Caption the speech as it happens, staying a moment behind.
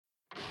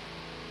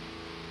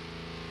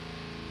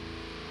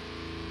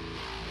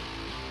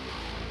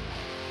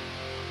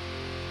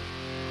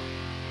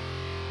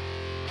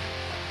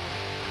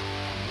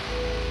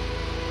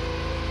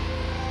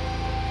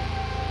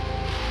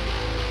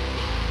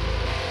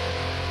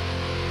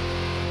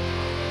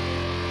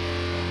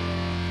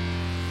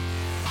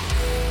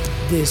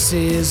This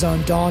is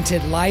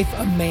Undaunted Life,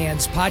 a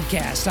Man's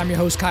Podcast. I'm your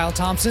host, Kyle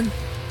Thompson.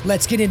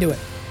 Let's get into it.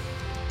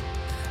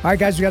 All right,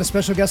 guys, we got a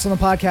special guest on the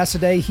podcast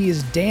today. He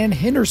is Dan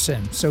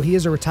Henderson. So he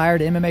is a retired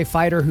MMA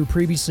fighter who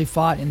previously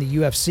fought in the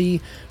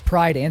UFC,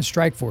 Pride, and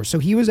Strikeforce. So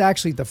he was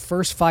actually the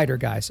first fighter,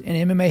 guys,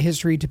 in MMA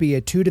history to be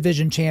a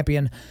two-division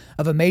champion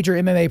of a major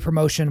MMA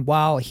promotion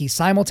while he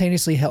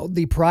simultaneously held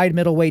the Pride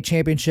Middleweight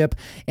Championship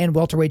and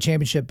Welterweight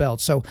Championship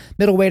belts. So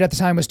middleweight at the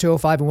time was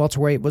 205 and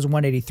welterweight was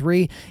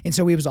 183. And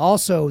so he was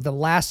also the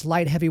last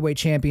light heavyweight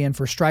champion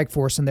for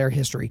Strikeforce in their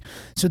history.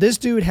 So this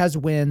dude has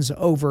wins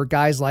over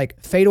guys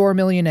like Fedor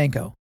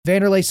Emelianenko,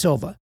 Wanderlei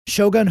Silva,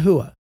 Shogun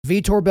Rua,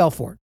 Vitor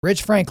Belfort,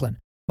 Rich Franklin,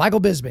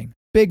 Michael Bisping,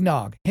 Big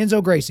Nog,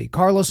 Renzo Gracie,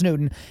 Carlos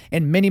Newton,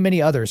 and many,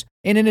 many others.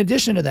 And in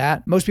addition to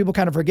that, most people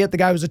kind of forget the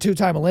guy was a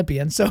two-time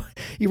Olympian. So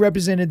he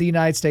represented the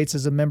United States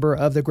as a member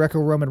of the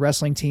Greco-Roman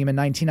wrestling team in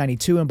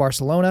 1992 in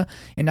Barcelona,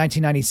 in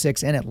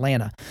 1996 in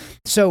Atlanta.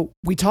 So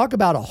we talk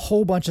about a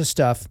whole bunch of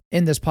stuff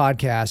in this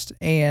podcast.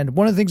 And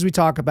one of the things we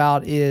talk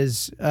about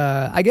is,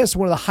 I guess,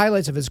 one of the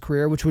highlights of his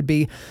career, which would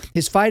be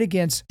his fight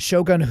against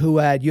Shogun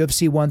Rua at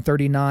UFC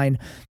 139.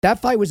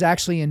 That fight was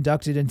actually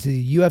inducted into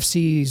the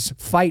UFC's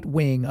fight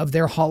wing of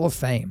their Hall of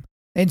Fame.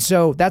 And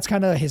so that's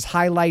kind of his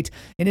highlight.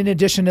 And in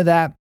addition to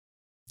that,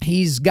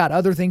 he's got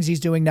other things he's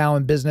doing now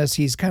in business.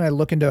 He's kind of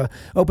looking to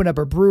open up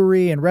a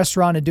brewery and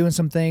restaurant and doing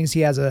some things. He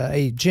has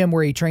a gym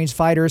where he trains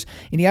fighters.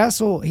 And he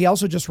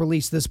also just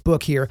released this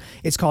book here.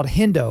 It's called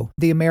Hendo,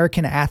 the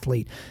American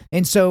Athlete.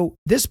 And so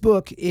this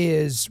book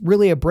is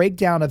really a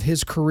breakdown of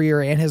his career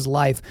and his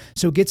life.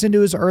 So it gets into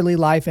his early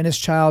life and his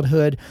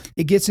childhood.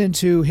 It gets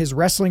into his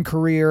wrestling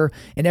career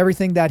and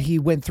everything that he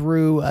went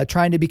through,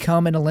 trying to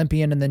become an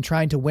Olympian and then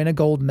trying to win a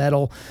gold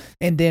medal.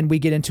 And then we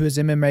get into his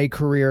MMA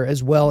career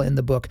as well in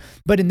the book.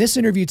 But in this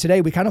interview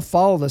today, we kind of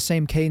follow the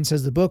same cadence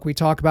as the book. We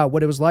talk about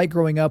what it was like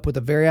growing up with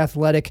a very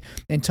athletic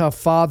and tough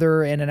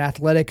father and an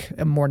athletic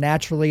and more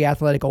naturally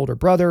athletic older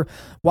brother,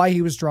 why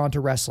he was drawn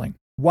to wrestling,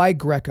 why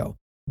Greco.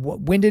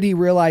 When did he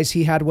realize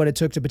he had what it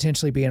took to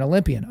potentially be an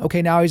Olympian?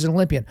 Okay, now he's an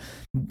Olympian.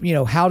 You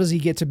know, how does he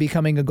get to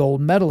becoming a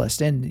gold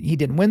medalist? And he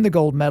didn't win the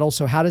gold medal,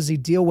 so how does he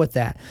deal with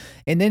that?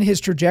 And then his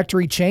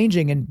trajectory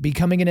changing and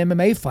becoming an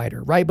MMA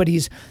fighter, right? But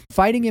he's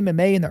fighting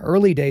MMA in the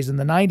early days in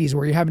the 90s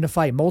where you're having to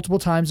fight multiple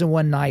times in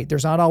one night.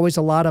 There's not always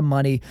a lot of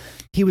money.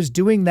 He was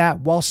doing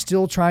that while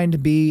still trying to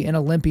be an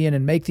Olympian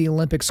and make the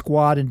Olympic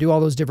squad and do all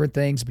those different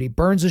things. But he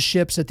burns his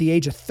ships at the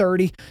age of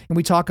 30, and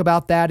we talk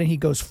about that, and he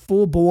goes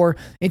full bore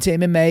into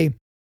MMA.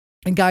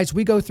 And guys,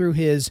 we go through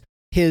his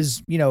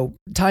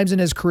times in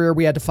his career.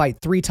 We had to fight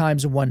 3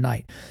 times in one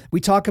night.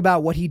 We talk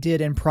about what he did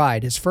in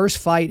Pride. His first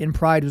fight in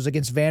Pride was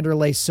against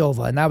Wanderlei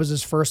Silva, and that was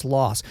his first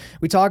loss.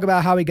 We talk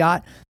about how he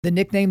got the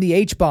nickname the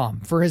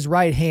H-Bomb for his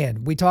right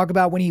hand. We talk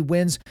about when he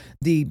wins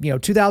the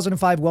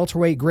 2005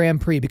 welterweight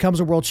Grand Prix, becomes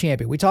a world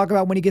champion. We talk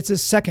about when he gets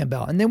his second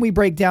belt. And then we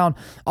break down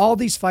all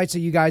these fights that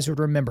you guys would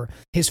remember.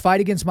 His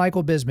fight against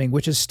Michael Bisping,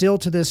 which is still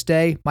to this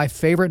day my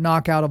favorite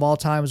knockout of all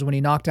time, was when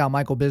he knocked out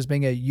Michael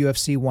Bisping at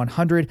UFC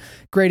 100.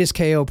 Greatest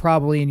KO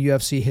probably in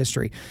UFC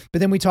history.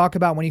 But then we talk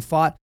about when he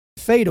fought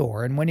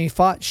Fedor and when he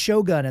fought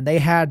Shogun, and they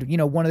had,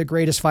 one of the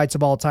greatest fights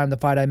of all time, the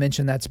fight I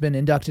mentioned that's been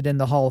inducted in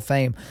the Hall of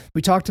Fame.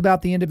 We talked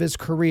about the end of his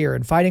career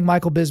and fighting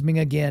Michael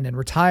Bisping again and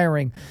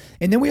retiring.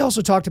 And then we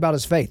also talked about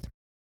his faith,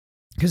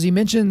 because he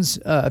mentions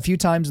a few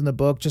times in the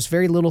book just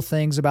very little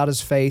things about his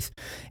faith.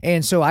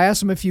 And so I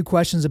asked him a few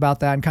questions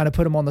about that and kind of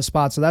put him on the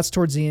spot. So that's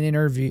towards the end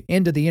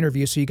of the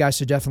interview. So you guys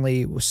should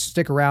definitely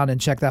stick around and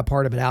check that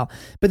part of it out.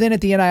 But then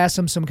at the end, I asked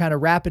him some kind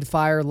of rapid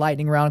fire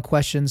lightning round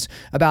questions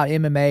about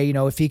MMA.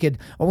 If he could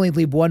only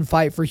leave one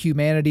fight for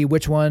humanity,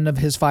 which one of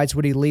his fights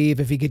would he leave?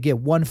 If he could get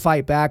one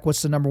fight back,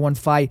 what's the number one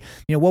fight?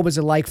 What was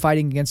it like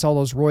fighting against all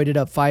those roided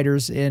up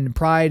fighters in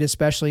Pride,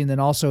 especially, and then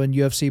also in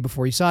UFC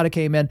before USADA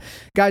came in?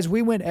 Guys,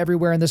 we went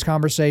everywhere in this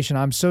conversation.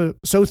 I'm so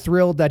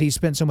thrilled that he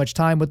spent so much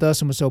time with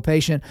us and was so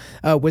patient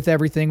with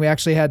everything. We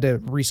actually had to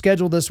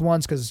reschedule this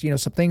once because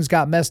some things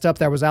got messed up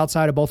that was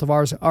outside of both of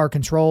our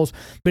controls.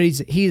 But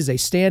he is a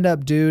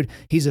stand-up dude.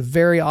 He's a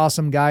very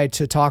awesome guy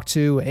to talk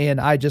to, and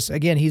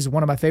he's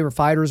one of my favorite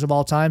fighters of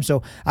all time.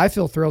 So I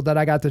feel thrilled that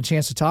I got the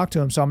chance to talk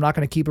to him. So I'm not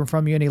going to keep him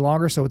from you any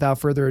longer. So without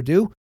further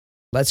ado,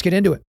 let's get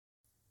into it.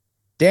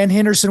 Dan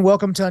Henderson,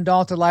 welcome to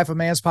Undaunted Life of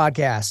Man's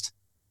podcast.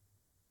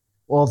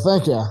 Well,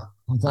 thank you.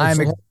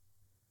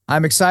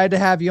 I'm excited to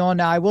have you on.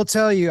 Now, I will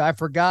tell you, I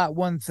forgot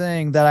one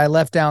thing that I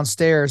left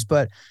downstairs,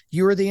 but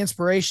you were the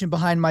inspiration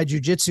behind my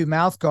jiu-jitsu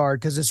mouth guard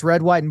because it's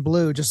red, white, and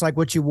blue, just like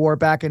what you wore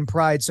back in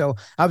Pride. So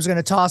I was going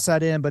to toss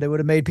that in, but it would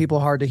have made people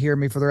hard to hear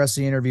me for the rest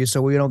of the interview,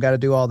 so we don't got to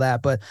do all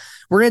that. But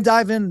we're going to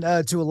dive in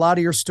to a lot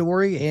of your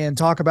story and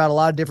talk about a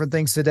lot of different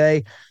things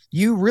today.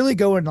 You really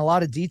go into a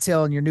lot of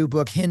detail in your new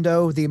book,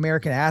 Hendo, the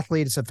American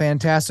Athlete. It's a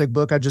fantastic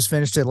book. I just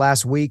finished it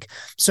last week.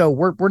 So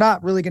we're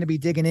not really going to be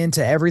digging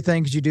into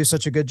everything because you do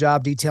such a good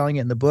job detailing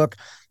it in the book.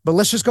 But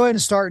let's just go ahead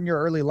and start in your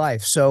early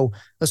life. So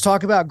let's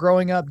talk about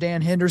growing up,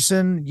 Dan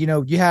Henderson.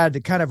 You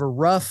had kind of a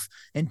rough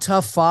and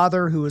tough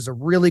father who was a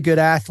really good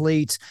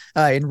athlete,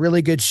 in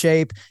really good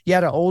shape. You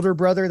had an older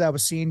brother that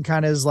was seen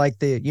kind of as like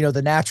the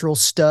natural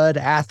stud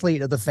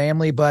athlete of the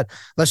family. But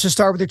let's just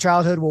start with your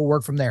childhood. We'll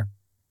work from there.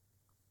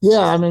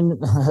 Yeah, I mean,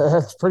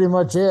 that's pretty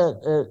much it.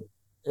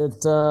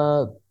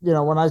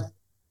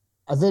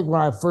 I think when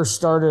I first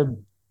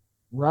started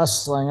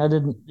wrestling, I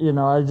didn't,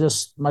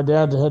 my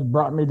dad had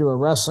brought me to a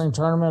wrestling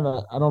tournament.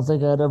 I don't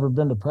think I had ever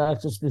been to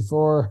practice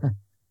before.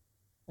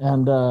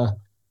 And I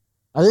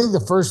think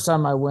the first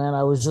time I went,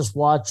 I was just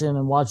watched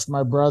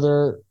my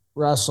brother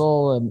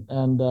wrestle.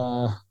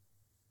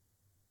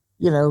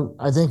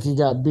 I think he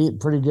got beat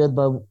pretty good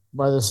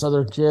by this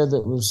other kid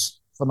that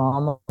was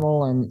phenomenal.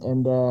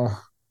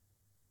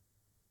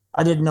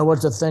 I didn't know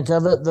what to think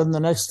of it. Then the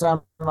next time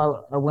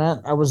I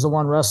went, I was the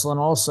one wrestling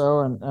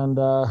also, and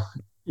I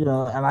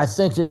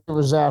think it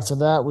was after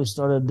that we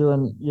started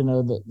doing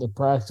the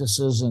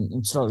practices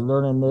and started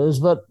learning moves.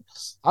 But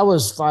I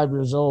was 5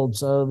 years old,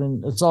 so I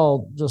mean it's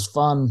all just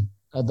fun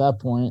at that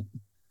point.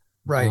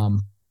 Right.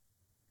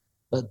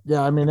 But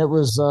yeah, I mean it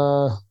was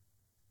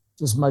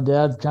just my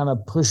dad kind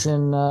of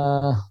pushing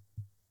us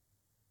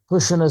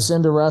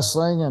into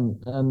wrestling,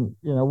 and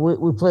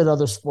we played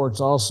other sports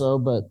also,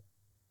 but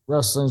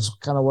wrestling's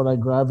kind of what I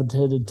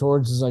gravitated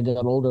towards as I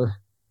got older.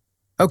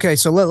 Okay,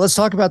 so let's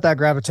talk about that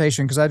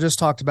gravitation, because I just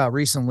talked about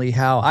recently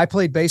how I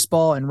played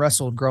baseball and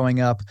wrestled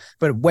growing up,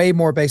 but way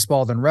more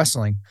baseball than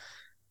wrestling.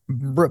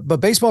 But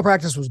baseball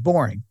practice was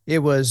boring. It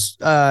was,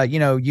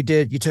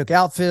 you took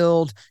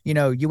outfield, you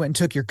went and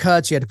took your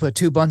cuts. You had to put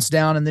 2 bunts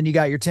down, and then you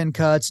got your 10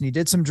 cuts, and you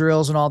did some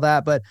drills and all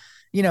that. But,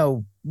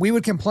 we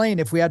would complain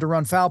if we had to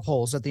run foul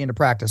poles at the end of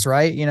practice,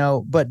 right?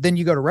 But then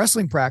you go to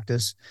wrestling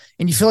practice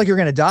and you feel like you're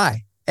going to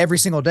die every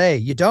single day.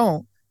 You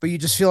don't, but you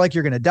just feel like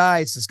you're going to die.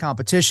 It's this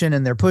competition,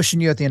 and they're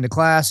pushing you at the end of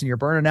class, and you're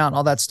burning out and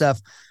all that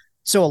stuff.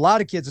 So a lot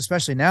of kids,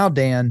 especially now,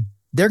 Dan,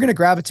 they're going to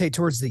gravitate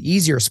towards the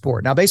easier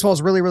sport. Now, baseball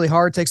is really, really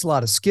hard. It takes a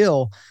lot of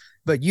skill,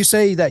 but you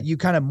say that you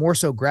kind of more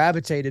so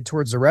gravitated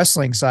towards the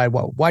wrestling side.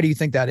 Why do you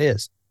think that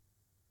is?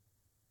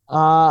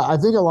 I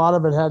think a lot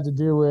of it had to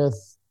do with,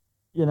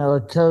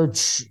 a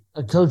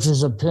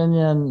coach's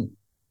opinion.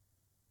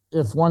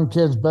 If one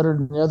kid's better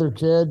than the other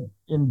kid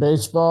in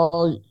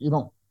baseball,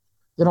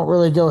 they don't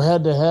really go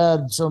head to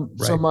head so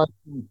much.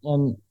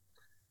 And,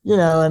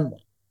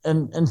 and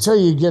until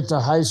you get to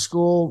high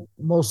school,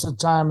 most of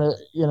the time,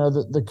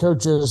 the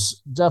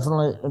coaches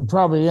definitely, and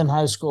probably in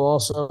high school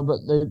also, but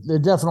they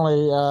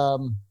definitely,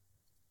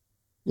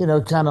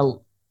 kind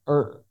of,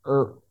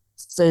 or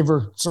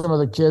favor some of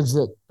the kids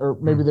that, or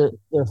maybe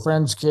their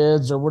friends'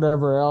 kids or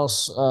whatever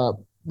else.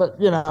 But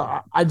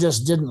I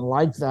just didn't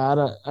like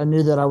that. I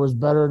knew that I was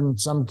better than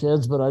some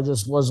kids, but I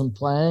just wasn't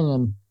playing.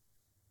 And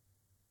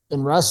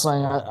in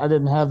wrestling, I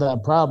didn't have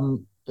that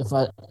problem. If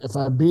I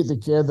beat the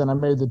kid, then I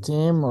made the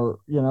team, or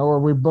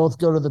we both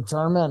go to the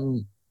tournament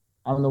and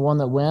I'm the one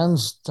that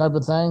wins, type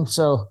of thing.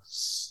 So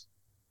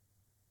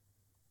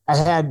it's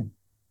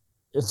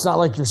not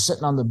like you're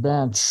sitting on the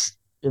bench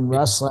in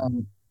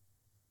wrestling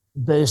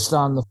based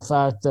on the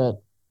fact that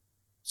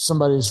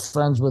somebody's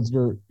friends with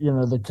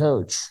the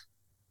coach.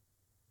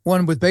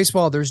 One, with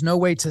baseball, there's no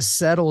way to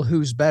settle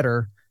who's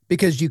better,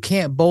 because you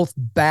can't both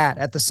bat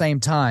at the same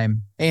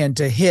time and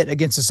to hit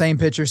against the same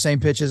pitcher, same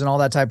pitches and all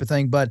that type of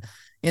thing. But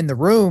in the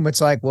room, it's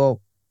like,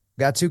 well,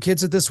 got 2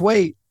 kids at this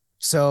weight,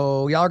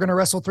 so y'all are going to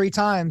wrestle 3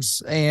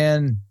 times,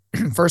 and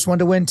first one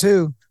to win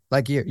 2,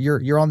 like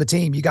you're on the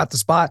team, you got the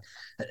spot.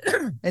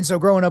 And so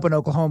growing up in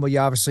Oklahoma, you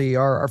obviously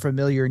are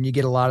familiar, and you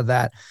get a lot of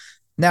that.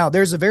 Now,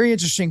 there's a very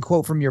interesting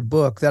quote from your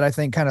book that I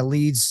think kind of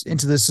leads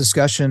into this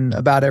discussion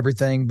about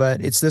everything, but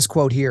it's this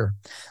quote here.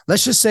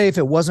 Let's just say if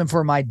it wasn't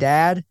for my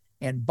dad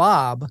and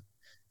Bob,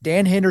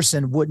 Dan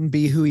Henderson wouldn't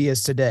be who he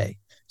is today.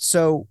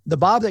 So the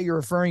Bob that you're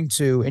referring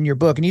to in your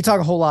book, and you talk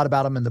a whole lot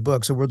about him in the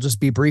book, so we'll just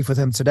be brief with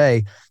him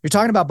today. You're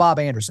talking about Bob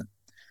Anderson.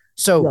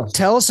 So yes.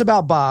 Tell us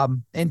about Bob,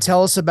 and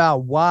tell us about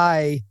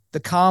why the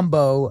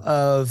combo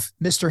of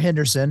Mr.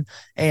 Henderson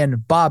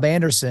and Bob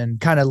Anderson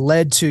kind of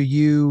led to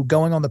you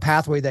going on the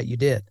pathway that you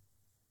did.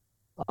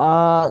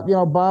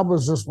 Bob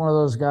was just one of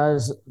those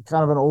guys,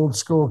 kind of an old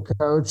school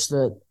coach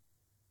that,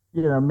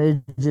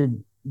 made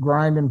you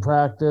grind in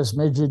practice,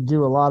 made you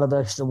do a lot of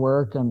extra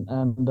work, and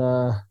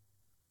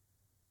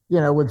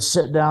would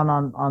sit down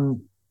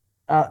on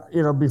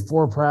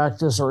before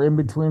practice or in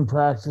between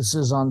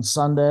practices on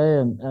Sunday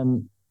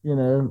and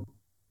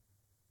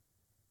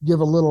give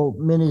a little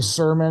mini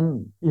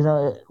sermon,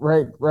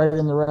 right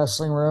in the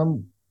wrestling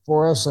room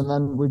for us. And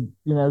then we'd,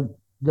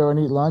 go and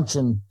eat lunch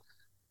and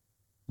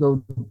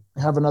go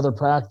have another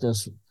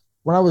practice.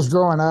 When I was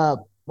growing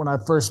up, when I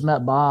first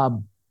met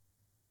Bob,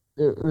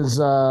 it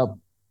was,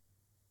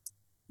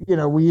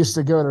 we used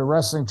to go to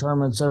wrestling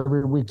tournaments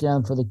every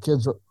weekend for the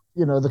kids,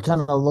 the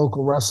kind of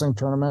local wrestling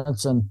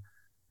tournaments. And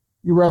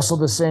you wrestle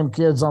the same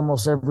kids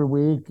almost every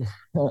week.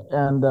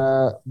 And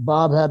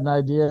Bob had an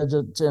idea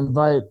to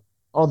invite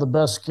all the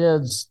best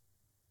kids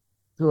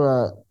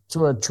to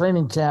to a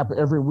training camp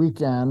every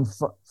weekend,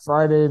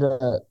 Friday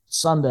to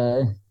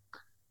Sunday.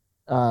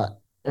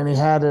 And he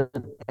had it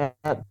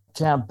at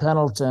Camp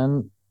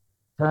Pendleton.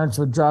 Parents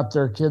would drop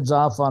their kids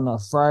off on a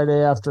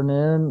Friday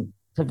afternoon,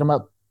 pick them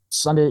up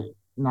Sunday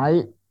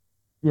night,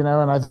 and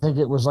I think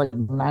it was like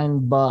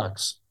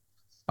 $9.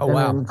 Oh, And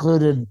wow. it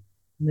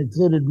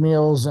included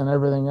meals and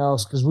everything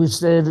else. Cause we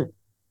stayed,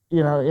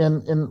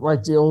 in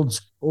like the old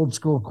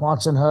school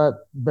Quonset hut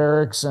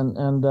barracks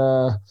and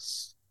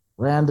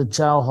ran to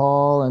Chow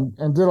Hall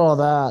and did all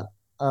that.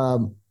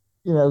 So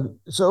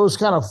it was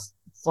kind of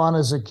fun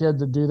as a kid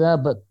to do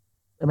that. But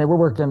I mean,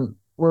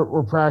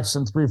 we're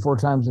practicing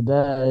 3-4 times a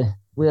day.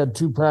 We had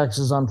 2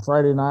 practices on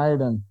Friday night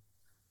and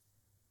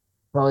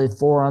probably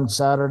 4 on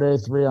Saturday,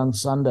 3 on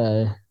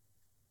Sunday.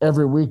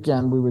 Every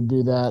weekend we would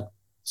do that.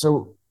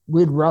 So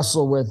we'd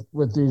wrestle with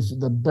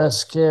the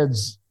best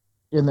kids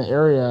in the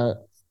area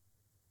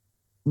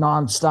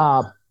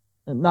nonstop,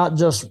 and not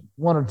just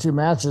 1 or 2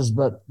 matches,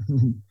 but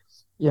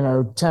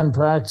 10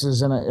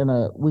 practices in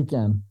a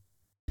weekend.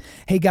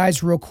 Hey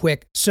guys, real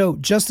quick. So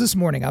just this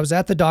morning, I was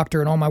at the doctor,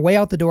 and on my way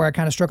out the door, I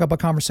kind of struck up a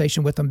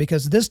conversation with him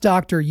because this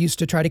doctor used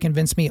to try to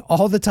convince me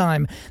all the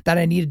time that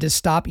I needed to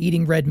stop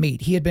eating red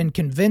meat. He had been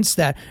convinced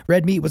that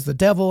red meat was the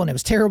devil and it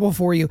was terrible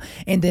for you.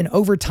 And then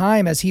over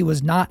time, as he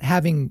was not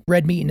having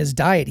red meat in his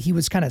diet, he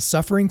was kind of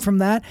suffering from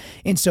that.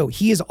 And so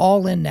he is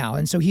all in now.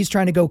 And so he's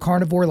trying to go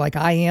carnivore like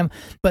I am.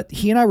 But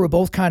he and I were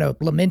both kind of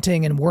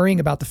lamenting and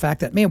worrying about the fact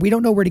that, man, we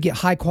don't know where to get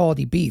high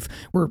quality beef.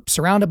 We're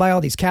surrounded by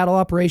all these cattle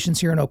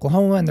operations here in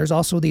Oklahoma, and there's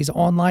also these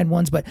online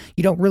ones, but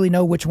you don't really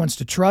know which ones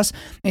to trust.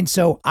 And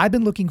so I've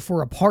been looking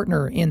for a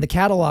partner in the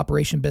cattle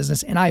operation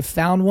business, and I've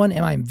found one,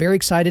 and I'm very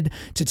excited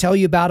to tell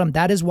you about them.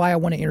 That is why I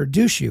want to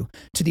introduce you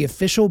to the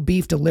official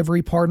beef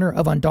delivery partner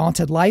of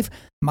Undaunted Life,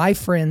 my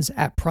friends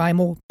at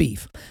Primal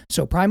Beef.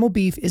 So Primal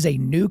Beef is a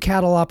new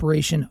cattle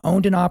operation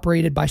owned and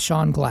operated by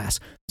Sean Glass.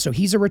 So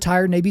he's a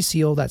retired Navy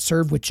SEAL that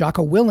served with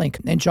Jocko Willink,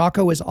 and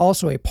Jocko is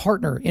also a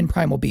partner in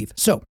Primal Beef.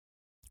 So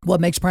what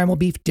makes Primal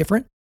Beef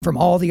different from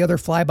all the other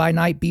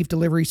fly-by-night beef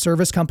delivery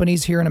service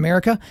companies here in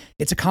America?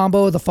 It's a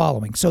combo of the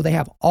following. So they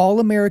have all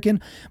American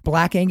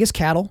Black Angus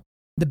cattle.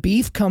 The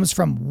beef comes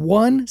from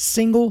one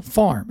single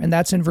farm, and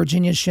that's in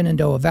Virginia's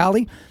Shenandoah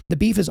Valley. The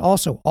beef is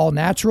also all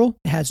natural.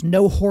 It has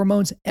no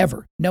hormones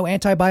ever, no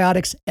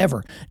antibiotics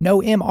ever, no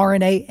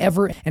mRNA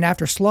ever. And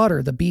after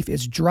slaughter, the beef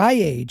is dry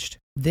aged.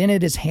 Then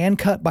it is hand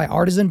cut by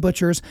artisan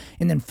butchers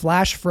and then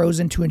flash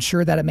frozen to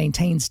ensure that it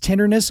maintains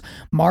tenderness,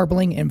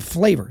 marbling, and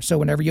flavor. So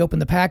whenever you open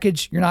the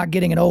package, you're not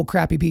getting an old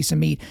crappy piece of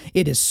meat.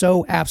 It is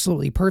so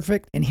absolutely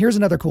perfect. And here's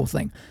another cool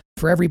thing.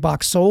 For every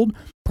box sold,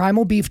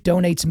 Primal Beef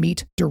donates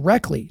meat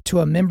directly to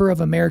a member of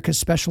America's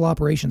Special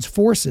Operations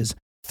Forces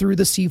through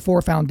the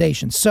C4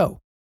 Foundation. So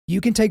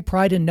you can take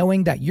pride in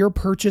knowing that your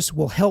purchase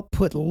will help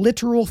put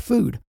literal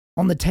food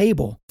on the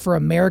table for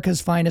America's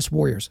finest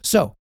warriors.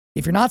 So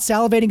if you're not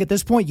salivating at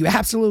this point, you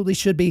absolutely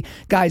should be.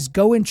 Guys,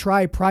 go and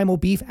try Primal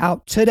Beef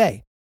out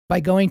today by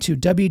going to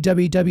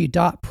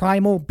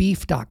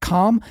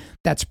www.primalbeef.com.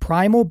 That's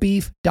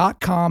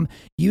primalbeef.com.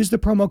 Use the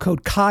promo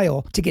code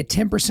Kyle to get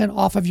 10%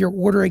 off of your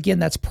order. Again,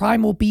 that's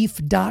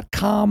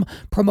primalbeef.com,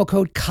 promo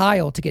code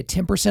Kyle to get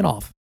 10%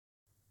 off.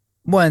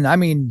 When, I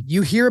mean,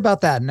 you hear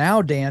about that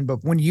now, Dan,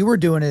 but when you were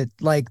doing it,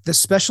 like the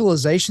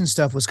specialization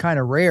stuff was kind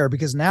of rare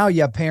because now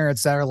you have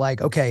parents that are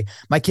like, okay,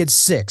 my kid's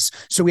 6,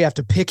 so we have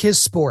to pick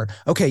his sport.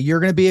 Okay, you're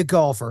going to be a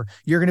golfer.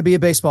 You're going to be a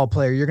baseball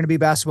player. You're going to be a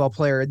basketball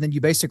player. And then you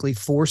basically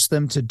force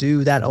them to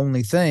do that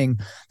only thing.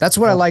 That's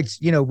what I liked,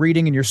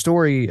 reading in your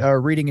story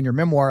or reading in your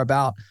memoir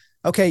about,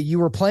 okay, you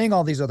were playing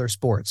all these other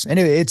sports. And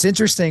it's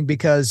interesting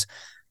because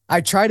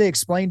I try to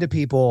explain to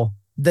people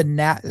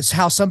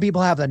how some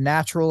people have the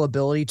natural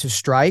ability to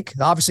strike.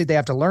 Obviously they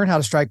have to learn how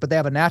to strike, but they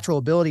have a natural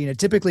ability, and it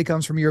typically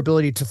comes from your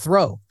ability to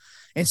throw.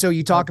 And so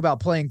you talk about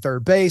playing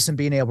third base and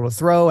being able to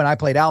throw, and I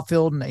played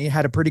outfield and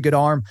had a pretty good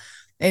arm.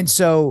 And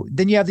so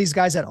then you have these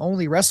guys that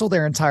only wrestle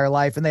their entire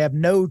life and they have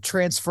no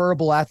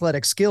transferable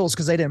athletic skills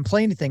because they didn't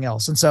play anything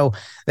else. And so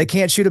they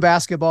can't shoot a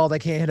basketball, they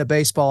can't hit a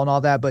baseball and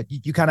all that, but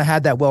you kind of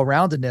had that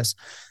well-roundedness.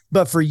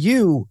 But for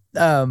you,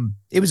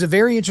 it was a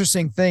very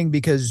interesting thing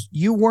because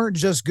you weren't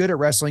just good at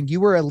wrestling,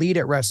 you were elite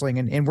at wrestling.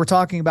 And we're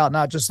talking about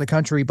not just the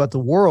country, but the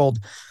world.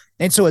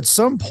 And so at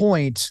some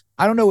point,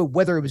 I don't know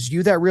whether it was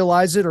you that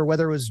realized it or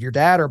whether it was your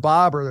dad or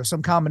Bob or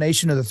some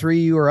combination of the three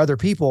of you or other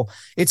people.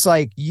 It's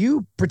like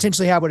you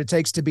potentially have what it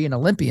takes to be an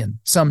Olympian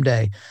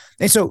someday.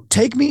 And so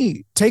take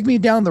me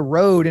down the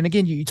road. And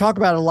again, you talk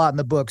about it a lot in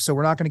the book, so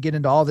we're not going to get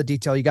into all the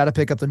detail. You got to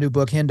pick up the new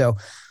book, Hendo.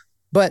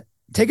 But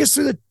take us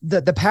through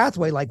the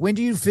pathway. Like, when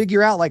do you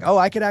figure out like, oh,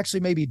 I could actually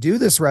maybe do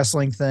this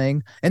wrestling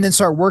thing, and then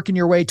start working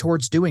your way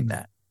towards doing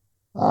that?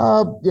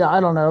 Yeah, I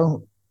don't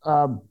know.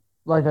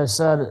 Like I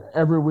said,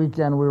 every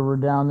weekend we were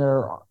down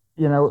there,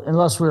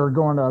 unless we were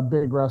going to a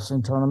big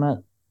wrestling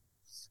tournament.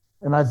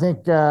 And I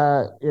think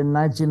in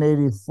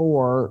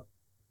 1984,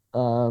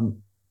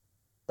 and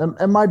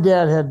my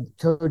dad had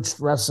coached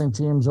wrestling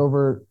teams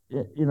over,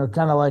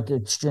 kind of like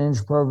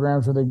exchange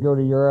programs where they go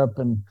to Europe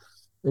and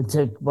they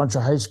take a bunch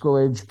of high school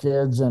age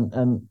kids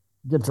and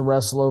get to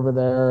wrestle over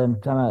there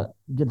and kind of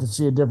get to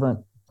see a different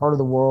part of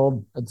the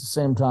world at the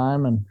same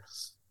time. And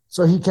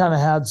so he kind of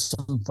had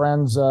some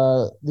friends,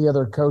 the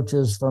other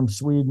coaches from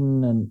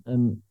Sweden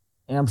and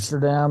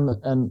Amsterdam.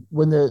 And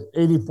when the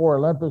 84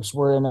 Olympics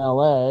were in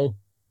LA,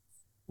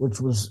 which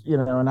was,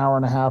 an hour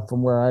and a half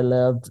from where I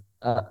lived,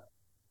 uh,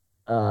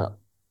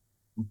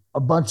 a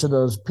bunch of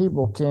those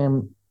people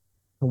came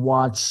to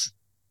watch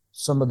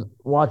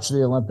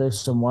the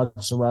Olympics and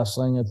watch the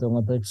wrestling at the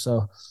Olympics.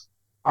 So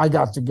I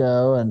got to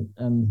go, and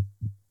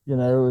it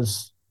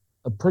was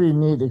a pretty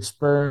neat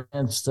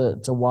experience to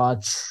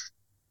watch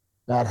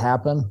that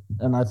happen.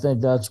 And I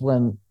think that's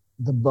when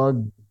the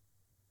bug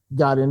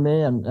got in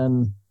me,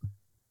 and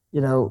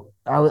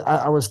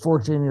I was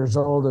 14 years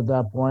old at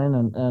that point,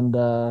 and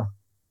the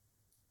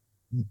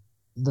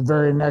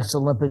very next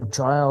Olympic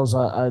trials,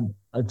 I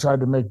tried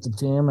to make the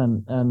team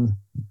and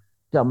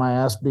got my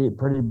ass beat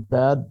pretty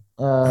bad.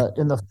 I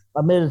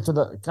made it to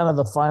the kind of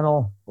the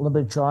final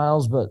Olympic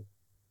trials, but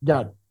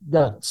got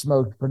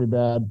smoked pretty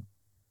bad.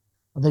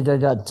 I think I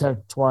got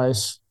teched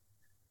twice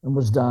and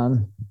was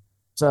done.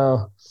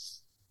 So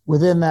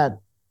within that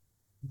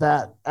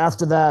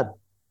after that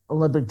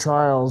Olympic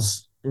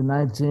trials in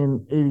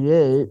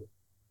 1988,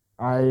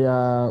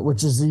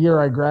 which is the year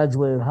I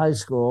graduated high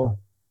school,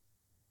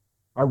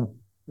 I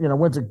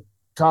went to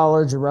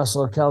college and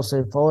wrestled at Cal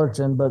State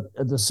Fullerton, but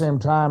at the same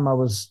time I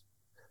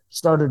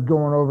started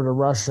going over to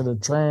Russia to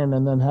train,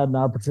 and then had an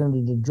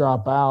opportunity to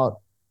drop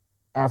out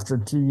after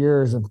 2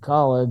 years of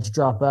college,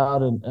 drop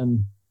out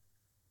and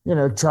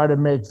try to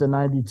make the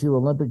 92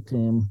 Olympic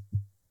team,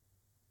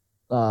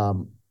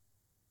 and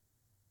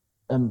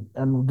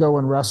go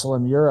and wrestle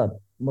in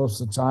Europe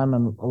most of the time,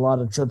 and a lot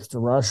of trips to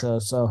Russia.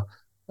 So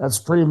that's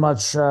pretty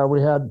much,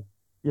 we had,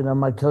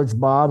 my coach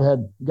Bob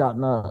had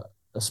gotten a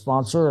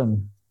sponsor,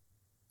 and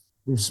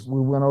we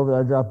went over.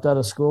 I dropped out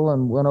of school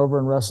and went over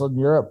and wrestled in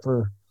Europe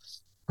for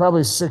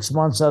probably 6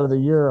 months out of the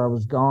year. I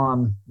was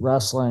gone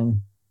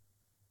wrestling,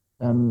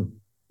 and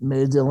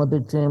made the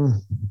Olympic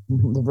team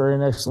the very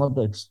next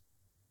Olympics.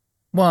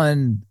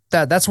 One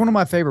that's one of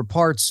my favorite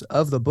parts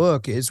of the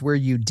book, is where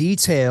you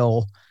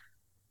detail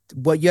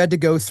what you had to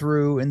go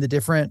through in the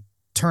different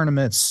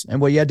tournaments and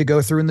what you had to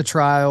go through in the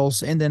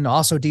trials, and then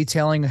also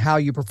detailing how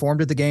you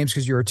performed at the games,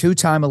 because you're a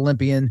two-time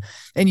Olympian,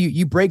 and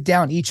you break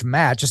down each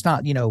match. It's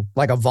not,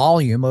 like a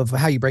volume of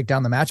how you break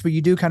down the match, but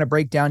you do kind of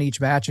break down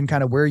each match and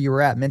kind of where you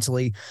were at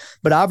mentally.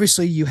 But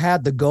obviously you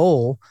had the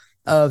goal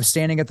of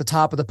standing at the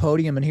top of the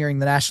podium and hearing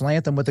the national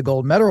anthem with the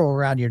gold medal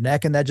around your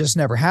neck, and that just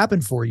never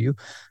happened for you.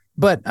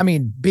 But I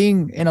mean,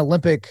 being an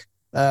Olympic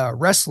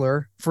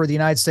wrestler for the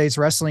United States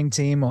wrestling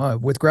team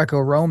with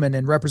Greco-Roman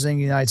and representing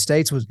the United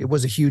States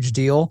was a huge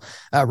deal,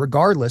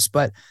 regardless.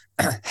 But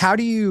how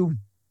do you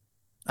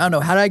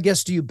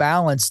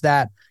balance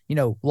that,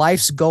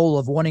 life's goal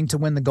of wanting to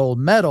win the gold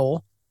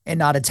medal and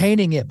not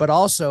attaining it, but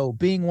also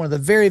being one of the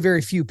very,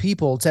 very few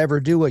people to ever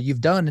do what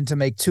you've done and to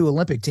make two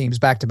Olympic teams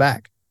back to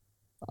back?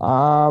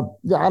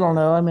 Yeah, I don't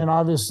know. I mean,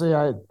 obviously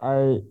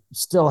I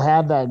still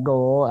had that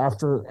goal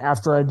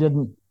after I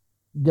didn't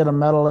get a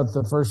medal at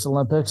the first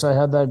Olympics. I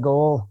had that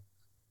goal,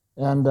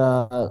 and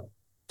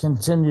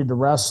continued to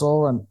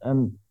wrestle.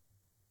 And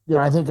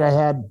I think I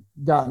had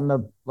gotten a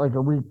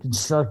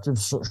reconstructive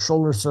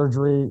shoulder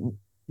surgery,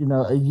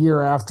 a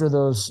year after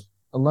those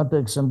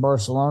Olympics in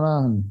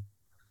Barcelona. And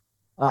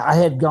I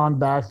had gone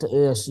back to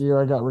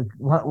ASU.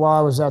 While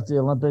I was at the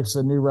Olympics,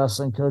 the new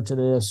wrestling coach at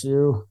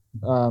ASU,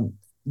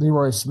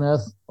 Leroy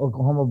Smith,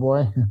 Oklahoma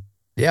boy.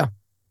 Yeah.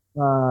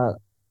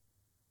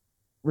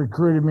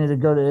 Recruited me to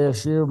go to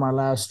ASU my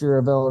last year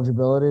of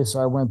eligibility. So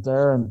I went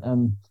there,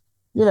 and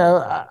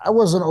I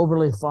wasn't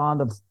overly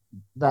fond of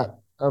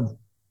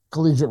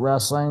collegiate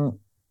wrestling.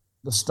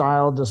 The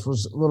style just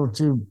was a little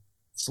too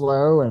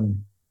slow,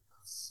 and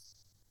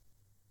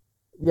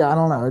yeah, I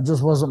don't know. It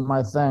just wasn't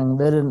my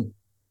thing.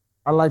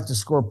 I like to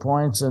score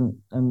points, and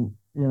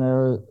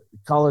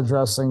college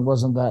wrestling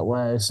wasn't that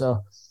way.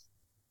 So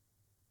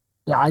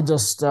yeah, I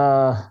just,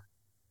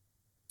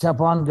 kept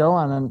on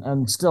going,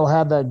 and still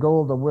had that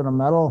goal to win a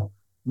medal,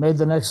 made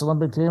the next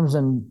Olympic teams,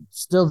 and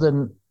still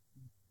didn't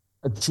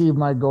achieve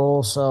my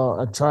goal. So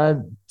I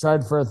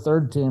tried for a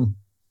third team,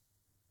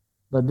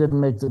 but didn't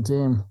make the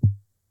team.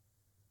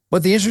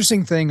 But the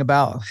interesting thing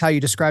about how you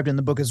described it in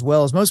the book as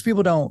well is most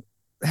people don't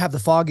have the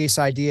foggiest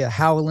idea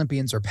how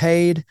Olympians are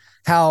paid,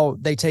 how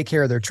they take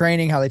care of their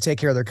training, how they take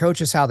care of their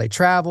coaches, how they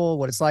travel,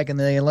 what it's like in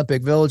the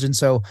Olympic Village. And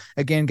so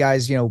again,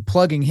 guys,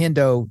 plugging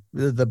Hendo,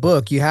 the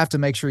book, you have to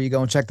make sure you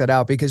go and check that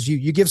out, because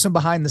you give some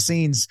behind the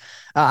scenes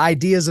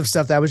ideas of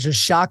stuff that was just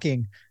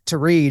shocking to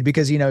read,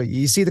 because,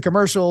 you see the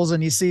commercials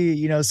and you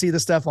see the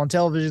stuff on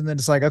television, and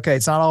it's like, okay,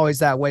 it's not always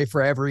that way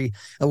for every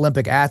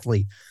Olympic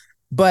athlete.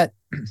 But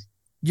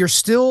you're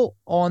still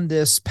on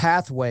this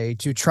pathway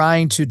to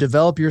trying to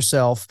develop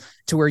yourself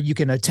to where you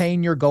can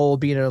attain your goal,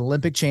 being an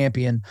Olympic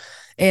champion.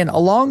 And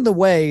along the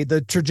way,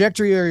 the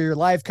trajectory of your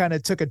life kind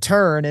of took a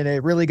turn, and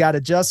it really got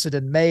adjusted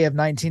in May of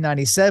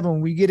 1997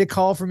 when we get a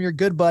call from your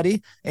good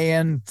buddy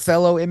and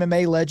fellow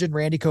MMA legend,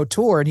 Randy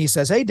Couture. And he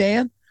says, "Hey,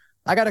 Dan,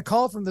 I got a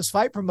call from this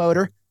fight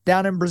promoter.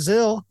 down in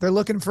Brazil, they're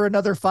looking for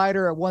another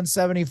fighter at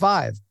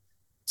 175.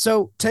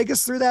 So take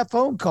us through that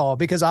phone call,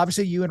 because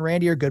obviously you and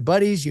Randy are good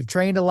buddies. You've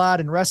trained a lot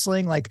in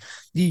wrestling. Like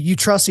you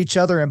trust each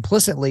other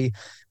implicitly,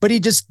 but he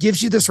just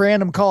gives you this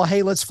random call.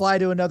 Hey, let's fly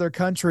to another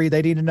country.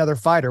 They need another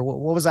fighter.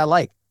 What was that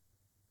like?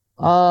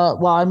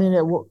 Well, I mean,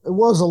 it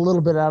was a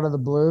little bit out of the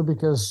blue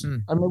because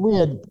I mean, we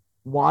had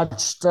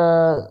watched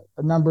a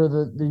number of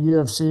the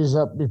UFCs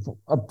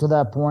up to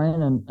that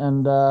point,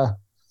 and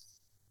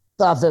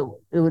thought that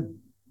it would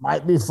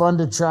might be fun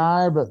to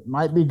try, but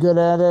might be good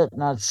at it.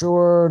 Not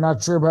sure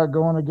about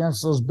going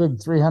against those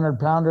big 300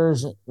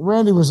 pounders.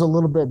 Randy was a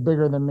little bit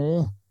bigger than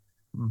me,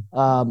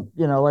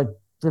 like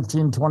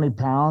 15, 20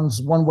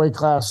 pounds, one weight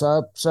class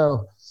up.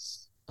 So,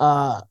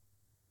 I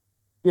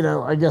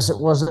guess it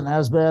wasn't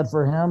as bad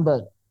for him,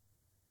 but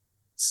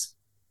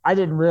I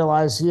didn't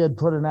realize he had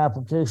put an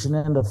application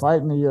in to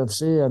fight in the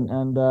UFC,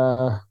 and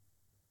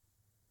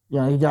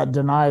he got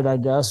denied, I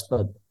guess,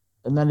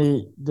 and then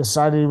he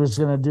decided he was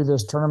going to do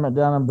this tournament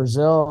down in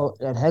Brazil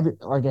at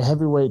a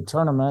heavyweight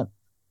tournament.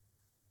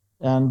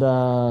 And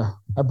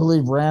I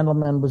believe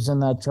Randleman was in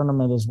that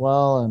tournament as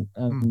well,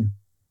 and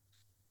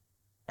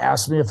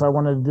asked me if I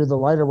wanted to do the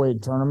lighter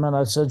weight tournament.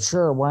 I said,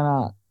 sure, why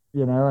not?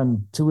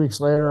 And 2 weeks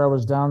later I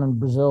was down in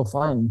Brazil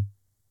fighting.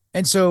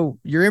 And so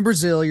you're in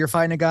Brazil, you're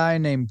fighting a guy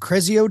named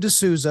Crezio de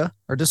Souza,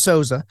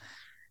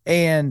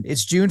 and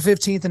it's June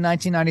 15th in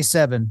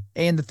 1997.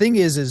 And the thing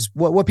is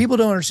what people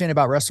don't understand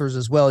about wrestlers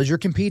as well is you're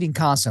competing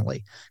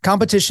constantly.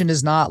 Competition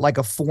is not like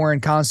a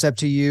foreign concept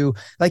to you.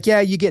 Like,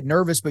 yeah, you get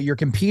nervous, but you're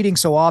competing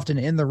so often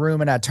in the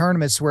room and at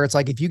tournaments where it's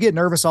like, if you get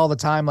nervous all the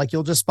time, like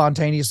you'll just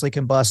spontaneously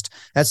combust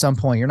at some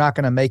point. You're not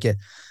going to make it.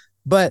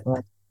 But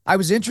I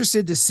was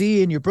interested to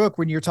see in your book,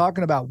 when you're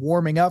talking about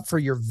warming up for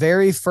your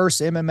very first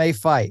MMA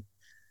fight,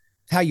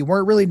 how you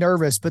weren't really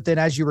nervous, but then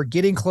as you were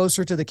getting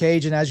closer to the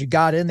cage and as you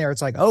got in there,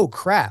 it's like, oh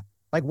crap,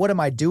 like, what am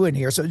I doing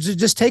here? So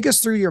just take us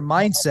through your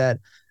mindset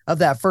of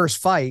that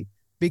first fight,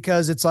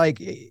 because it's like,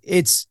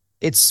 it's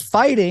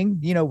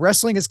fighting,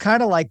 wrestling is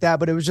kind of like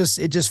that, but it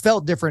just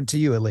felt different to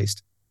you at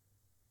least.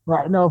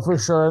 Right. No, for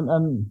sure.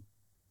 And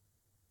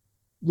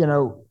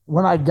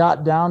when I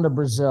got down to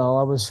Brazil,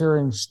 I was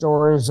hearing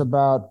stories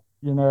about,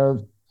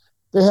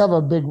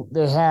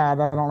 they had,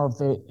 I don't know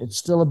if it's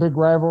still a big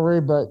rivalry,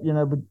 but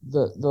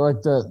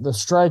the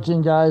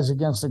striking guys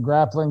against the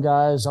grappling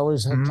guys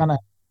always had kind of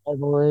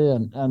rivalry.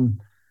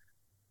 And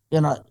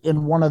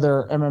in one of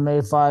their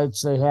MMA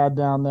fights they had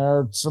down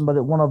there,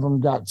 one of them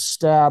got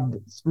stabbed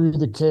through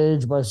the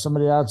cage by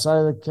somebody outside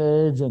of the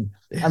cage. And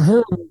I'm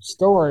hearing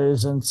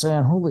stories and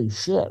saying, holy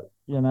shit,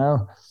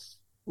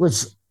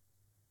 which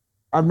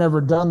I've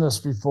never done this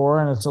before,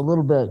 and it was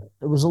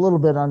a little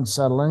bit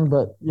unsettling,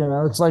 but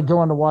it's like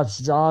going to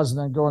watch Jaws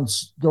and then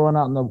going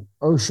out in the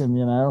ocean,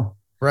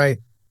 Right.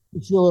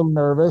 You feel a little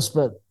nervous,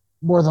 but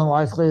more than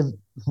likely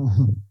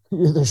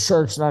the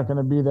shark's not going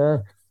to be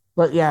there.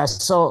 But yeah,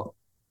 so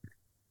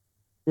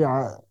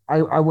yeah,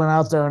 I went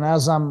out there, and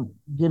as I'm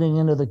getting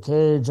into the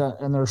cage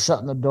and they're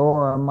shutting the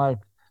door, I'm like,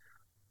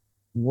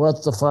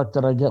 what the fuck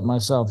did I get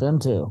myself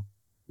into?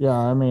 Yeah,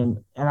 I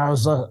mean, and I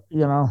was, the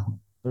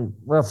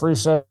referee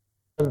said,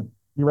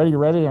 you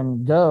ready,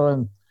 and go.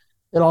 And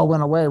it all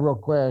went away real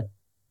quick.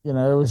 It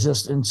was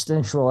just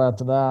instinctual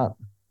after that.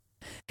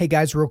 Hey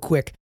guys, real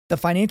quick. The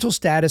financial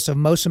status of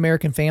most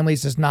American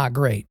families is not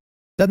great.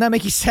 Doesn't that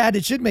make you sad?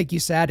 It should make you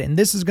sad. And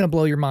this is going to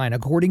blow your mind.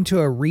 According to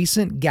a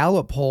recent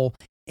Gallup poll,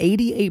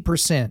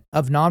 88%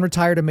 of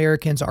non-retired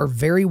Americans are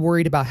very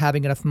worried about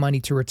having enough money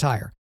to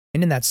retire.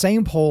 And in that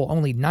same poll,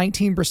 only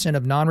 19%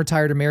 of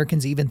non-retired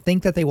Americans even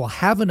think that they will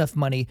have enough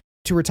money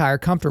to retire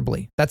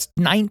comfortably. That's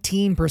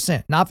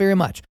 19%, not very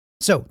much.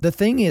 So the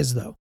thing is,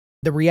 though,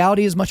 the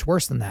reality is much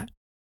worse than that.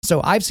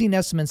 So I've seen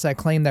estimates that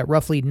claim that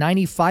roughly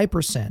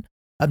 95%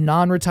 of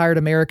non-retired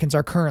Americans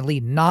are currently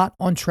not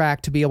on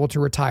track to be able to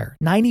retire.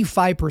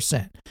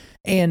 95%.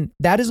 And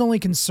that is only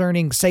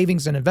concerning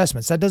savings and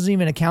investments. That doesn't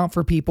even account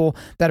for people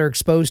that are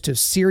exposed to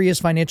serious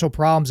financial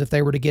problems if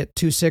they were to get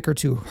too sick or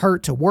too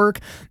hurt to work.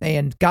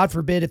 And God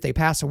forbid, if they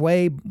pass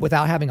away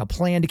without having a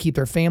plan to keep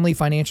their family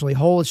financially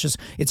whole.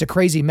 It's a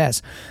crazy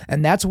mess.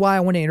 And that's why I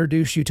want to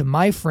introduce you to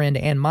my friend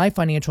and my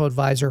financial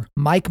advisor,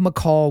 Mike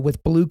McCall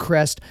with Blue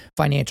Crest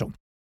Financial.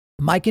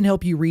 Mike can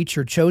help you reach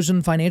your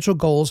chosen financial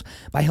goals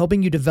by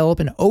helping you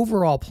develop an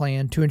overall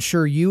plan to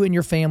ensure you and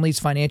your family's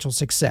financial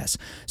success.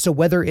 So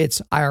whether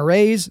it's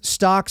IRAs,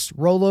 stocks,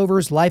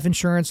 rollovers, life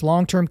insurance,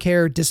 long-term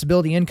care,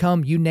 disability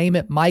income, you name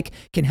it, Mike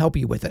can help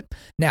you with it.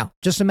 Now,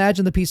 just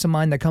imagine the peace of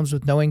mind that comes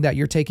with knowing that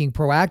you're taking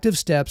proactive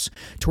steps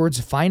towards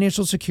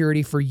financial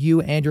security for you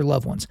and your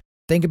loved ones.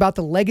 Think about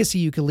the legacy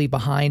you can leave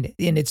behind,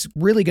 and it's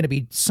really going to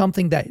be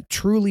something that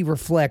truly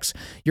reflects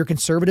your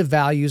conservative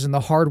values and the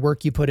hard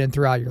work you put in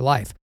throughout your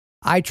life.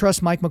 I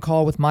trust Mike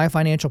McCall with my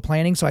financial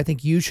planning, so I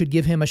think you should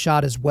give him a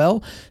shot as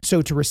well.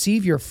 So to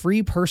receive your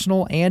free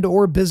personal and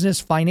or business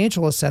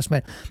financial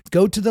assessment,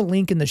 go to the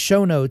link in the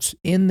show notes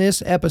in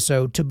this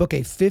episode to book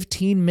a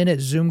 15-minute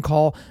Zoom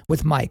call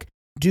with Mike.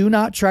 Do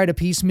not try to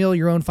piecemeal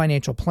your own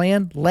financial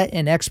plan. Let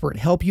an expert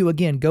help you.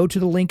 Again, go to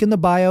the link in the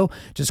bio.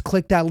 Just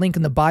click that link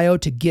in the bio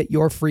to get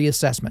your free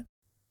assessment.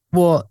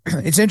 Well,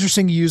 it's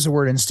interesting you use the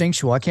word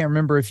instinctual. I can't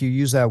remember if you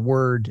use that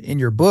word in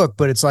your book,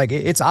 but it's like,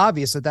 it's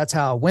obvious that that's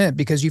how it went,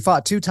 because you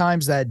fought 2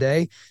 times that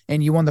day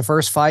and you won the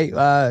first fight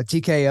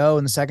TKO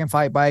and the second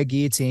fight by a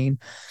guillotine,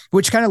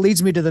 which kind of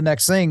leads me to the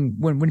next thing.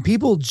 When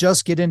people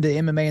just get into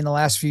MMA in the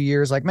last few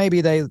years, like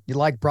maybe they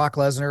like Brock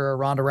Lesnar or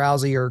Ronda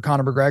Rousey or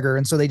Conor McGregor,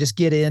 and so they just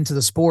get into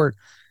the sport,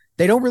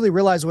 they don't really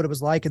realize what it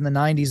was like in the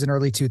 90s and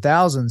early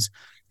 2000s.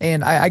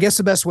 And I guess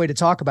the best way to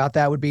talk about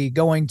that would be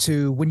going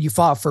to when you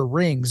fought for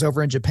rings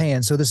over in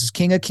Japan. So this is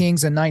King of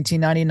Kings in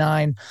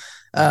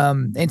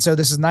 1999. And so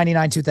this is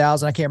 99,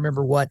 2000. I can't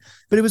remember what,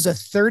 but it was a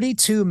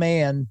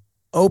 32-man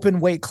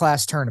open weight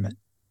class tournament.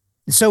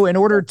 And so in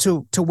order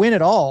to win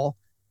it all,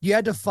 you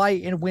had to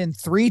fight and win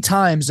 3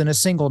 times in a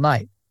single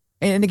night.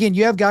 And again,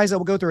 you have guys that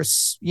will go through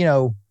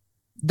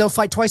they'll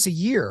fight twice a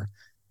year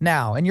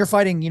now, and you're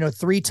fighting,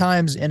 3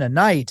 times in a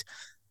night.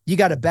 You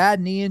got a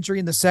bad knee injury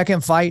in the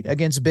second fight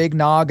against Big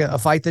Nog, a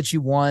fight that you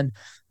won.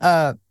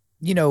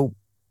 You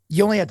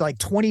only had like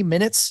 20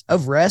 minutes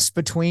of rest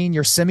between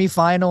your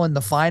semifinal and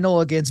the final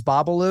against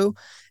Babalu.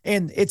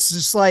 And it's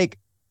just like,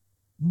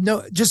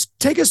 no, just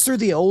take us through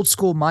the old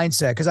school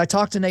mindset. Cause I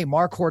talked to Nate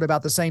Marquardt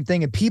about the same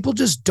thing, and people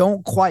just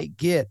don't quite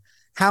get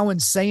how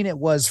insane it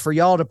was for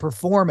y'all to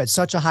perform at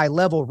such a high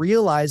level,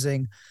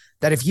 realizing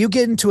that if you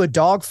get into a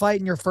dogfight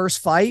in your first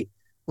fight,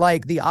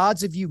 like the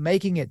odds of you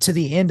making it to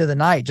the end of the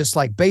night just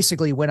like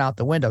basically went out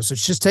the window. So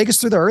just take us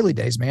through the early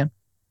days, man.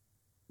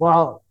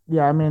 Well,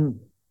 yeah, I mean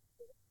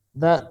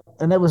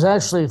and it was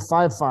actually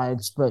 5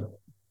 fights, but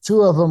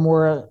 2 of them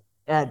were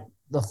at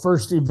the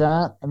first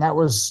event, and that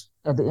was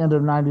at the end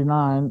of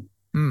 99.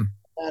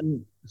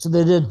 And so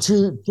they did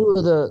two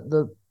of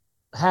the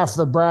half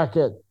the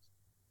bracket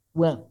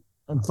went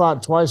and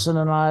fought twice in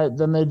a night.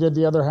 Then they did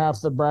the other half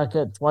of the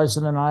bracket twice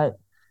in a night.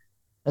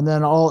 And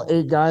then all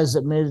 8 guys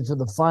that made it to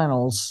the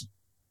finals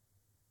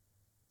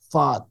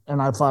fought,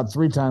 and I fought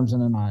 3 times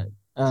in a night.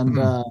 And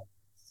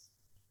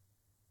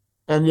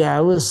yeah,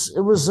 it was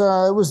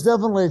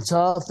definitely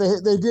tough.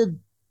 They did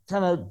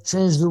kind of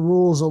change the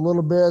rules a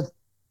little bit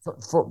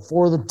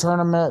for the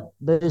tournament.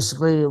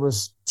 Basically, it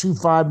was 2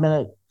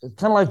 5-minute,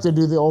 kind of like they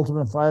do the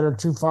Ultimate Fighter,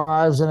 2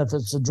 5s, and if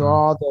it's a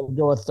draw, they'll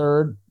go a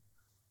third.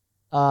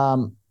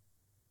 And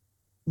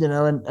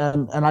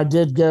I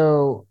did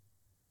go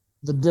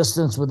the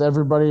distance with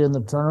everybody in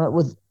the tournament,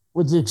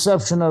 with the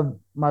exception of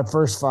my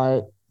first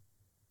fight.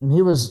 And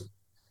he was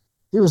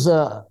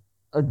a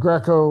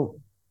Greco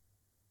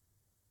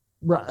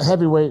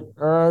heavyweight,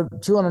 or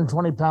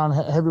 220-pound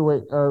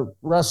heavyweight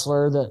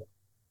wrestler that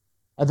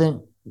I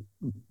think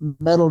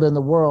medaled in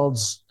the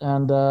worlds.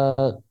 And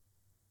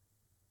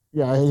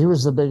yeah, he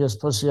was the biggest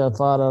pussy I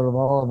fought out of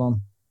all of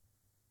them.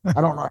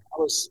 I don't know. I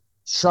was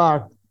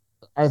shocked.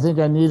 I think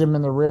I kneed him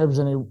in the ribs,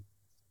 and he,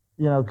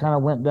 kind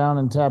of went down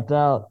and tapped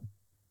out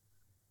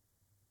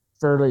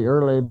fairly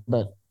early.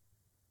 But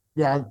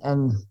yeah,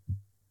 and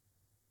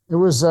it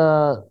was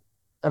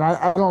and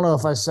I don't know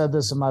if I said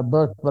this in my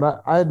book,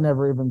 but I had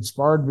never even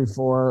sparred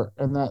before,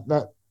 and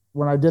that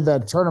when I did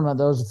that tournament,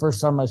 that was the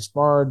first time I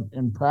sparred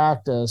in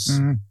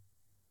practice.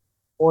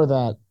 For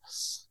that.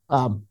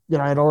 I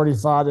had already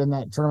fought in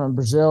that tournament in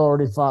Brazil,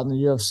 already fought in the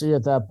UFC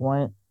at that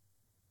point,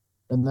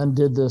 and then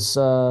did this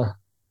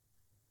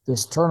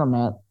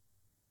tournament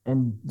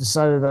and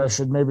decided I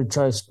should maybe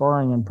try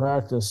sparring in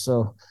practice.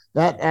 So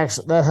that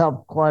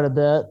helped quite a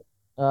bit.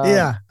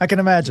 Yeah, I can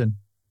imagine.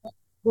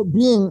 But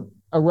being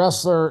a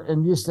wrestler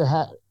and used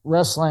to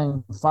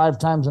wrestling 5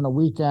 times in a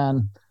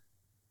weekend,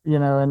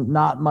 and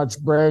not much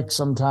break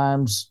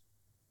sometimes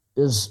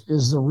is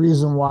the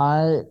reason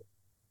why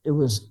it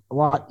was a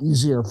lot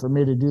easier for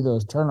me to do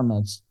those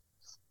tournaments.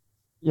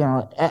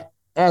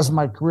 As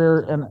my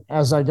career and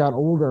as I got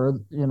older,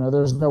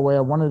 there's no way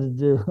I wanted to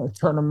do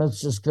tournaments,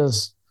 just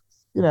because,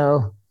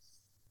 the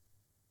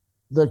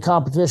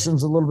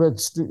competition's a little bit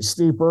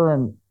steeper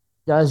and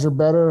guys are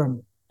better,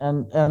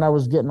 and I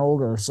was getting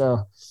older.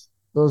 So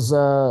those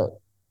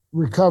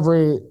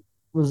recovery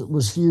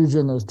was huge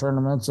in those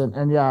tournaments.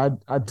 And yeah,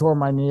 I tore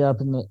my knee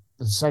up in the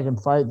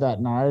second fight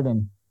that night,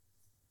 and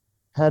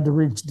had to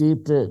reach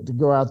deep to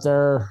go out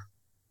there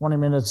 20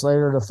 minutes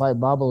later to fight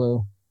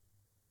Babalu.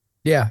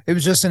 Yeah, it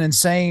was just an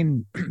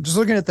insane, just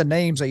looking at the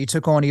names that you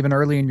took on even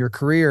early in your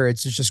career,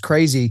 it's just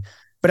crazy.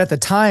 But at the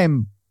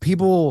time,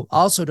 people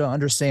also don't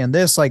understand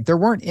this. Like, there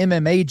weren't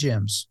MMA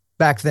gyms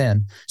back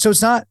then. So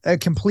it's not a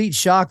complete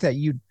shock that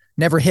you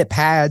never hit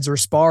pads or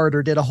sparred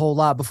or did a whole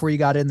lot before you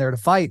got in there to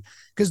fight,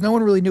 because no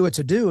one really knew what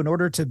to do. In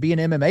order to be an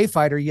MMA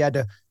fighter, you had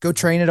to go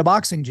train at a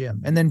boxing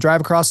gym and then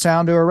drive across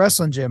town to a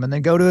wrestling gym and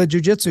then go to a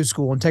jiu-jitsu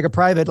school and take a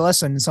private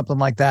lesson and something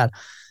like that.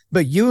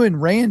 But you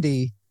and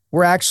Randy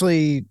were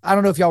actually, I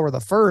don't know if y'all were the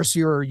first,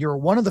 you're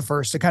one of the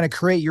first to kind of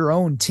create your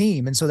own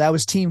team. And so that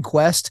was Team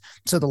Quest.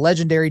 So the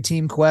legendary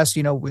Team Quest,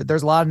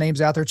 there's a lot of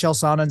names out there. Chael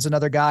Sonnen's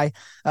another guy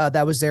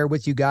that was there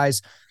with you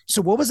guys.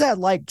 So what was that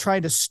like,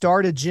 trying to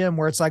start a gym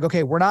where it's like,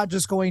 okay, we're not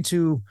just going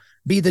to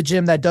be the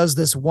gym that does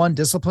this one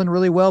discipline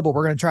really well, but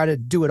we're going to try to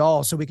do it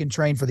all so we can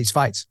train for these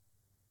fights.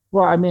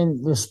 Well, I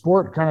mean, the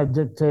sport kind of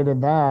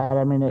dictated that.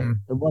 I mean,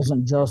 it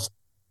wasn't just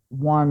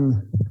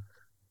one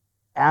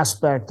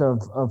aspect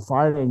of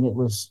fighting. It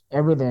was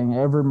everything,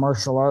 every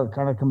martial art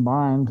kind of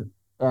combined.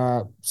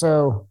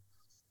 So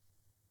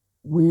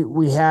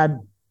we had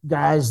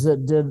guys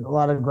that did a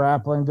lot of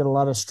grappling, did a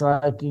lot of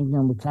striking,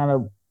 and we kind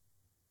of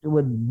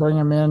would bring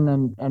them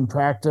in and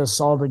practice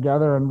all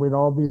together, and we'd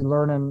all be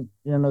learning,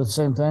 the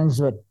same things.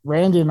 But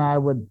Randy and I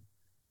were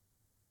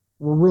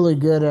really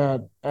good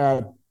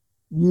at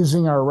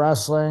using our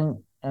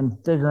wrestling and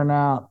figuring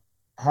out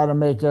how to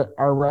make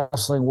our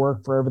wrestling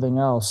work for everything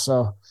else.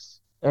 So,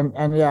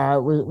 and yeah,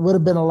 it would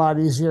have been a lot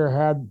easier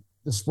had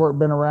the sport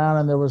been around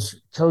and there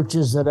was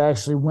coaches that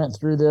actually went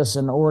through this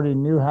and already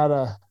knew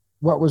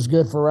what was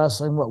good for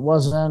wrestling, what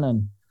wasn't,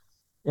 and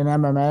in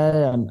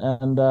MMA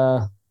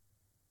and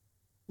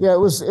yeah, it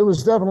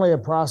was definitely a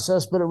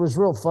process, but it was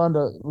real fun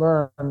to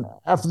learn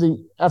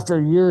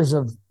after years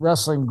of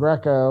wrestling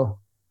Greco.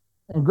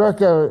 And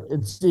Greco,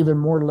 it's even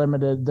more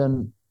limited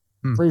than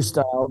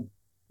freestyle.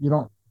 You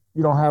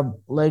don't have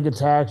leg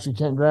attacks. You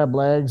can't grab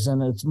legs,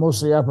 and it's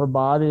mostly upper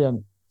body.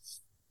 And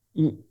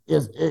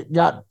it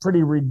got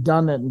pretty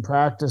redundant in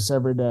practice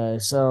every day.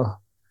 So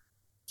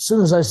as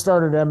soon as I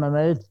started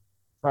MMA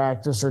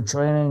practice or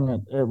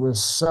training, it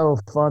was so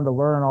fun to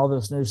learn all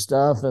this new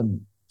stuff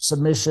and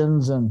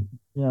submissions, and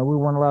we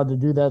weren't allowed to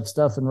do that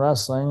stuff in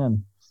wrestling.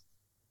 And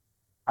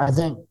I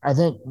think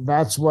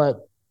that's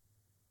what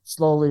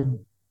slowly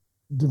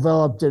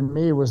developed in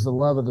me was the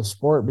love of the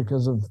sport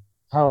because of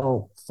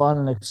how fun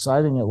and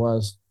exciting it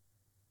was.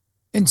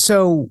 And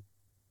so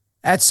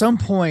at some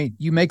point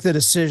you make the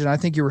decision, I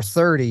think you were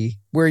 30,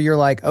 where you're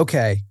like,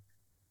 okay,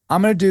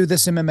 I'm going to do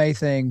this MMA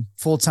thing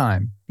full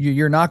time.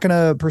 You're not going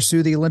to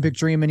pursue the Olympic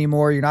dream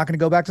anymore. You're not going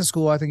to go back to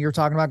school. I think you're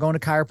talking about going to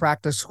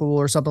chiropractic school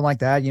or something like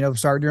that,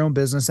 start your own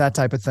business, that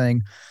type of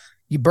thing.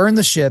 You burn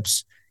the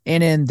ships.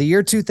 And in the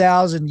year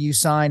 2000, you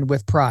signed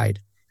with Pride.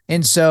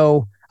 And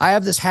so I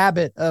have this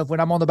habit of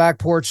when I'm on the back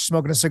porch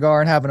smoking a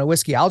cigar and having a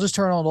whiskey, I'll just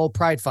turn on old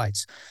Pride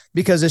fights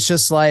because it's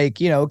just like,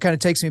 it kind of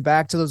takes me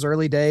back to those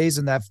early days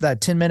and that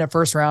 10-minute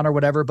first round or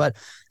whatever. But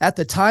at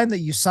the time that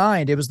you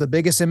signed, it was the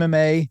biggest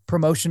MMA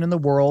promotion in the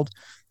world.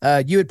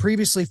 You had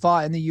previously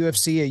fought in the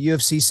UFC at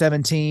UFC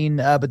 17,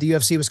 but the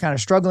UFC was kind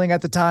of struggling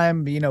at the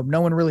time.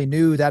 No one really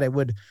knew that it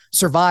would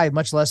survive,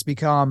 much less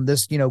become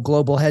this,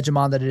 global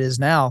hegemon that it is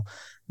now.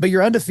 But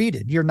you're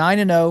undefeated. You're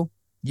 9-0.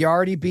 You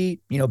already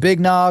beat, Big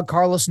Nog,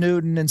 Carlos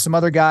Newton, and some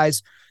other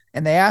guys.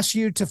 And they asked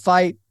you to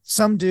fight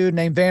some dude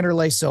named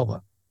Vanderlei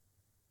Silva.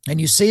 And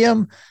you see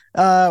him, in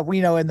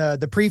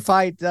the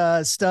pre-fight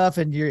stuff,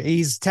 and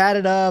he's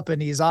tatted up,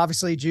 and he's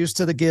obviously juiced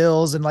to the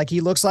gills, and like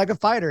he looks like a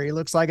fighter. He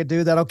looks like a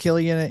dude that'll kill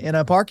you in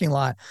a parking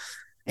lot.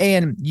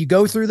 And you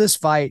go through this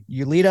fight,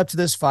 you lead up to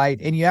this fight,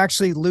 and you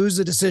actually lose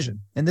the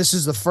decision. And this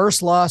is the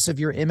first loss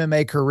of your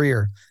MMA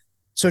career.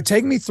 So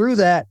take me through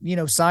that,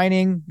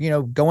 signing,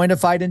 going to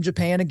fight in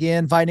Japan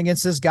again, fighting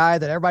against this guy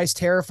that everybody's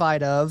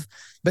terrified of,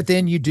 but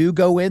then you do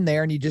go in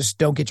there and you just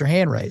don't get your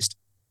hand raised.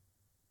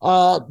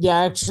 Yeah,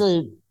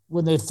 actually,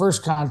 when they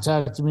first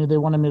contacted me, they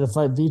wanted me to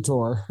fight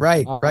Vitor.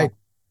 Right.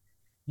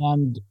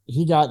 And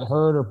he got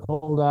hurt or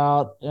pulled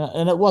out.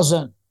 And it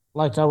wasn't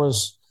like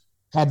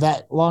had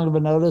that long of a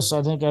notice.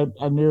 I think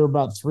I knew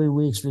about 3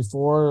 weeks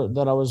before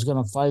that I was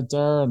going to fight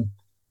there. And,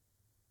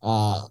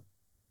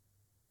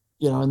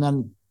 and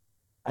then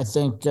I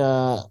think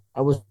I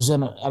was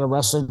at a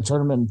wrestling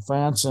tournament in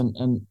France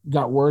and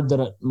got word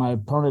that my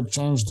opponent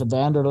changed to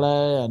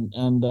Vanderlei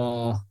and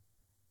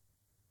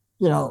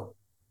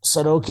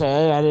said,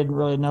 okay, I didn't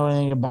really know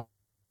anything about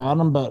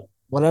him, but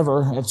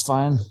whatever, it's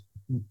fine.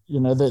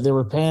 They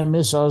were paying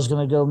me, so I was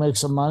going to go make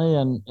some money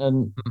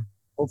and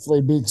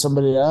hopefully beat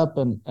somebody up.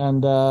 And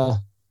I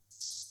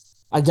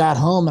got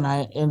home and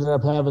I ended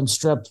up having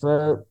strep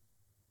throat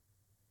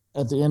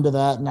at the end of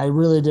that. And I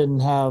really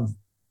didn't have,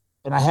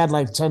 and I had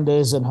like 10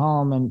 days at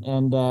home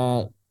and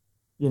I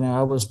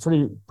was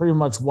pretty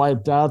much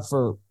wiped out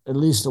for at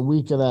least a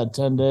week of that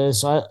 10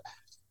 days. So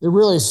it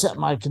really set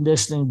my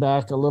conditioning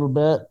back a little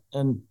bit.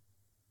 And,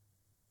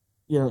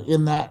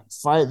 in that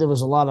fight, there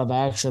was a lot of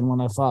action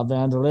when I fought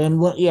Vanderlei. And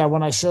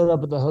when I showed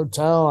up at the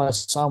hotel, I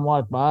saw him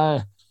walk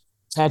by,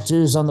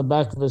 tattoos on the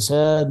back of his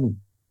head. And,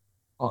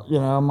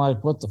 I'm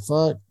like, what the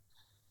fuck?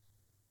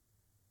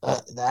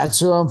 That's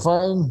who I'm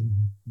fighting.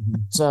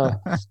 So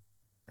I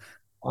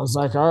was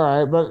like, all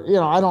right, but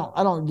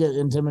I don't get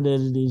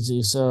intimidated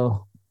easy.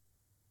 So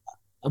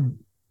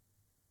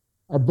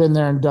I've been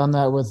there and done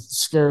that with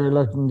scary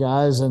looking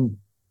guys, and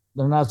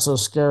they're not so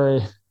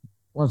scary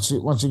once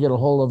you get a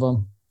hold of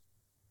them.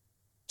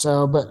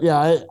 So, but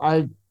yeah,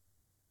 I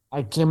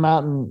came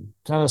out and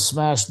kind of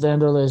smashed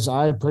Vanderlei's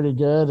eye pretty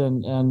good,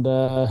 and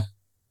I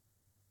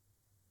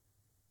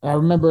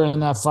remember in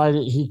that fight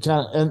he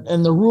kind of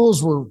and the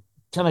rules were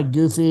kind of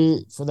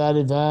goofy for that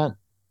event.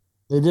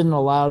 They didn't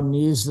allow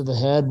knees to the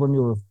head when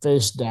you were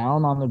face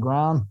down on the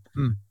ground.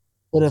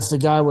 But if the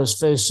guy was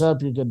face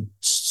up, you could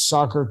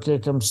soccer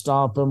kick him,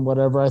 stomp him,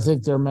 whatever. I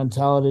think their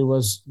mentality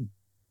was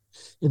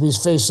if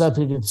he's face up,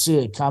 he could see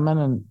it coming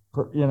and,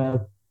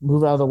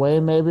 move out of the way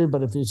maybe.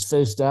 But if he's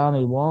face down,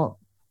 he won't.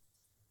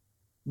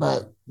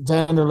 But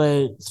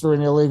Vanderlei threw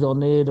an illegal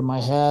knee to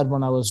my head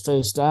when I was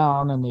face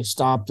down, and they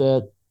stopped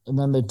it. And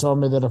then they told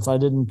me that if I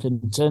didn't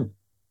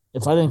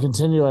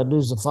continue, I'd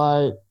lose the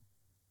fight.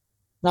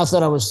 Not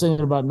that I was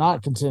thinking about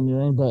not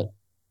continuing, but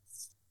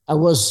I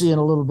was seeing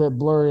a little bit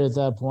blurry at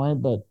that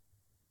point. But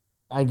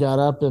I got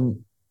up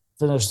and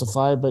finished the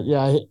fight. But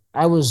yeah,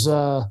 I was.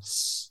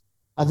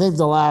 I think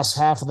the last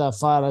half of that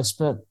fight, I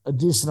spent a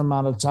decent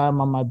amount of time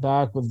on my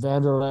back with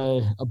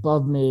Vanderlei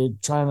above me,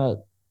 trying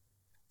to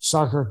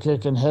soccer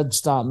kick and head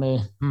stomp me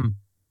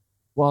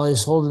while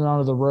he's holding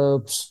onto the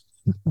ropes.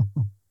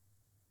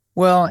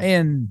 Well,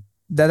 and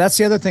that's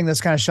the other thing that's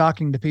kind of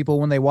shocking to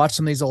people when they watch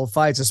some of these old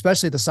fights,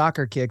 especially the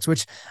soccer kicks,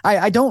 which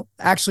I don't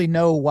actually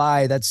know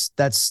why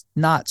that's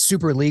not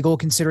super legal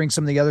considering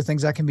some of the other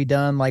things that can be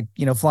done, like,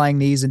 flying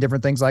knees and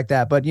different things like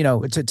that. But,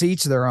 to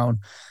each their own.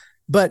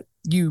 But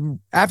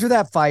after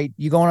that fight,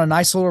 you go on a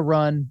nice little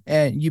run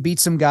and you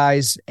beat some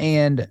guys.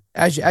 And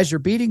as you're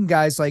beating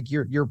guys, like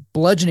you're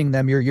bludgeoning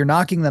them, you're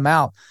knocking them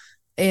out.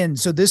 And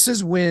so this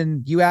is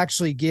when you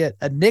actually get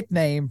a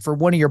nickname for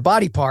one of your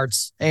body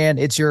parts, and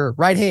it's your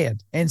right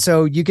hand. And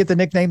so you get the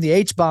nickname the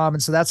H-bomb.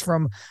 And so that's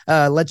from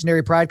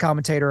legendary Pride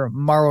commentator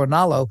Mauro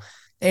Ranallo.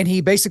 And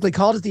he basically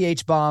called it the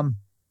H-bomb.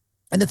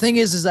 And the thing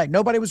is like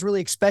nobody was really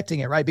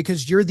expecting it, right?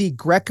 Because you're the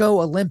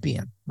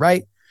Greco-Olympian,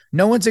 right?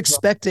 No one's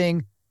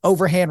expecting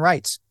overhand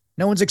rights.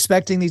 No one's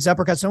expecting these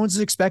uppercuts. No one's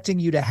expecting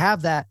you to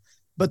have that.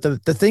 But the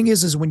thing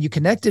is when you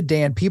connected,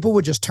 Dan, people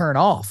would just turn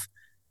off.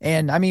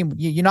 And I mean,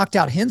 you knocked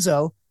out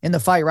Renzo in the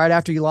fight right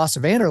after you lost to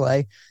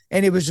Vanderlei.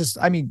 And it was just,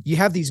 I mean, you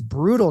have these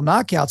brutal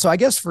knockouts. So I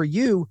guess for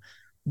you,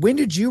 when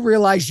did you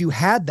realize you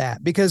had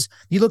that? Because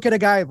you look at a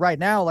guy right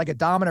now, like a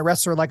dominant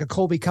wrestler, like a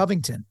Colby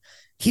Covington,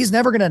 he's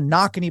never going to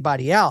knock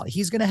anybody out.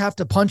 He's going to have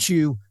to punch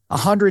you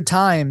 100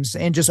 times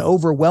and just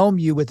overwhelm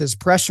you with his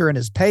pressure and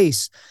his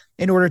pace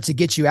in order to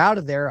get you out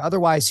of there.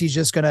 Otherwise, he's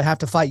just going to have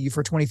to fight you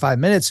for 25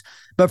 minutes.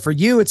 But for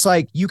you, it's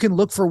like you can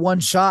look for one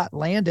shot,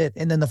 land it,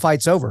 and then the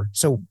fight's over.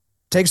 So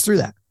take us through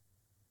that.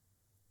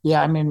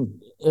 Yeah, I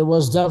mean, it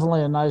was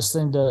definitely a nice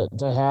thing to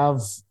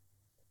have,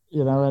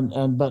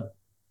 but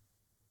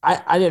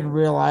I didn't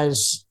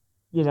realize,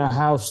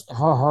 how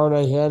hard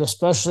I hit,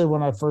 especially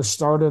when I first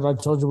started. I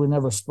told you we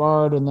never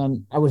sparred, and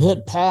then I would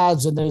hit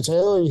pads and they'd say,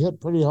 "Oh, you hit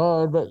pretty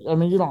hard." But I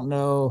mean, you don't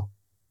know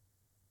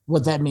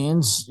what that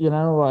means.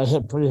 I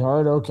hit pretty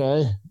hard.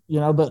 Okay.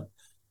 But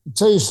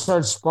until you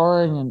start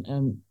sparring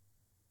and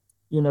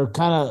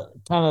kind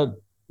of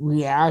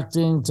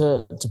reacting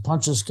to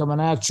punches coming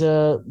at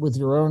you with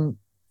your own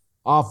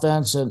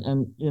offense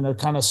and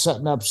kind of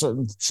setting up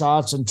certain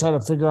shots and trying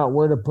to figure out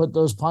where to put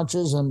those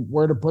punches and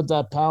where to put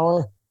that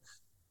power.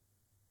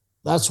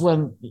 That's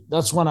when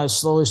I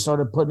slowly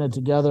started putting it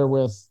together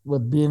with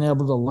being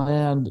able to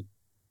land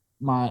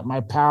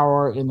my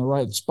power in the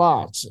right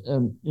spots.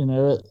 And,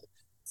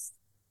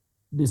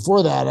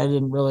 before that, I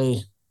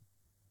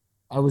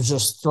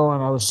was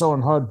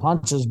throwing hard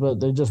punches, but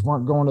they just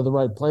weren't going to the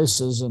right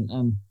places.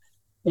 And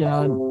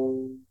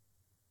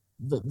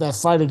that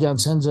fight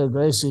against Renzo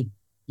Gracie,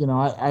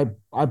 I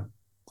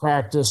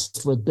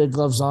practiced with big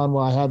gloves on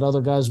while I had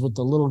other guys with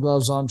the little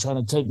gloves on trying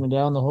to take me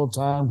down the whole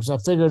time, because I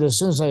figured as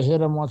soon as I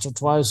hit him once or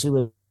twice, he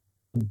would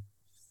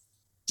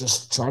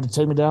just try to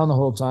take me down the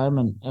whole time.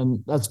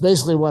 And that's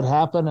basically what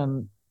happened.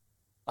 And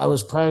I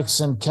was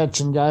practicing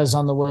catching guys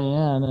on the way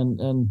in,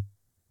 and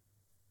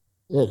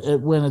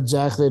it went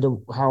exactly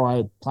to how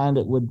I planned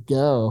it would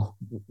go,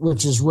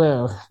 which is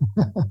rare.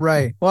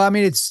 Right. Well, I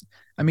mean,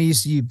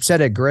 you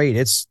said it great.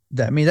 That's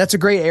a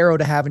great arrow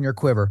to have in your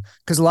quiver,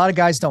 because a lot of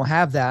guys don't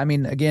have that. I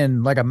mean,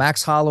 again, like a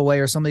Max Holloway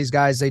or some of these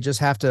guys, they just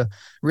have to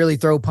really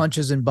throw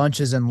punches and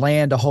bunches and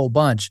land a whole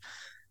bunch.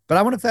 But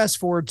I want to fast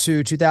forward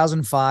to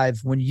 2005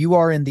 when you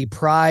are in the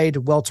Pride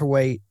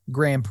welterweight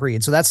Grand Prix.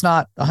 And so that's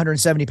not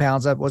 170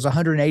 pounds. That was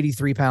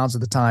 183 pounds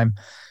at the time.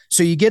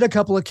 So you get a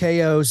couple of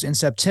KOs in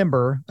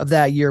September of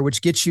that year,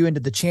 which gets you into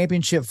the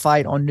championship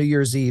fight on New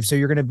Year's Eve. So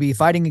you're going to be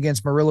fighting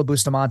against Murilo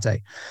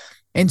Bustamante.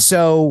 And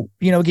so,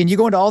 again, you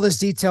go into all this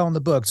detail in the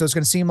book. So it's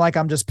going to seem like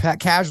I'm just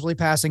casually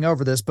passing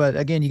over this. But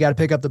again, you got to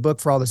pick up the book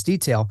for all this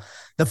detail.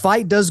 The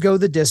fight does go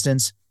the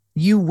distance.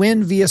 You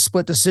win via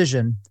split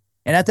decision.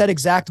 And at that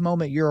exact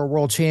moment, you're a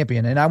world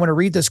champion. And I want to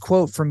read this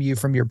quote from you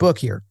from your book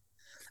here.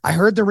 I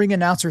heard the ring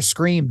announcer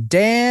scream,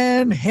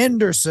 "Dan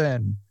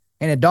Henderson."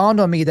 And it dawned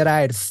on me that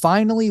I had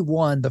finally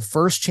won the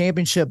first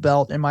championship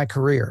belt in my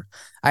career.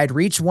 I had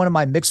reached one of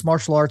my mixed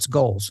martial arts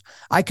goals.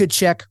 I could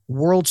check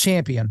world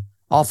champion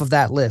off of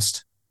that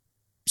list.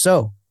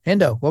 So,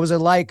 Hendo, what was it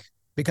like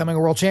becoming a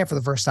world champ for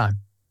the first time?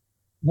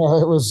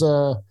 Well, it was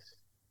a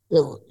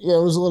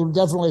little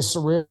definitely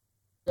surreal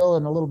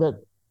and a little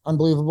bit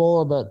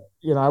unbelievable, but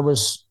I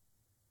was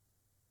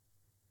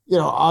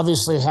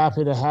obviously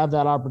happy to have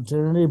that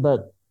opportunity,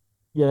 but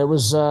it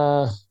was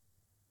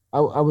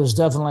I was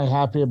definitely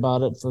happy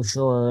about it for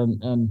sure.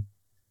 And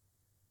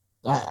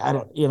I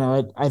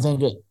don't, I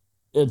think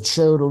it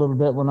showed a little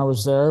bit when I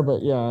was there,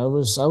 but yeah, I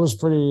was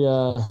pretty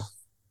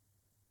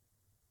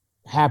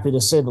happy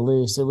to say the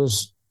least. It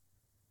was,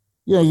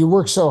 you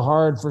work so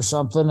hard for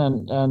something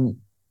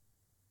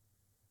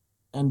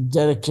and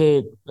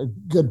dedicate a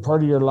good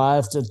part of your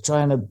life to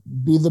trying to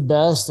be the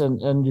best,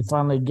 and you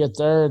finally get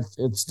there.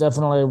 It's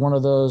definitely one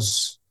of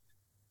those,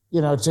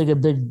 take a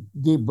big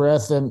deep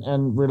breath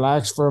and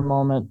relax for a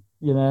moment,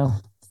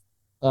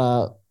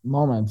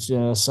 moments,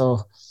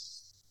 so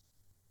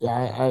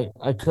yeah,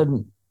 I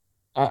couldn't,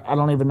 I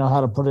don't even know how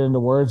to put it into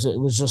words. It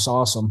was just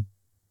awesome.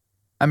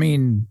 I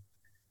mean,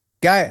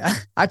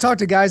 I talk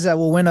to guys that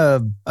will win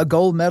a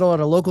gold medal at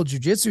a local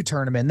jiu-jitsu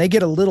tournament, and they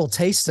get a little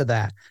taste of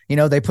that.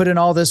 They put in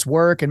all this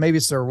work, and maybe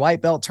it's their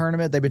white belt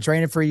tournament. They've been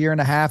training for a year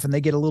and a half, and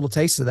they get a little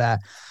taste of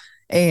that.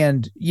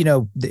 And,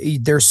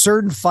 there's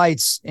certain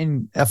fights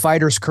in a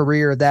fighter's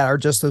career that are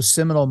just those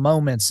seminal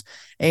moments.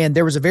 And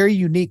there was a very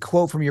unique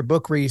quote from your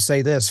book where you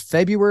say this: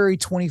 February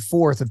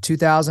 24th of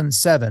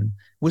 2007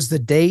 was the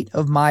date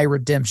of my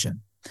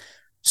redemption.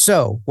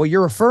 So what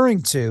you're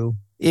referring to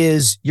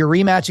is your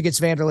rematch against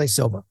Vanderlei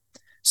Silva.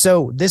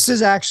 So this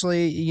is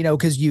actually,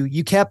 because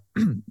you kept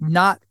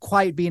not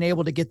quite being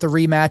able to get the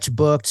rematch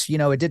booked.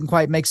 It didn't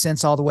quite make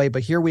sense all the way,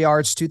 but here we are.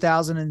 It's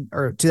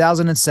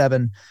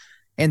 2007,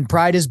 and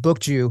Pride has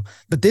booked you.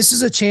 But this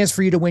is a chance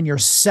for you to win your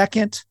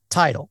second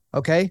title.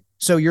 Okay,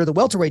 so you're the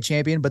welterweight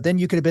champion, but then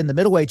you could have been the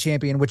middleweight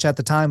champion, which at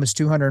the time was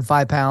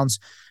 205 pounds,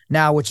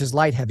 now which is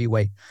light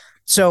heavyweight.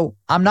 So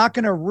I'm not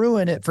going to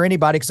ruin it for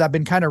anybody, because I've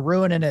been kind of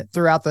ruining it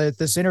throughout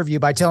this interview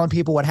by telling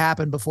people what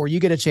happened before you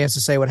get a chance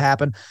to say what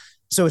happened.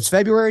 So it's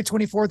February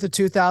 24th of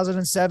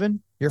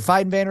 2007. You're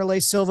fighting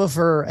Vanderlei Silva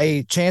for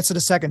a chance at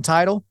a second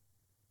title.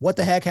 What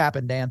the heck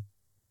happened, Dan?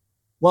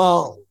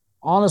 Well,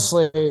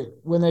 honestly,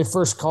 when they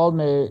first called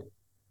me,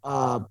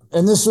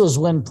 and this was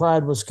when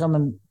Pride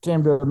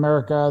came to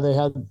America. They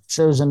had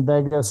shows in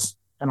Vegas,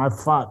 and I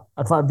fought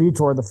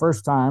Vitor the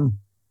first time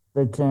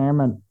they came,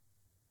 and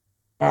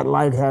at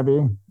light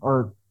heavy,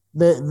 or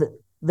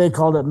they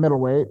called it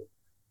middleweight,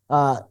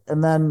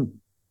 and then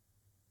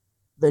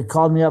they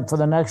called me up for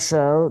the next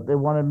show. They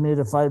wanted me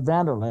to fight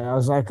Vanderlei. I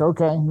was like,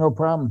 okay, no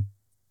problem.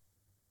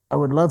 I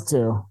would love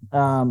to,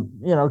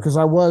 because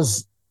I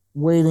was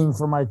waiting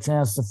for my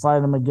chance to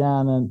fight him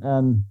again,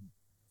 and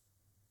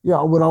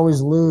I would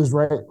always lose,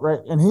 right.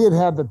 And he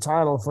had the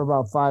title for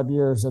about 5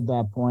 years at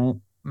that point,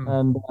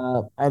 and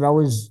I'd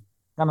always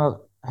kind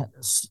of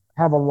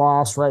have a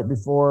loss right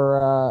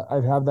before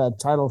I'd have that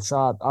title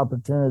shot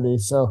opportunity.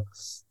 So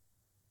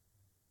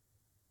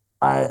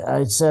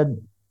I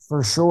said,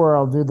 for sure,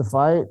 I'll do the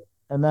fight.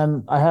 And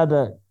then I had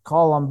to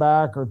call him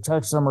back or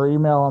text him or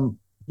email him,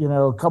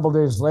 a couple of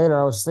days later.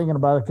 I was thinking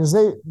about it, because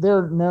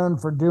they're known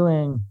for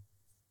doing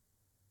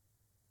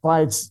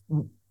fights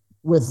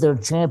with their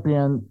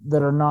champion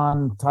that are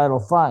non-title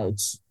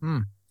fights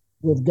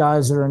with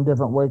guys that are in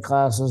different weight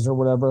classes or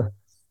whatever.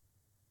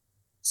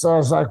 So I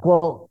was like,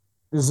 well,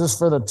 is this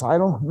for the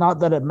title? Not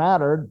that it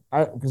mattered,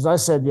 because I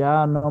said,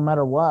 yeah, no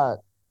matter what.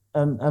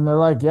 And they're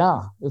like,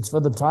 yeah, it's for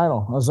the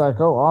title. I was like,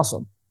 oh,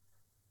 awesome.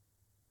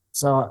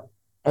 So,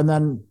 and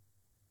then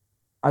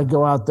I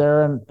go out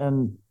there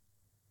and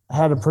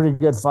had a pretty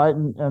good fight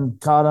and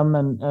caught him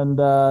and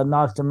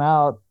knocked him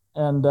out,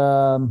 and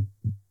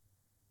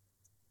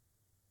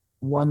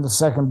won the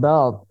second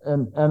belt.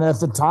 And at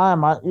the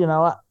time, I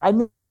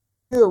knew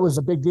it was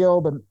a big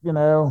deal, but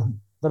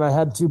that I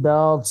had two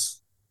belts,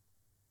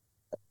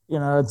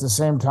 at the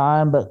same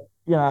time. But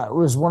it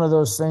was one of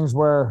those things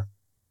where,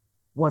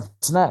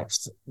 what's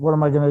next? What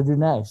am I going to do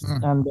next?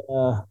 And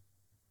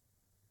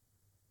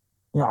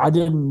I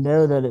didn't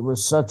know that it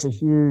was such a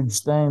huge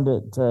thing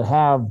to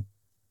have,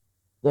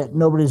 that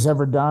nobody's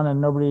ever done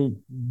and nobody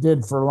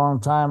did for a long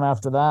time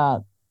after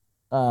that.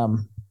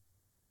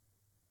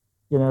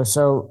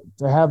 So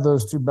to have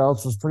those two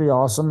belts was pretty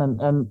awesome.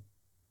 And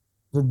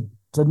to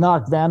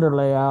knock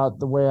Vanderlei out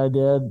the way I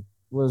did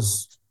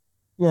was,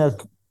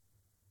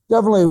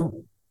 definitely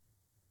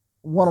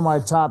one of my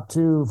top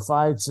two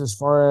fights as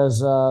far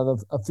as a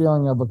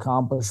feeling of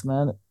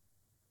accomplishment,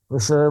 for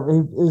sure.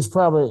 It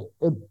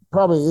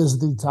probably is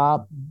the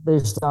top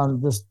based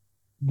on just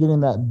getting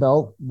that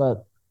belt,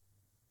 but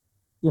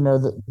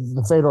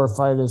the Fedor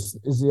fight is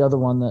the other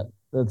one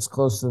that's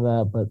close to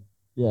that. But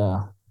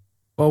yeah.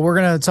 Well, we're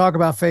going to talk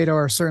about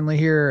Fedor certainly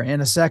here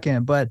in a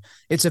second, but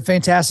it's a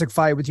fantastic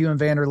fight with you and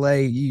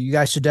Vanderlei. You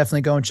guys should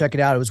definitely go and check it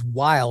out. It was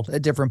wild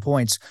at different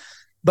points,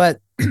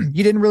 but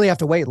you didn't really have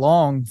to wait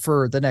long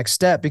for the next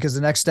step, because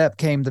the next step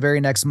came the very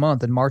next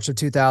month in March of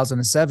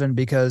 2007,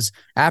 because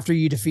after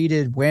you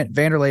defeated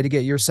Vanderlei to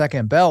get your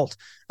second belt,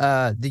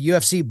 the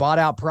UFC bought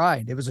out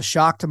Pride. It was a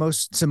shock to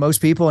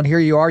most people. And here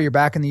you are, you're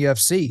back in the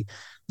UFC.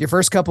 Your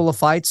first couple of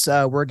fights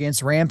were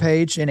against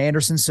Rampage and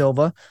Anderson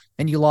Silva,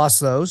 and you lost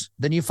those.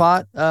 Then you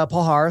fought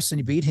Paul Harris, and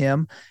you beat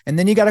him. And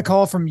then you got a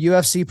call from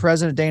UFC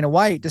President Dana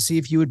White to see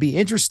if you would be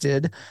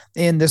interested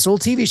in this little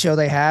TV show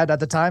they had at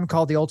the time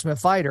called The Ultimate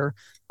Fighter,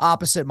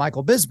 opposite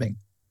Michael Bisping.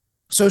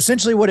 So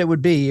essentially what it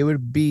would be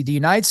the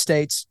United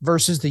States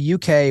versus the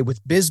UK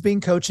with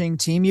Bisping coaching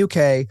Team UK,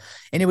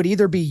 and it would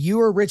either be you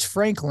or Rich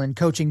Franklin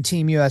coaching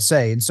Team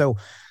USA. And so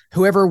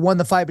whoever won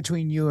the fight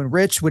between you and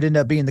Rich would end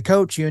up being the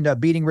coach. You end up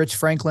beating Rich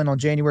Franklin on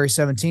January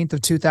 17th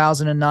of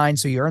 2009,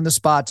 so you earn the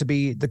spot to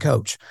be the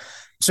coach.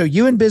 So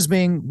you and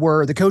Bisping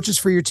were the coaches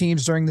for your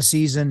teams during the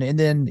season. And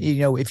then,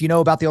 if you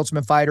know about the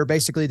Ultimate Fighter,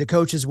 basically the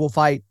coaches will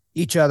fight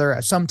each other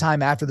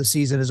sometime after the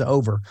season is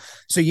over.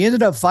 So you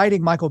ended up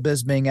fighting Michael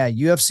Bisping at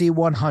UFC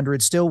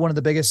 100, still one of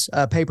the biggest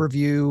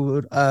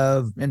pay-per-view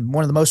and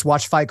one of the most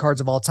watched fight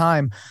cards of all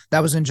time. That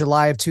was in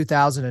July of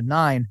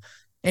 2009.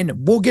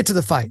 And we'll get to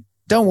the fight.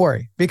 Don't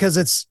worry, because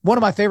it's one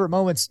of my favorite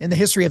moments in the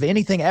history of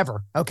anything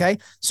ever. Okay.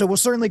 So we'll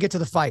certainly get to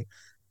the fight.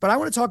 But I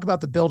want to talk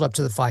about the build up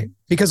to the fight,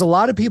 because a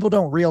lot of people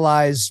don't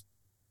realize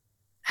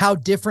how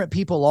different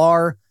people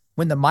are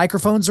when the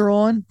microphones are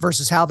on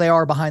versus how they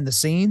are behind the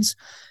scenes.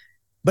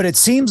 But it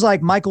seems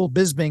like Michael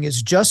Bisping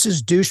is just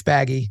as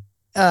douchebaggy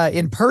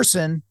in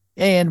person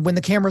and when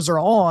the cameras are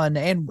on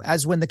and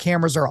as when the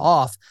cameras are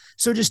off.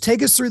 So just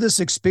take us through this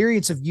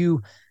experience of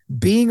you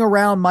being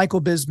around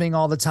Michael Bisping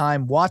all the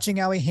time, watching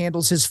how he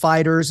handles his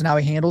fighters and how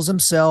he handles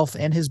himself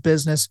and his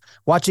business,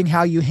 watching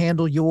how you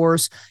handle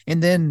yours.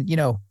 And then,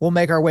 we'll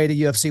make our way to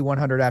UFC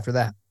 100 after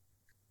that.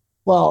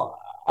 Well,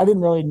 I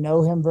didn't really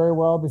know him very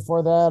well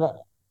before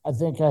that. I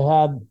think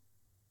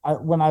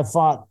when I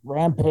fought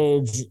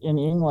Rampage in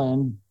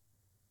England,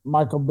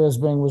 Michael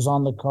Bisping was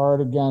on the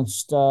card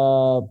against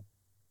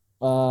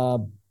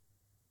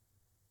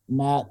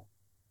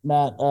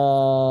Matt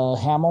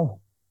Hamill.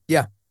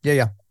 Yeah.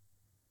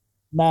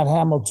 Matt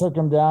Hamill took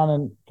him down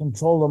and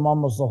controlled him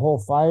almost the whole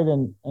fight,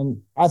 and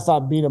I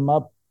thought beat him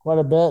up quite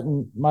a bit,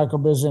 and Michael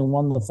Bisping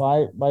won the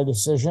fight by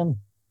decision.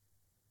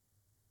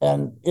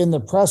 And in the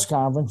press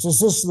conference,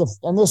 this is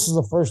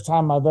the first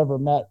time I've ever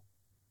met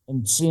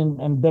and seen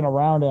and been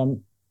around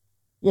him.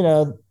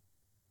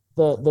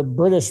 The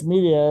British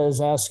media is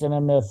asking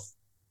him if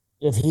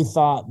he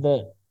thought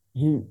that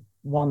he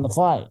won the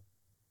fight,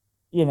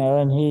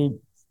 and he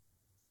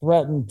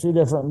threatened two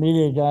different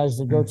media guys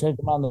to go take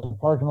him out in the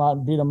parking lot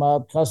and beat him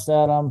up, cussed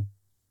at him.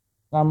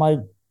 And I'm like,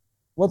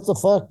 what the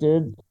fuck,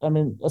 dude? I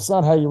mean, that's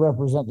not how you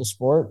represent the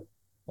sport.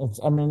 That's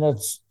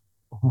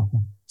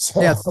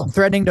so,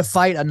 threatening to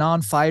fight a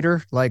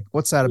non-fighter. Like,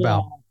 what's that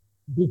about?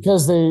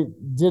 Because they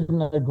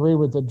didn't agree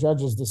with the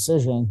judge's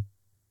decision,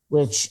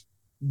 which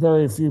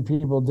very few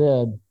people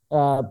did.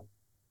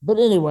 But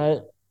anyway,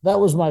 that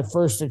was my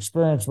first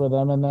experience with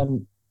him. And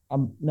then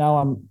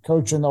I'm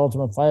coaching the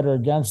Ultimate Fighter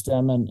against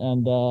him, and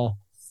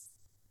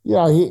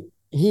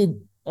he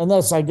and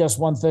that's, I guess,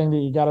 one thing that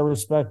you got to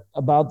respect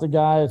about the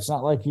guy. It's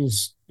not like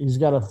he's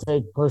got a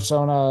fake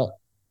persona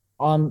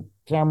on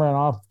camera and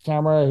off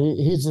camera.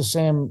 He's the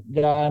same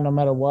guy no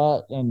matter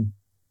what, and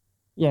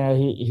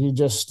he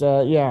just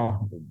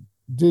douchebag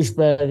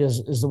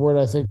is the word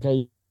I think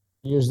I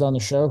used on the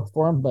show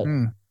for him, but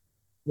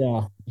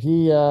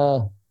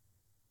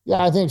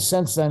I think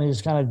since then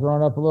he's kind of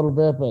grown up a little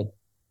bit, but.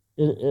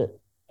 He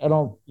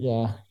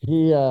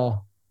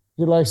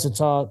likes to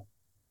talk.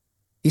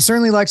 He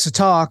certainly likes to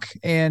talk,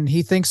 and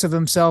he thinks of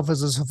himself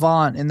as a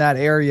savant in that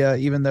area,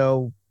 even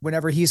though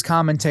whenever he's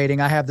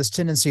commentating, I have this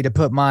tendency to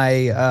put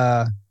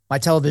my my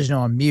television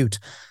on mute.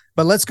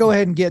 But let's go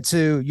ahead and get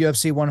to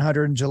UFC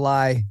 100 in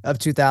July of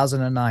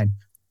 2009.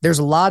 There's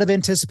a lot of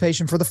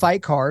anticipation for the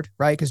fight card,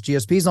 right? Because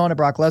GSP's on it,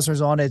 Brock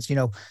Lesnar's on it. It's,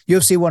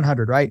 UFC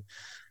 100, right?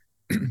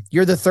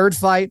 You're the third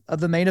fight of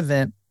the main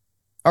event,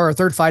 or a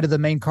third fight of the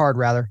main card,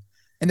 rather.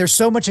 And there's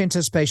so much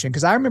anticipation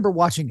because I remember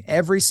watching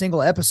every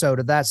single episode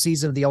of that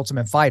season of The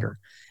Ultimate Fighter.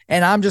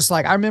 And I'm just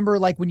like, I remember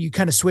like when you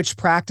kind of switched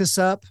practice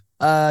up,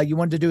 you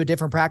wanted to do a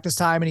different practice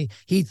time, and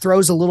he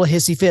throws a little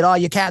hissy fit. Oh,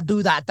 you can't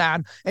do that,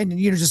 Dan. And,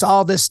 just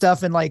all this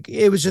stuff. And like,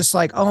 it was just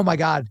like, oh my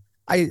God,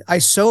 I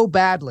so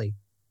badly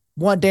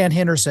want Dan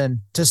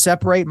Henderson to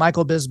separate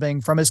Michael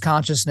Bisping from his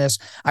consciousness.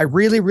 I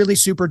really, really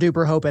super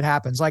duper hope it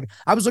happens. Like,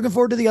 I was looking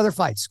forward to the other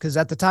fights because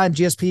at the time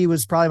GSP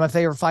was probably my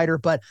favorite fighter,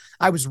 but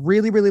I was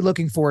really, really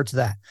looking forward to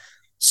that.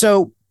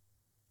 So,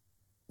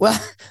 well,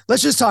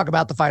 let's just talk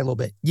about the fight a little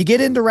bit. You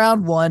get into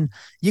round one,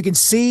 you can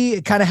see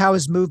kind of how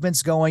his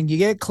movement's going. You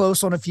get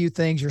close on a few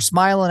things. You're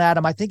smiling at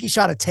him. I think he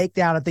shot a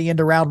takedown at the end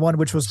of round one,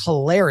 which was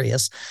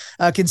hilarious,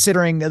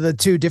 considering the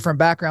two different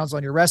backgrounds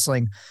on your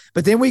wrestling.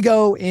 But then we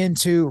go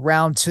into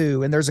round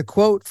two, and there's a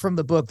quote from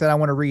the book that I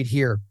want to read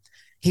here.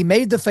 He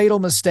made the fatal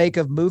mistake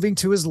of moving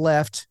to his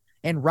left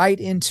and right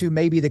into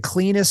maybe the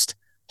cleanest,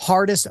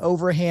 hardest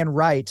overhand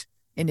right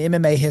in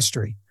MMA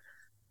history.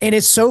 And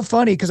it's so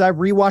funny because I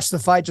rewatched the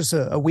fight just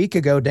a week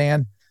ago,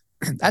 Dan.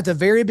 At the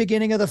very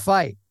beginning of the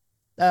fight,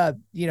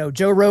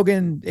 Joe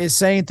Rogan is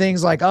saying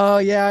things like, oh,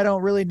 yeah, I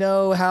don't really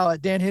know how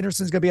Dan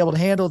Henderson's going to be able to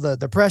handle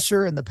the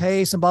pressure and the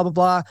pace and blah, blah,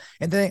 blah.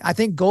 And then I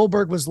think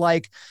Goldberg was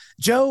like,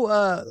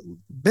 Joe,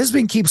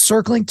 Bisping keeps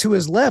circling to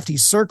his left.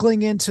 He's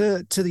circling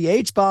into the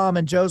H-bomb.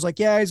 And Joe's like,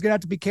 yeah, he's going to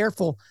have to be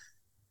careful.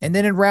 And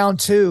then in round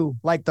two,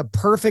 like the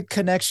perfect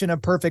connection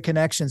of perfect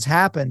connections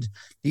happened.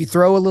 You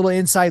throw a little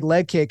inside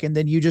leg kick, and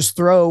then you just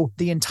throw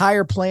the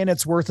entire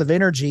planet's worth of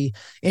energy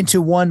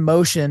into one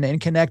motion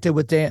and connect it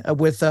with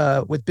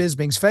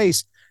Bisping's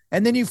face.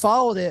 And then you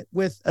followed it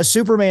with a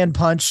Superman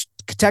punch,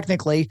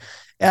 technically,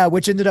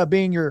 which ended up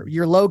being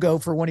your logo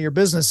for one of your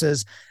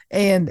businesses.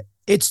 And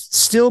it's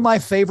still my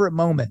favorite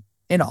moment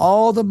in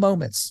all the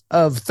moments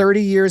of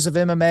 30 years of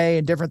MMA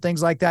and different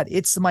things like that.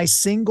 It's my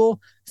single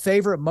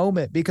favorite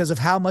moment because of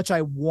how much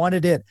I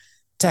wanted it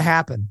to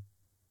happen.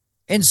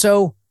 And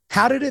so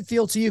how did it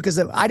feel to you? Because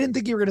I didn't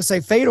think you were going to say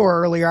Fedor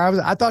earlier.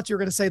 I thought you were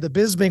going to say the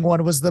Bisping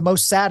one was the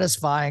most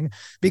satisfying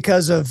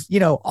because of,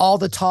 all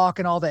the talk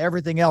and all the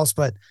everything else.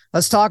 But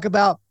let's talk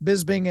about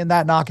Bisping and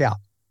that knockout.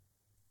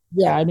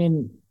 Yeah, I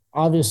mean,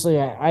 obviously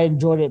I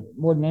enjoyed it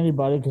more than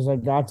anybody because I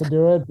got to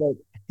do it. But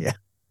Yeah.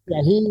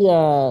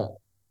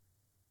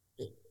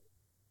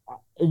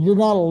 You're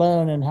not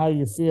alone in how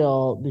you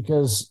feel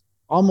because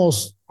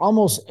almost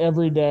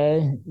every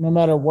day, no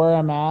matter where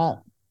I'm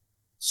at,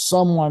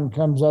 someone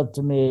comes up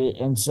to me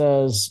and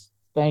says,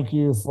 "Thank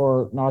you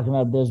for knocking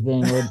out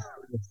Bisping," or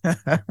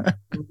 "That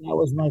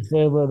was my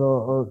favorite,"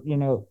 or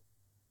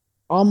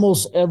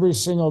almost every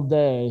single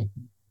day,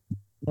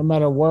 no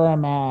matter where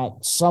I'm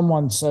at,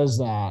 someone says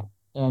that,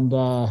 and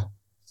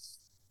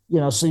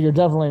so you're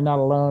definitely not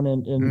alone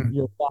in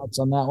your thoughts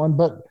on that one.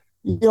 But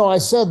I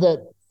said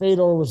that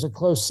Fedor was a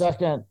close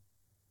second.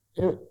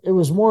 It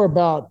was more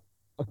about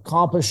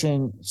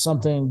accomplishing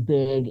something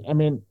big. I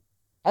mean,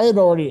 I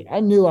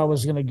knew I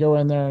was going to go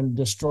in there and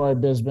destroy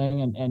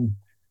Bisping, and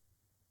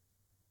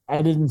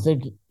I didn't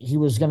think he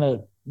was going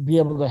to be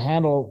able to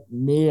handle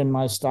me and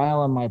my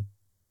style and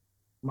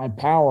my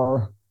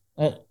power.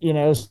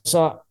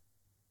 So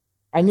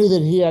I knew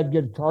that he had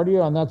good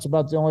cardio, and that's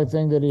about the only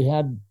thing that he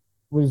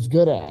was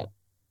good at.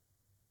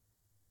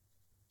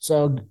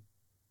 So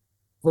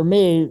for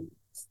me,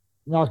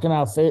 knocking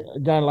out a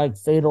guy like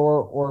Fedor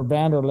or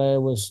Vanderlei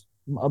was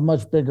a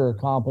much bigger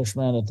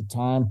accomplishment at the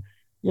time.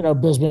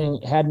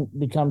 Bisping hadn't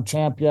become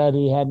champ yet.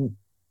 He hadn't,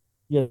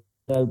 he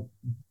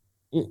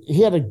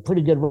had a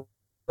pretty good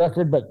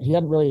record, but he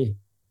hadn't really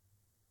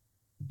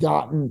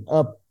gotten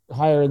up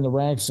higher in the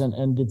ranks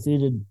and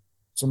defeated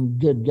some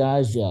good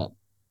guys yet.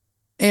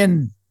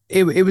 And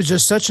it was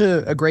just such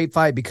a great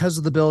fight because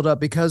of the buildup,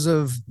 because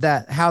of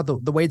that, how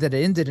the way that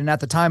it ended. And at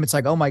the time, it's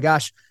like, oh my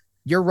gosh,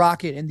 your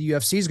rocket in the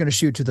UFC is going to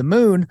shoot to the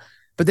moon.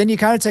 But then you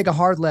kind of take a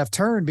hard left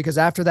turn because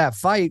after that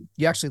fight,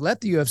 you actually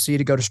left the UFC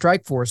to go to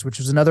Strikeforce, which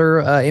was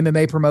another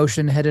MMA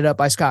promotion headed up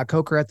by Scott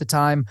Coker at the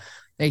time.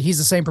 He's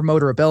the same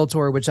promoter at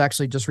Bellator, which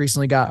actually just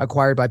recently got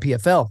acquired by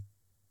PFL.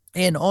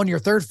 And on your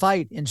third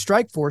fight in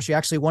Strikeforce, you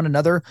actually won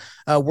another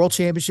world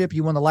championship.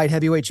 You won the light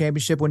heavyweight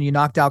championship when you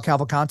knocked out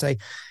Cavalcante.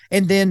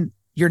 And then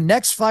your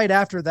next fight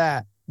after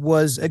that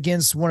was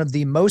against one of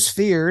the most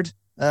feared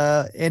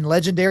and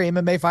legendary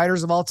MMA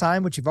fighters of all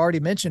time, which you've already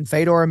mentioned,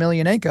 Fedor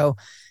Emelianenko.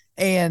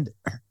 And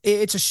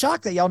it's a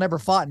shock that y'all never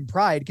fought in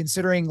Pride,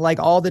 considering like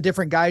all the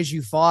different guys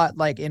you fought,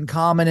 like in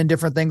common and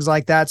different things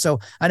like that.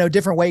 So I know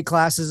different weight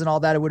classes and all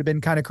that, it would have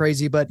been kind of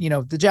crazy, but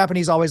the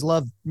Japanese always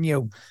love,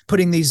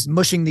 mushing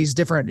these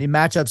different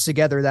matchups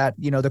together that,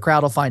 the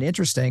crowd will find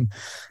interesting.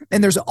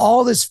 And there's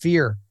all this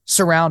fear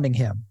surrounding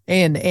him.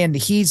 And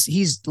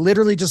he's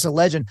literally just a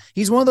legend.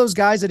 He's one of those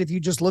guys that if you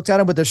just looked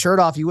at him with the shirt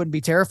off, you wouldn't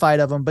be terrified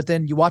of him. But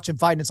then you watch him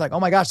fight and it's like, oh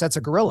my gosh, that's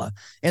a gorilla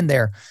in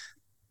there.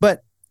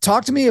 But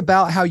talk to me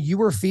about how you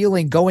were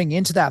feeling going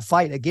into that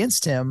fight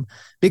against him,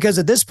 because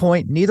at this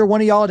point, neither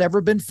one of y'all had ever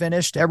been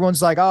finished.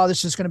 Everyone's like, oh, this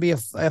is just going to be a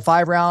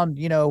 5-round,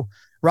 rock'em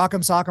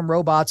sock'em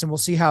robots, and we'll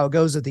see how it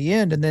goes at the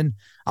end. And then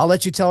I'll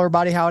let you tell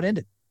everybody how it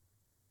ended.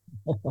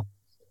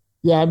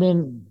 Yeah, I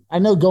mean, I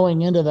know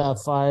going into that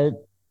fight,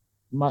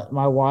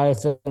 my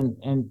wife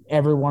and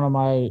every one of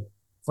my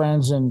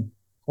friends and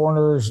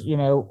corners,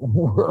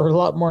 were a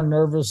lot more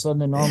nervous than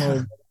they normally.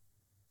 Yeah.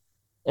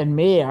 And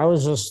I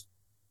was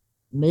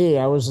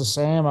the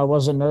same. I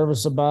wasn't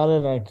nervous about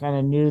it. I kind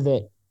of knew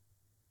that,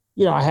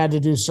 I had to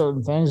do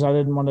certain things. I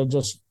didn't want to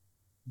just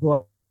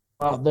go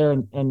out there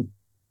and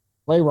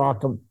play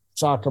rock'em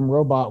sock'em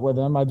robot with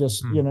him. I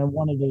just,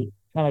 wanted to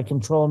kind of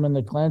control him in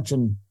the clinch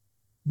and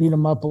beat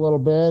him up a little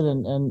bit.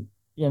 And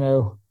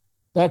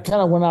that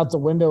kind of went out the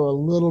window a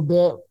little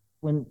bit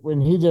when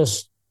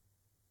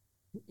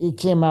he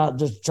came out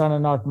just trying to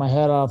knock my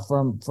head off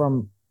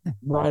from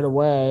right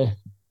away.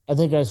 I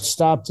think I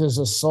stopped his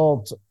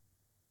assault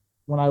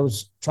when I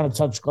was trying to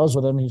touch gloves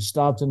with him. He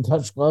stopped and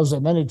touched gloves,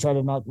 and then he tried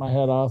to knock my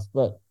head off.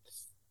 But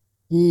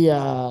he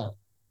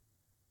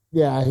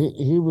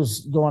was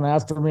going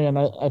after me, and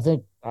I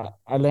think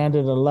I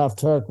landed a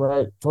left hook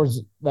right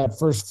towards that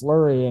first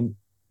flurry and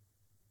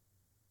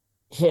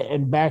hit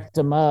and backed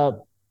him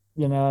up,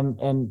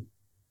 and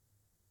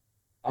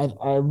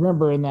I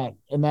remember in that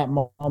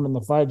moment in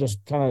the fight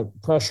just kind of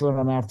pressuring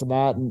him after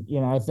that,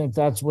 and I think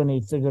that's when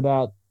he figured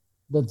out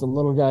that the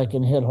little guy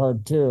can hit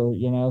hard too,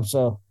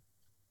 so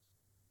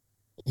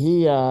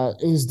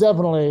he's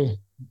definitely,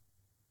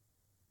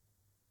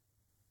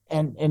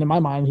 and in my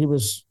mind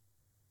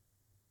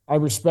I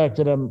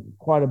respected him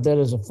quite a bit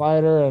as a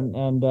fighter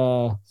and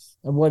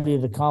what he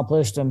had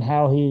accomplished and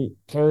how he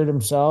carried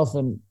himself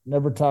and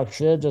never talked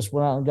shit, just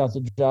went out and got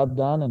the job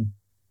done and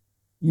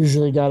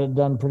usually got it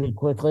done pretty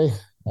quickly.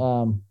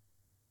 So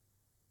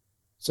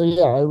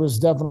yeah, it was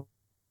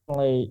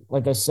definitely,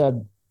 like I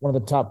said, one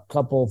of the top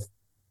couple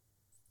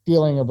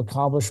feeling of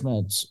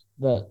accomplishments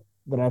that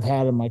I've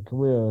had in my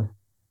career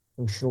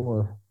for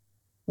sure.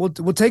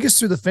 We'll take us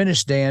through the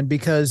finish, Dan,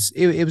 because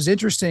it was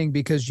interesting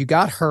because you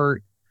got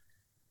hurt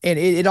and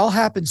it all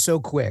happened so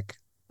quick.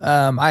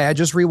 I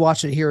just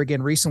rewatched it here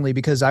again recently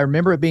because I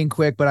remember it being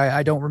quick, but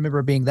I don't remember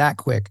it being that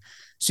quick.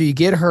 So you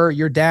get hurt,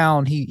 you're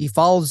down. He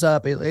follows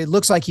up. It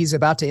looks like he's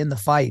about to end the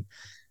fight.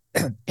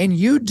 And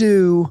you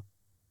do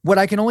what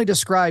I can only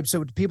describe.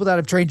 So people that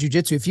have trained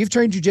jujitsu, if you've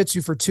trained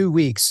jujitsu for 2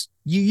 weeks,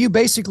 you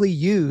basically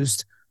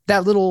used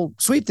that little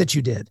sweep that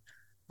you did.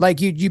 Like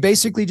you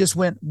basically just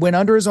went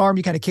under his arm.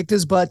 You kind of kicked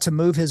his butt to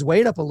move his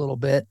weight up a little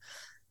bit.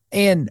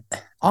 And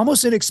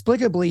almost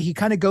inexplicably, he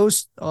kind of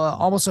goes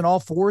almost on all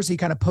fours. He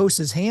kind of posts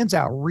his hands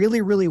out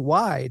really, really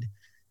wide.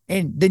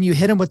 And then you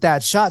hit him with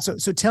that shot.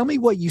 So tell me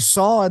what you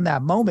saw in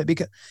that moment.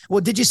 Because,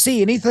 well, did you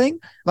see anything?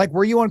 Like,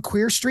 were you on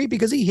Queer Street?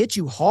 Because he hit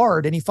you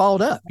hard and he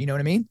followed up. You know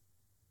what I mean?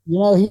 You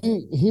know,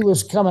 he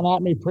was coming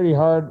at me pretty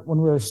hard when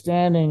we were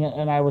standing,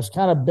 and I was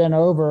kind of bent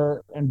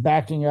over and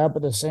backing up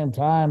at the same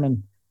time.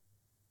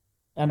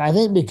 And I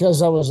think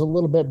because I was a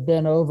little bit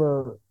bent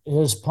over,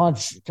 his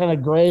punch kind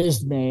of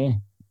grazed me.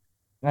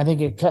 And I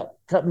think it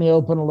cut me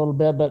open a little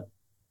bit, but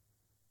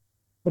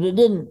it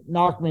didn't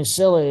knock me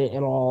silly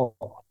at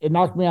all. It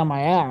knocked me on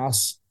my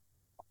ass.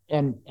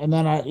 And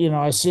then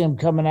I see him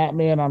coming at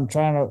me and I'm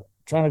trying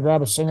to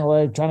grab a single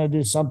leg, trying to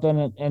do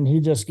something, and he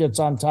just gets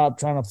on top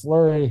trying to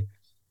flurry.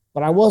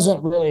 But I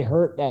wasn't really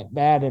hurt that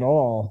bad at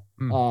all.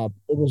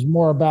 It was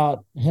more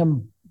about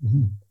him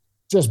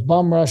just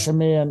bum rushing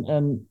me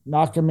and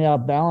knocking me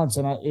off balance,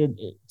 and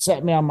it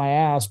set me on my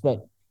ass.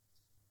 But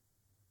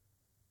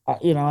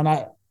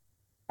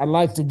I'd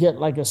like to get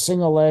like a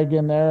single leg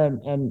in there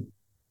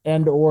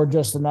and or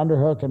just an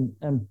underhook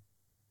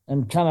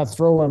and kind of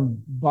throw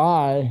him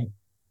by,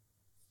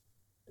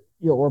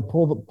 or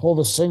pull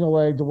the single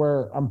leg to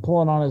where I'm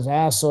pulling on his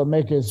ass so it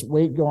make his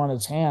weight go on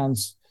his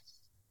hands.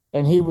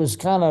 And he was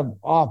kind of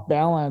off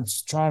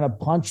balance trying to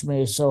punch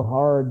me so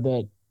hard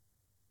that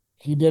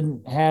he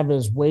didn't have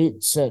his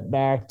weight set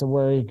back to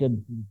where he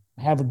could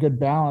have a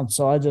good balance.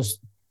 So I just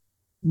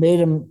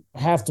made him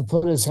have to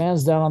put his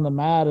hands down on the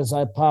mat as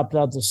I popped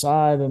out the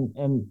side.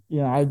 And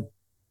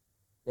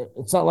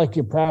it's not like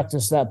you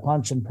practice that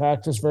punch in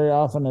practice very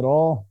often at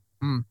all.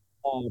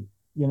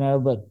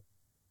 But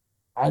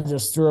I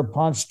just threw a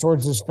punch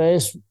towards his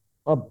face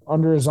up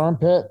under his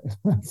armpit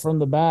from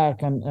the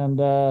back and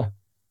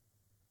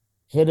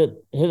hit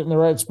it in the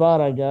right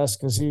spot, I guess,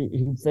 because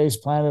he face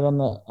planted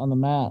on the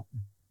mat.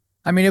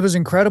 I mean, it was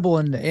incredible.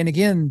 And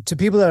again, to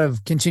people that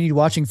have continued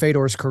watching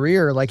Fedor's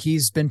career, like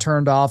he's been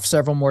turned off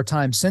several more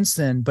times since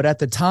then. But at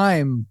the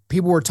time,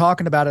 people were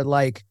talking about it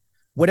like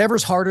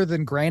whatever's harder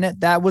than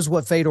granite, that was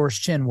what Fedor's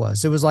chin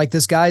was. It was like,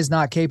 this guy's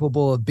not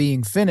capable of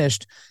being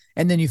finished.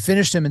 And then you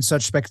finished him in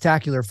such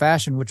spectacular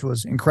fashion, which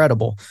was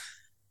incredible.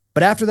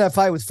 But after that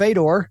fight with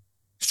Fedor,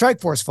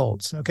 Strikeforce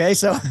folds. Okay.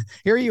 So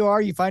here you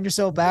are, you find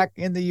yourself back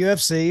in the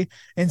UFC.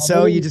 And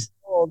so you just,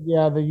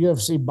 the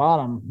UFC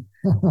bottom.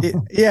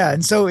 yeah.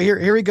 And so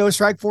here we go.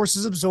 Strikeforce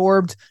is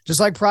absorbed just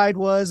like Pride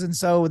was. And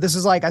so this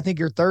is like, I think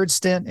your third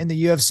stint in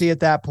the UFC at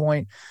that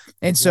point.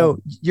 And so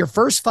your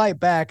first fight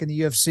back in the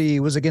UFC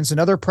was against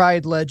another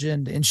Pride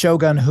legend in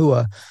Shogun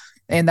Rua.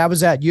 And that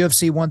was at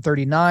UFC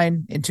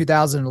 139 in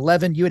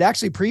 2011. You had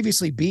actually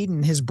previously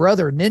beaten his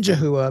brother, Ninja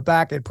Rua,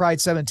 back at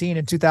Pride 17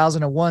 in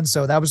 2001.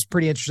 So that was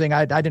pretty interesting.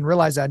 I didn't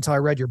realize that until I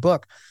read your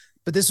book.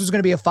 But this was going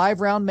to be a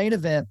 5-round main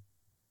event.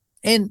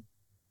 And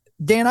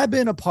Dan, I've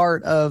been a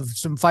part of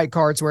some fight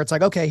cards where it's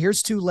like, okay,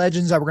 here's two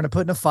legends that we're going to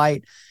put in a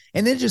fight.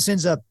 And then it just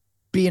ends up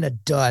being a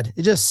dud.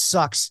 It just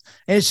sucks.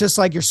 And it's just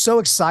like, you're so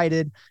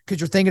excited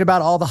because you're thinking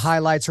about all the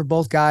highlights for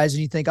both guys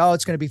and you think, oh,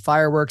 it's going to be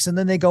fireworks. And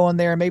then they go in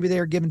there and maybe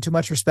they're giving too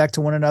much respect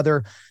to one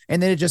another.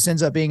 And then it just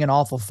ends up being an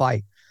awful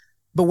fight.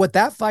 But what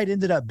that fight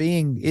ended up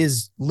being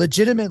is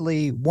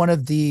legitimately one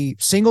of the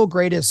single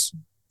greatest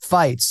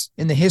fights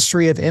in the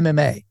history of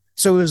MMA.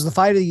 So it was the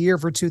fight of the year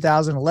for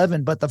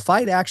 2011, but the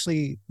fight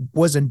actually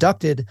was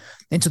inducted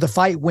into the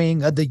fight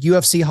wing of the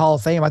UFC Hall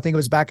of Fame. I think it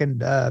was back in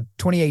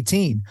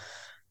 2018.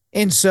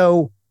 And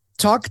so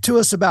talk to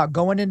us about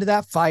going into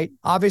that fight.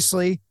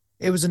 Obviously,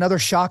 it was another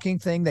shocking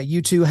thing that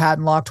you two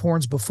hadn't locked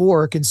horns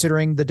before,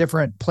 considering the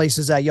different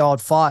places that y'all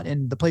had fought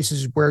and the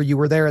places where you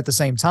were there at the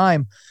same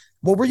time.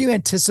 What were you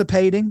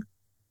anticipating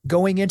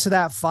going into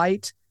that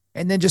fight?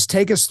 And then just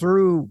take us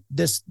through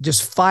this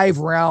just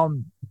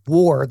 5-round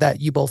war that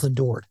you both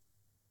endured.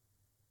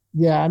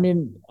 Yeah, I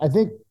mean, I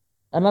think,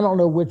 and I don't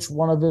know which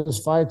one of his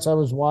fights I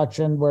was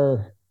watching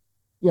where,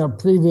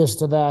 previous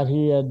to that,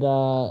 he had,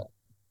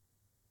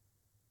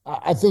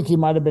 I think he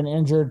might have been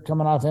injured,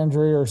 coming off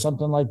injury or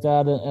something like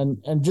that,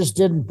 and just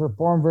didn't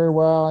perform very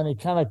well. And he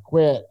kind of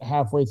quit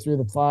halfway through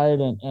the fight.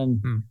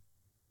 And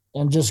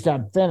and just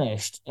got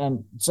finished.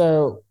 And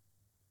so,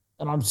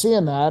 and I'm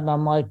seeing that, and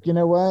I'm like, you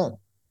know what?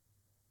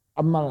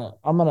 I'm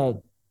gonna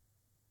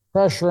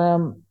pressure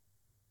him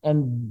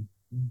and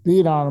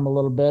beat on him a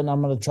little bit, and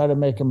I'm gonna try to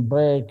make him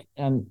break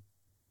and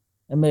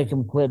make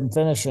him quit and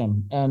finish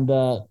him. And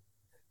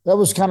that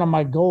was kind of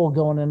my goal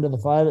going into the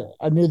fight.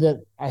 I knew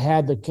that I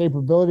had the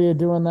capability of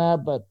doing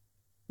that, but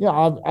yeah,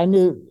 I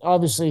knew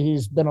obviously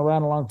he's been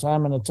around a long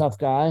time and a tough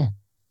guy.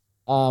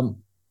 Um,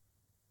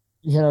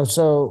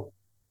 so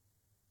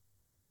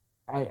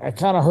I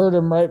kind of hurt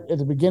him right at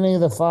the beginning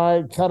of the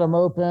fight, cut him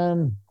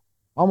open,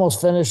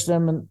 almost finished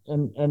him,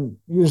 and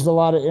used a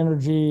lot of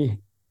energy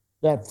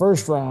that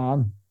first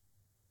round.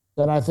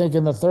 Then I think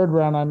in the third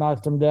round I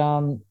knocked him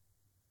down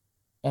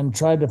and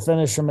tried to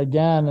finish him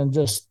again and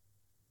just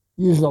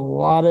used a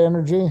lot of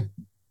energy.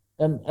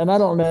 And I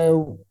don't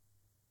know.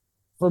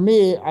 For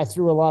me, I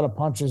threw a lot of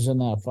punches in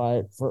that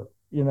fight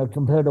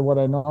compared to what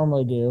I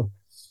normally do.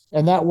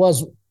 And that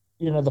was,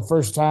 the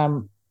first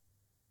time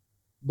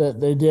that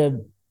they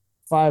did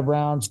 5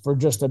 rounds for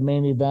just a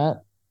main event.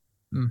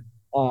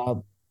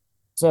 Mm.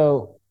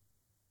 So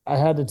I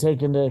had to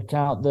take into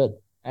account that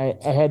I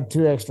had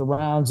 2 extra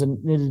rounds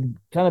and needed to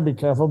kind of be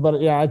careful.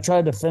 But yeah, I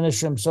tried to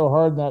finish him so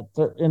hard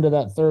into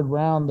that third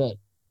round that,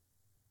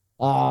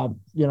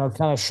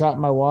 kind of shot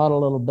my wad a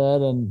little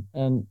bit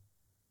and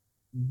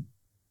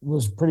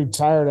was pretty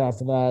tired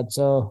after that.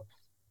 So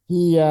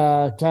he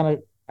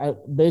I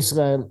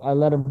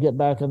let him get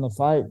back in the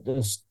fight.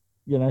 Just,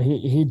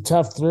 he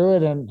toughed through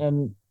it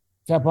and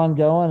kept on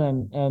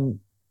going and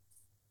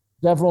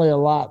definitely a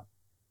lot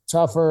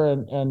tougher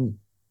and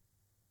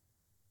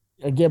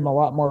I gave him a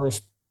lot more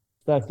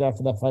respect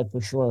after that fight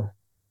for sure.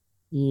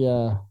 He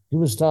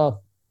was tough.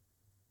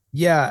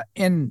 Yeah,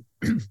 and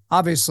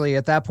obviously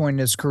at that point in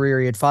his career,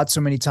 he had fought so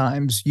many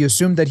times. You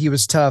assumed that he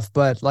was tough,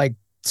 but like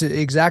to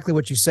exactly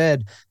what you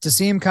said, to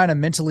see him kind of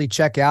mentally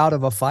check out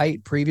of a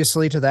fight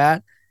previously to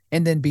that,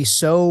 and then be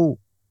so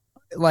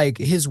like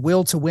his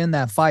will to win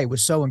that fight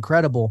was so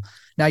incredible.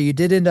 Now you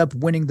did end up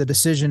winning the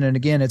decision. And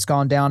again, it's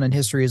gone down in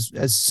history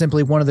as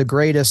simply one of the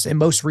greatest and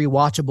most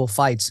rewatchable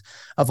fights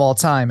of all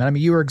time. And I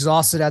mean, you were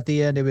exhausted at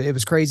the end. It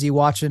was crazy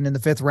watching in the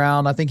 5th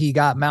round. I think he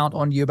got mount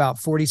on you about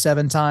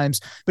 47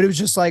 times, but it was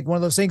just like one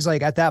of those things.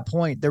 Like at that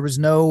point, there was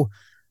no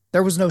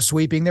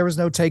sweeping. There was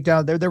no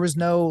takedown. There was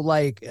no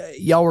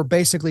y'all were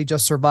basically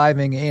just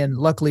surviving. And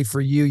luckily for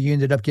you, you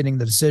ended up getting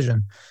the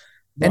decision.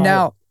 Right. And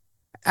now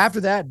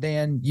after that,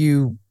 Dan,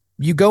 you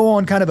go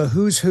on kind of a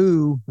who's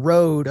who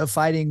road of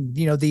fighting,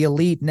 the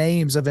elite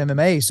names of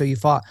MMA. So you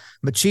fought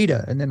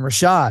Machida and then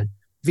Rashad,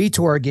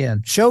 Vitor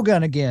again,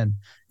 Shogun again,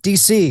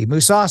 DC,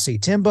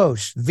 Musasi, Tim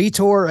Bosch,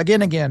 Vitor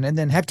again, and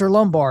then Hector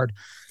Lombard.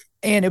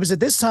 And it was at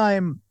this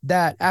time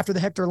that after the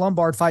Hector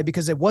Lombard fight,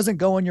 because it wasn't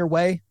going your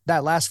way,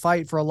 that last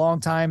fight for a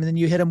long time, and then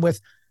you hit him with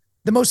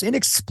the most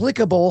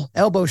inexplicable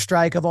elbow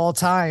strike of all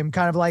time.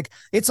 Kind of like,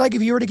 it's like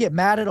if you were to get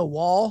mad at a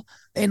wall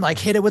and like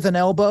hit it with an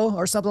elbow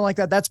or something like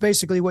that. That's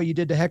basically what you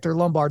did to Hector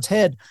Lombard's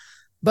head.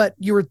 But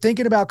you were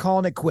thinking about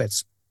calling it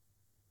quits.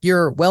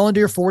 You're well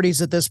into your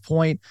 40s at this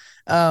point.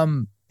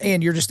 And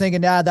you're just thinking,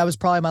 that was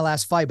probably my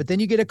last fight. But then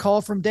you get a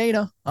call from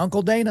Dana,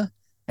 Uncle Dana,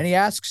 and he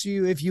asks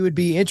you if you would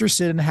be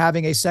interested in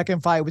having a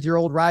second fight with your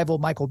old rival,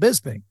 Michael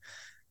Bisping.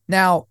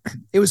 Now,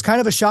 it was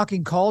kind of a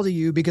shocking call to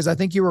you because I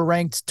think you were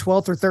ranked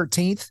 12th or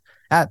 13th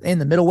in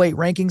the middleweight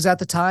rankings at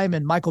the time,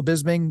 and Michael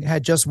Bisping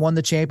had just won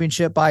the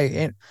championship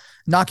by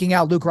knocking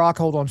out Luke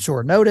Rockhold on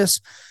short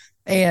notice.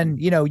 And,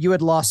 you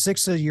had lost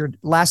 6 of your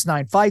last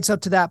 9 fights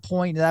up to that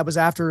point. That was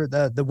after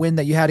the win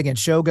that you had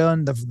against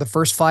Shogun, the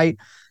first fight.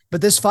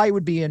 But this fight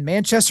would be in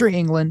Manchester,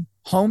 England,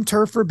 home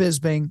turf for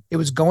Bisping. It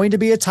was going to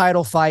be a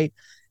title fight.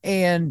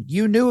 And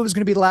you knew it was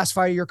going to be the last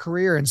fight of your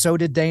career. And so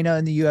did Dana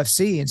in the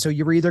UFC. And so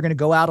you were either going to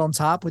go out on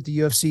top with the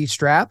UFC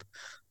strap,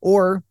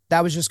 or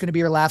that was just going to be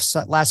your last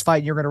fight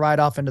and you're going to ride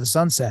off into the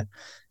sunset.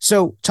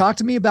 So talk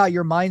to me about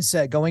your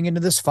mindset going into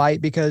this fight,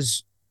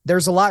 because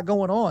there's a lot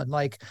going on.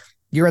 Like,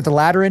 you're at the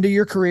latter end of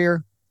your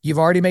career. You've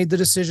already made the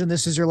decision.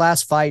 This is your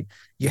last fight.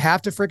 You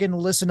have to freaking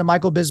listen to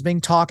Michael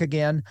Bisping talk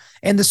again.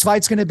 And this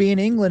fight's going to be in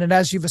England. And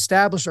as you've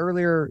established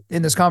earlier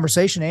in this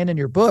conversation and in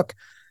your book,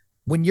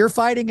 when you're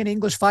fighting an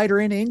English fighter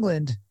in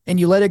England and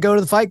you let it go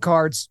to the fight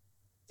cards,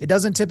 it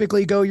doesn't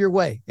typically go your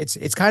way.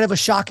 It's kind of a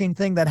shocking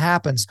thing that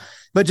happens.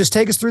 But just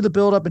take us through the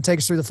buildup and take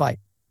us through the fight.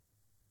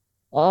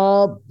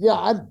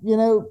 Yeah,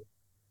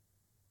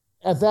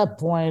 at that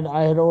point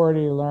I had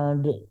already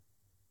learned,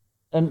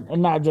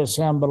 and not just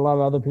him, but a lot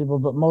of other people,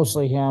 but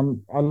mostly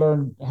him. I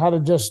learned how to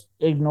just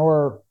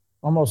ignore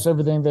almost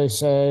everything they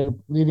say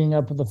leading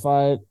up to the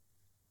fight.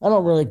 I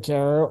don't really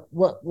care.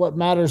 What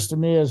matters to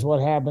me is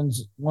what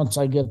happens once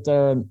I get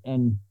there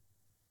and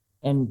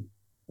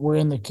we're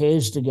in the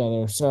cage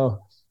together. So,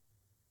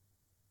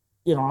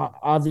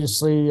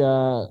 obviously,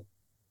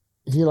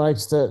 he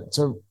likes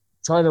to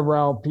try to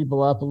rile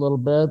people up a little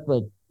bit,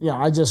 but yeah,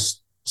 I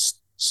just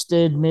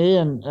stayed me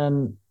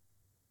and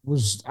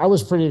I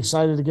was pretty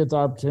excited to get the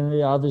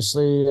opportunity.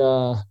 Obviously,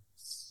 I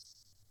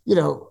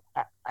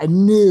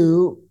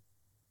knew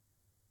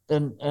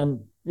and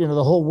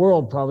the whole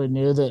world probably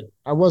knew that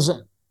it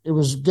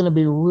was going to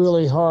be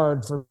really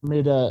hard for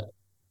me to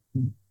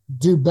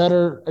do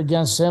better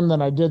against him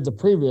than I did the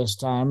previous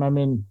time. I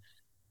mean,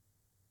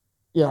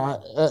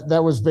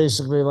 that was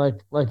basically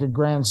like a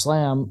grand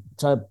slam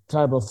type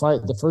of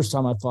fight the first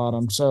time I fought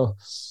him. So,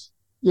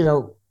 you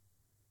know,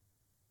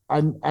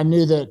 I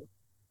knew that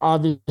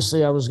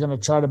obviously I was going to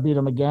try to beat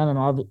him again,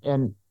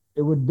 and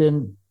it would have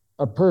been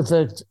a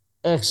perfect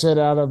exit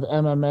out of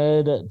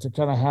MMA to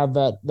kind of have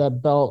that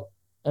belt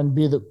and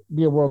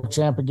be a world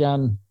champ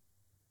again,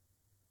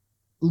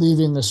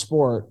 leaving the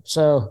sport.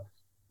 So,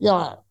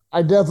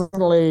 I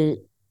definitely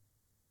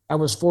I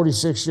was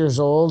 46 years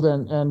old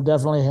and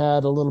definitely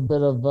had a little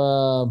bit of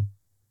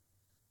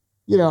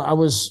I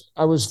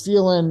was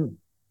feeling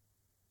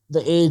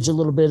the age a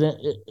little bit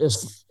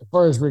as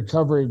far as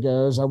recovery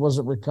goes. I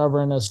wasn't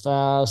recovering as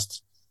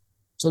fast.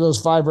 So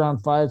those 5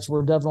 round fights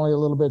were definitely a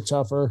little bit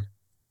tougher.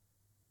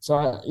 So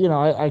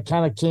I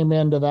kind of came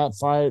into that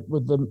fight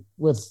with the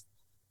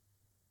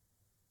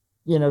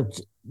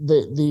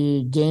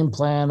game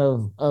plan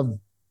of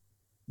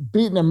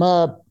beating him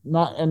up,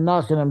 not and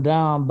knocking him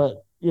down,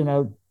 but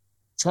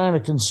trying to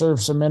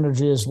conserve some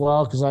energy as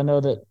well, because I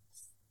know that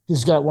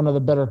he's got one of the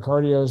better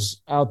cardios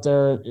out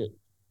there,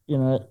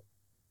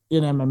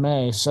 in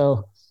MMA.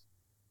 So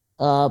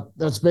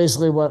that's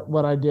basically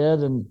what I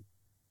did, and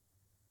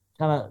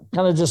kind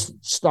of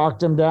just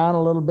stalked him down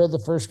a little bit the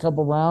first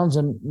couple rounds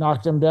and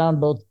knocked him down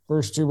both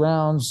first 2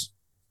 rounds.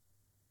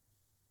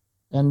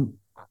 And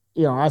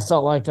I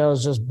felt like I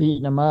was just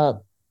beating him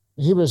up.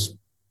 He was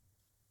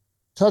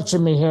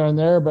touching me here and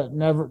there, but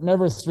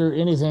never threw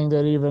anything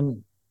that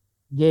even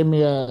gave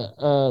me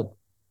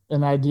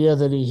an idea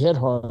that he hit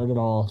hard at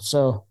all.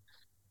 So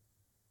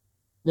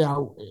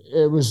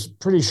it was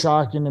pretty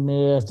shocking to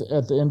me at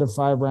the end of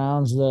 5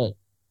 rounds that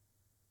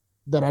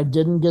I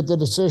didn't get the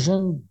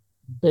decision,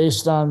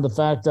 based on the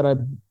fact that I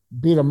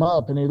beat him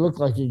up and he looked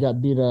like he got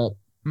beat up.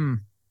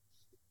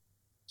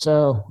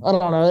 So I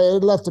don't know.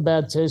 It left a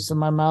bad taste in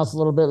my mouth a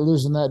little bit,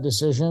 losing that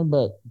decision.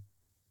 But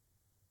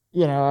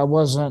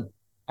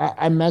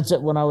I meant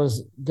it when I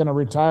was going to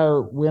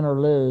retire, win or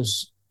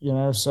lose.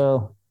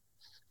 So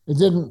it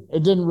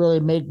didn't really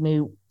make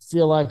me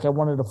feel like I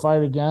wanted to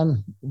fight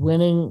again.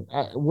 Winning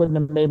wouldn't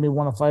have made me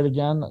want to fight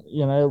again.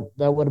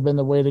 That would have been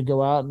the way to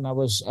go out, and I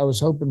was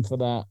hoping for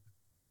that.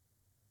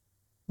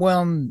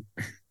 Well,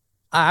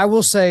 I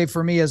will say,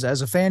 for me, as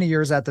a fan of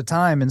yours at the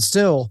time, and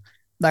still,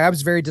 like, I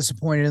was very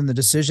disappointed in the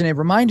decision. It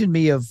reminded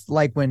me of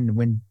like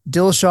when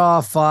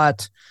Dillashaw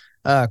fought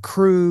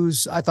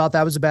Cruz. I thought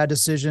that was a bad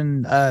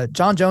decision.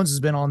 John Jones has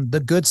been on the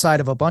good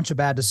side of a bunch of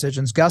bad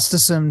decisions.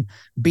 Gustafsson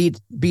beat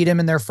him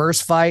in their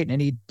first fight,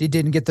 and he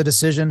didn't get the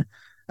decision.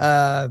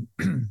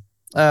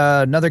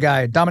 Another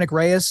guy, Dominic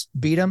Reyes,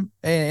 beat him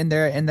in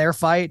their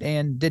fight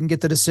and didn't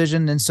get the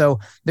decision. And so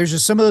there's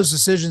just some of those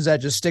decisions that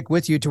just stick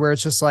with you, to where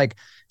it's just like,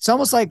 it's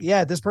almost like,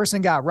 yeah, this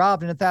person got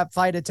robbed. And if that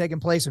fight had taken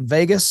place in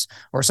Vegas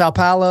or Sao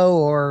Paulo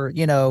or,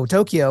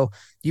 Tokyo,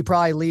 you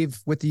probably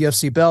leave with the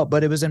UFC belt,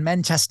 but it was in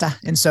Manchester.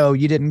 And so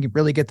you didn't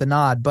really get the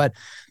nod. But,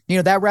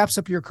 that wraps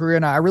up your career.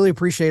 And I really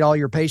appreciate all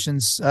your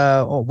patience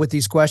with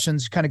these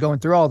questions, kind of going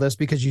through all this,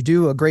 because you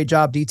do a great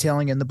job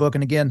detailing in the book.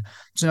 And again,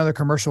 it's another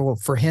commercial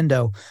for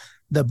Hendo,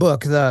 the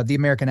book, the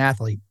American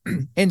Athlete.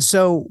 And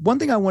so one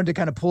thing I wanted to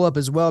kind of pull up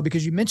as well,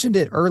 because you mentioned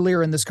it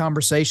earlier in this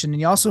conversation, and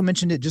you also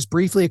mentioned it just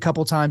briefly a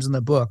couple times in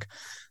the book.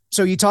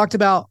 So you talked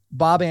about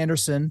Bob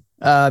Anderson.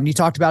 You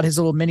talked about his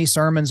little mini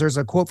sermons. There's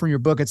a quote from your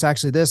book. It's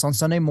actually this: on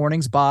Sunday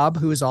mornings, Bob,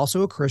 who is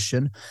also a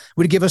Christian,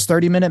 would give us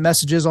 30-minute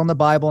messages on the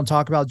Bible and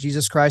talk about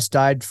Jesus Christ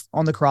died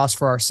on the cross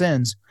for our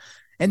sins.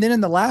 And then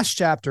in the last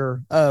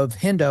chapter of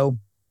Hendo,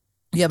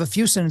 you have a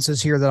few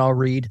sentences here that I'll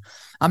read.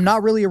 I'm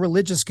not really a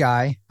religious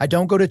guy. I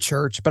don't go to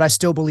church, but I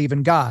still believe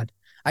in God.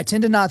 I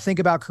tend to not think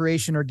about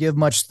creation or give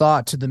much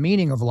thought to the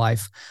meaning of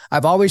life.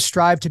 I've always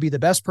strived to be the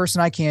best person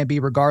I can be,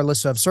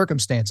 regardless of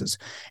circumstances.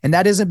 And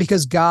that isn't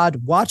because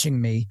God watching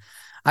me.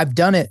 I've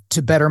done it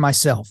to better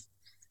myself.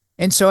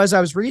 And so as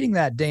I was reading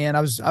that, Dan,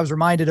 I was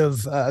reminded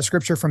of a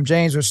scripture from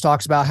James, which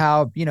talks about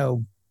how,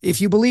 if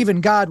you believe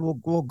in God,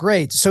 well,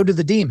 great. So do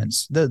the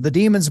demons. The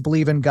demons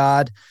believe in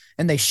God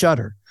and they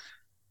shudder.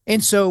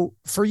 And so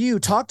for you,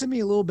 talk to me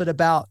a little bit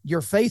about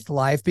your faith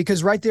life,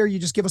 because right there, you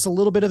just give us a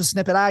little bit of a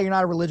snippet. You're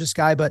not a religious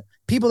guy, but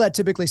people that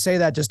typically say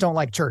that just don't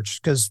like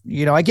church, because,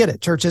 I get it.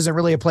 Church isn't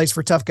really a place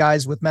for tough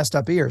guys with messed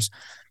up ears.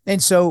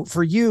 And so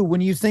for you, when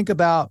you think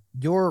about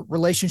your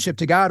relationship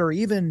to God, or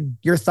even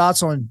your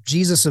thoughts on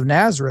Jesus of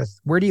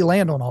Nazareth, where do you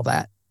land on all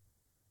that?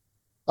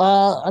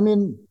 I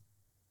mean,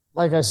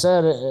 like I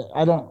said,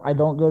 I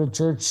don't go to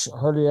church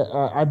hardly.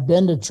 I've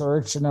been to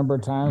church a number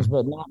of times,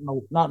 but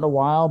not in a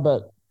while.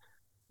 But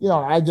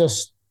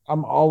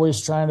I'm always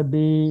trying to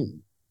be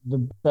the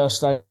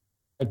best I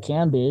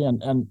can be.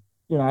 And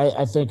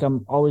I think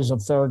I'm always a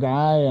fair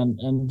guy,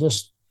 and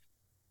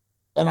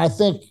I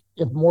think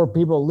if more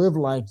people live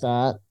like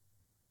that,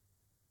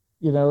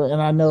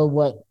 and I know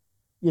what,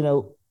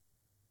 the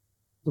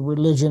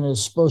religion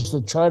is supposed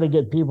to try to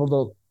get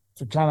people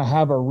to kind of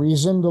have a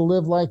reason to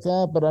live like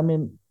that. But I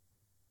mean,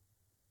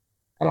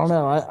 I don't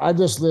know. I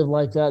just live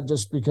like that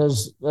just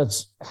because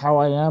that's how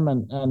I am.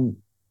 And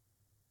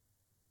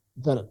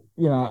that,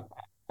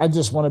 I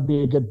just want to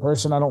be a good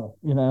person. I don't,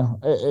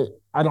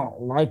 I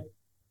don't like,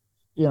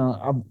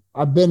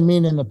 I've been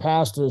mean in the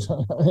past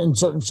in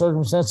certain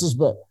circumstances,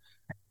 but,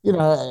 you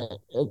know,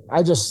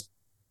 I just,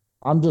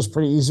 I'm just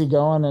pretty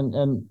easygoing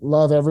and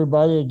love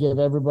everybody, give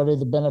everybody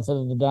the benefit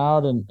of the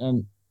doubt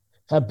and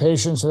have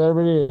patience with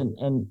everybody.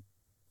 And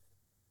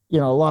a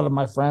lot of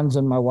my friends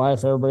and my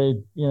wife,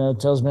 everybody,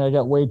 tells me I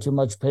got way too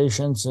much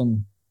patience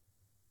and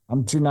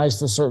I'm too nice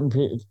to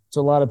to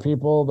a lot of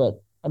people.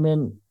 But I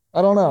mean,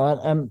 I don't know.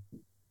 And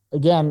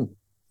again,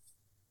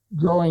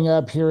 growing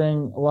up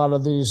hearing a lot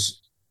of these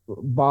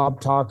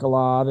Bob talk a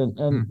lot and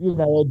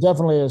it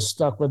definitely has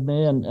stuck with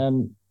me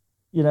and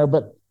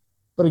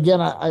but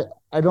again,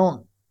 I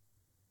don't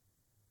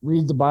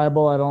read the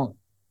Bible. I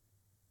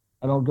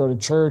don't go to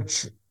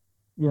church,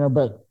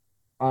 but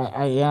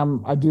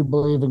I do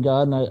believe in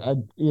God and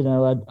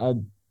I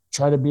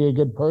try to be a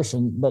good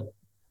person, but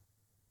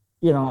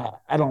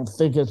I don't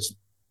think it's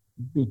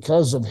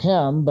because of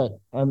him, but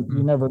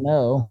you never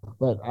know.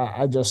 But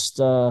I just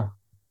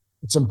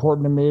it's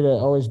important to me to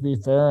always be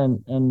fair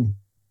and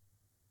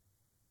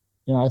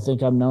I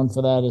think I'm known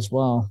for that as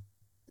well.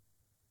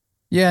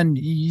 Yeah, and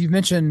you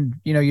mentioned,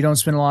 you don't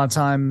spend a lot of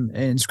time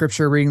in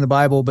scripture reading the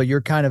Bible, but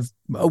you're kind of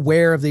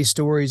aware of these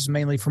stories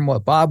mainly from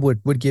what Bob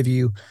would give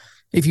you.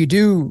 If you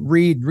do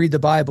read the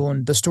Bible,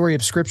 and the story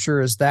of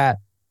scripture is that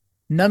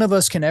none of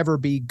us can ever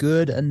be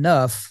good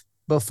enough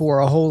before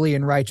a holy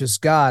and righteous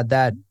God,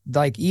 that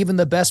like even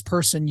the best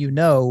person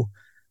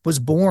was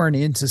born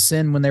into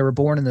sin when they were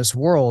born in this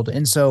world.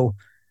 And so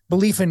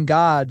belief in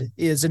God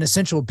is an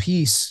essential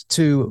piece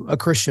to a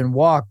Christian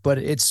walk, but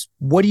it's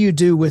what do you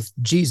do with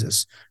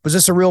Jesus? Was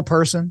this a real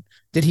person?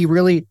 Did he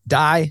really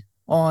die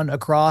on a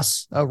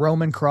cross, a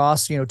Roman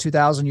cross,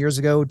 2000 years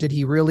ago? Did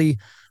he really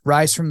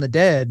rise from the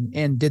dead?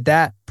 And did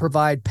that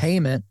provide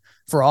payment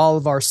for all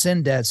of our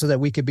sin debt so that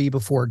we could be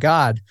before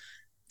God?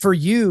 For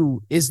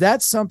you, is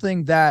that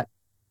something that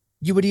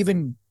you would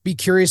even be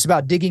curious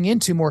about digging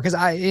into more? Because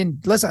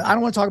listen, I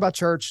don't want to talk about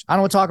church. I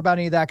don't want to talk about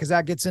any of that because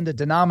that gets into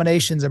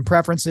denominations and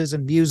preferences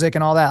and music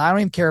and all that. I don't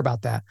even care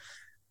about that.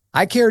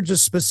 I care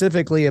just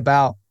specifically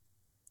about,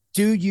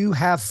 do you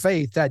have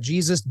faith that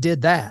Jesus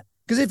did that?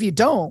 Because if you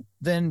don't,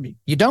 then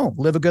you don't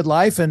live a good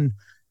life and,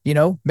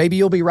 maybe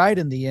you'll be right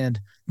in the end.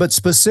 But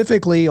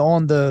specifically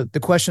on the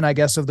question, I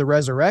guess, of the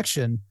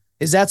resurrection,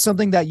 is that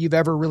something that you've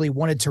ever really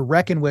wanted to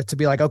reckon with, to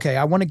be like, okay,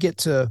 I want to get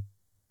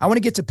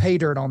to pay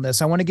dirt on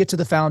this. I want to get to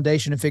the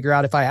foundation and figure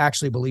out if I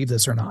actually believe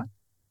this or not.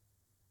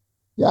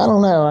 Yeah, I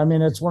don't know. I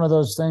mean, it's one of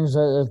those things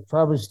that it's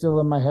probably still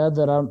in my head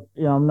that I'm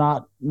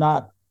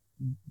not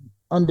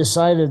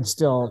undecided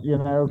still,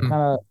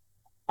 kind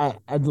of,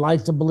 I'd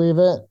like to believe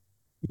it,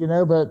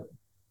 but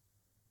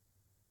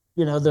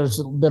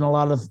there's been a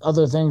lot of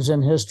other things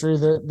in history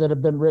that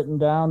have been written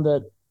down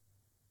that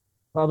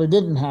probably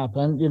didn't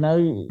happen,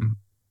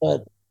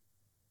 but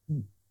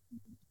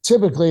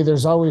typically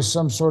there's always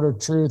some sort of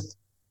truth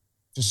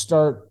to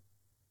start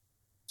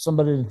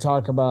somebody to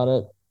talk about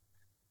it,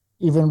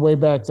 even way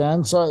back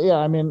then. So yeah,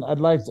 I mean,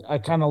 I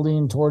kind of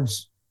lean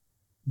towards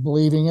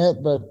believing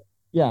it, but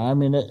yeah, I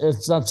mean,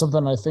 it's not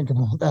something I think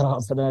about that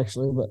often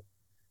actually, but.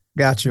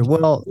 Gotcha.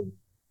 Well,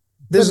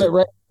 putting it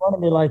right in front of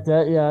me like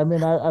that. Yeah. I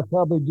mean, I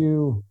probably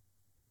do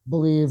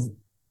believe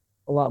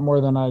a lot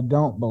more than I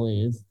don't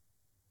believe,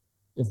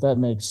 if that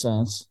makes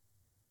sense.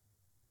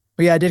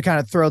 Yeah, I did kind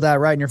of throw that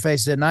right in your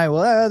face, didn't I?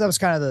 Well, that was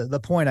kind of the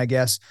point, I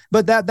guess.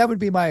 But that would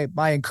be my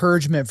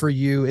encouragement for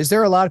you. Is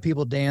there a lot of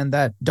people, Dan,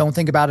 that don't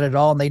think about it at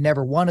all and they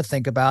never want to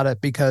think about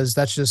it because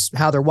that's just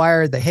how they're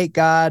wired? They hate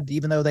God,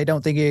 even though they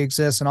don't think he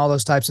exists and all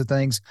those types of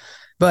things.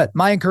 But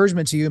my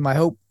encouragement to you, my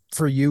hope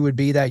for you would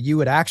be that you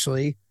would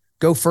actually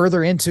go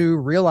further into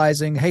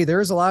realizing, hey,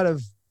 there's a lot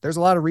of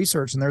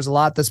research and there's a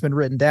lot that's been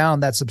written down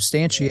that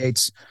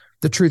substantiates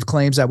the truth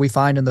claims that we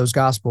find in those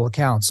gospel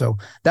accounts. So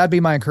that'd be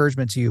my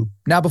encouragement to you.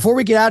 Now, before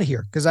we get out of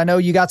here, because I know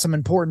you got some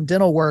important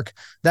dental work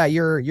that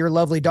your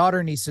lovely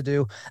daughter needs to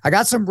do, I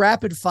got some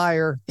rapid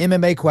fire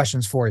MMA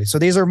questions for you. So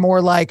these are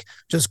more like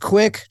just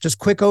quick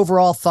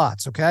overall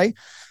thoughts. Okay.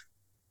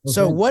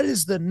 So what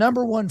is the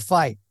number one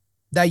fight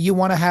that you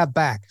want to have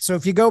back? So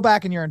if you go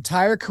back in your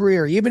entire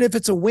career, even if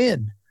it's a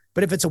win,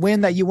 but if it's a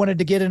win that you wanted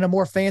to get in a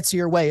more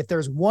fancier way, if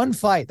there's one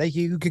fight that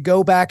you could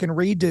go back and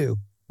redo,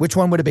 which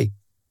one would it be?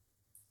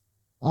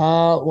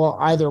 Well,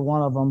 either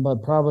one of them,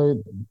 but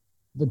probably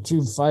the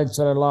two fights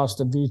that I lost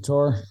to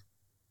Vitor.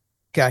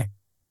 Okay.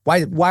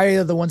 Why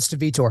are the ones to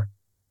Vitor?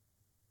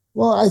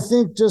 Well, I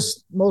think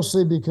just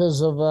mostly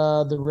because of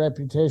the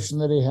reputation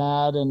that he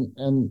had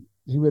and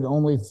he would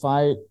only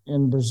fight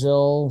in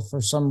Brazil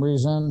for some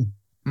reason.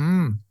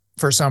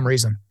 For some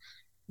reason.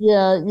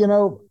 Yeah,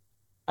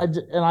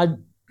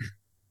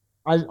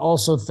 I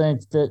also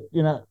think that,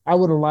 I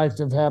would have liked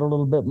to have had a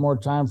little bit more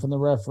time from the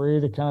referee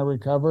to kind of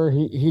recover.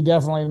 He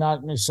definitely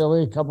knocked me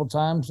silly a couple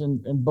times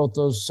in both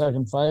those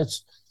second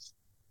fights.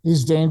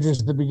 He's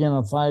dangerous at the beginning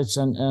of fights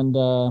and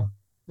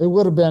it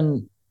would have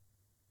been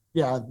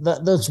yeah,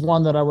 that's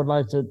one that I would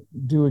like to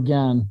do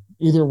again.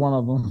 Either one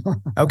of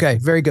them. Okay,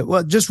 very good.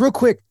 Well, just real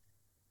quick,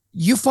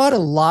 you fought a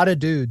lot of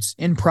dudes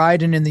in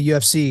Pride and in the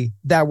UFC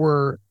that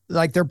were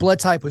like their blood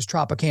type was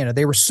Tropicana.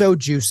 They were so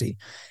juicy.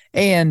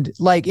 And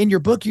like in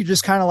your book, you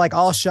just kind of like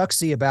all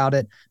shucksy about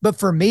it. But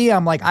for me,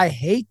 I'm like, I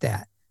hate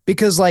that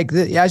because like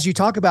as you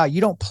talk about,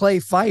 you don't play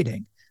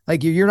fighting.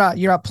 Like you're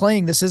not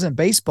playing. This isn't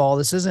baseball.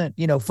 This isn't,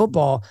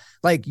 football.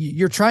 Like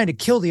you're trying to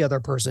kill the other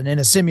person in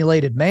a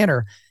simulated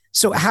manner.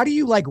 So how do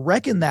you like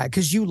reckon that?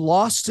 Because you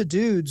lost to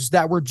dudes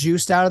that were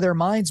juiced out of their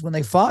minds when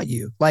they fought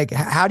you. Like,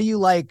 how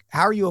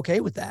are you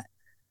okay with that?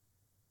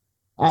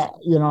 I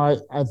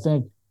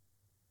think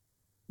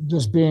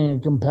just being a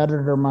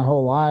competitor my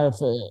whole life,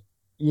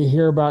 you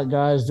hear about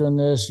guys doing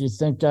this, you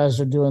think guys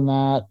are doing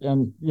that.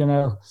 And,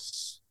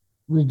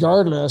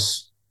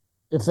 regardless,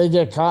 if they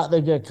get caught,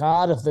 they get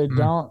caught. If they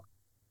don't,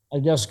 I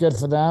guess good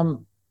for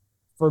them.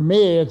 For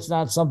me, it's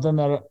not something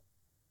that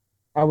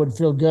I would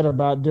feel good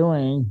about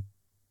doing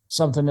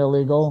something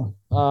illegal.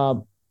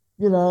 I've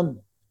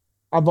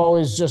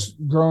always just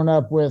grown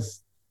up with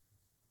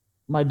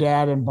my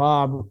dad and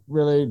Bob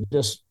really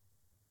just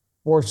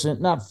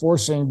not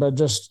forcing, but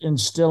just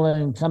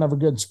instilling kind of a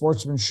good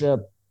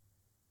sportsmanship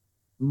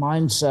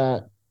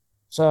mindset.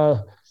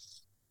 So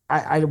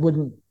I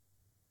wouldn't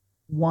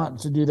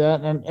want to do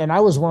that. And I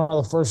was one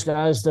of the first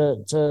guys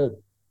to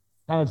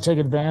kind of take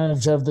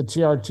advantage of the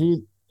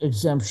TRT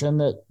exemption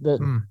that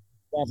the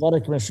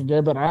athletic commission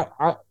gave. But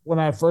I when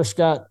I first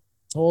got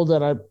told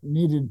that I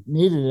needed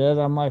it,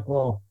 I'm like,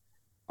 well,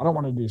 I don't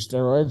want to do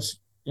steroids.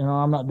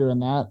 I'm not doing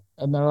that.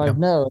 And they're like,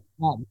 no, it's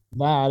not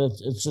that.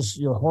 It's just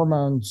your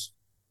hormones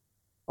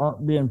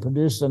aren't being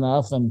produced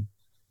enough. And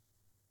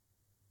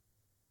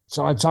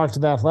so I talked to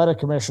the athletic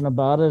commission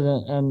about it,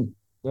 and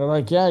they're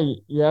like, yeah,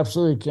 you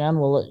absolutely can.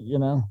 Well,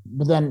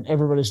 but then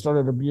everybody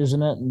started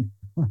abusing it, and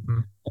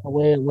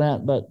away it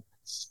went. But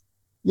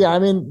yeah, I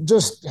mean,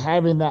 just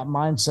having that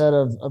mindset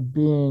of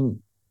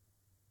being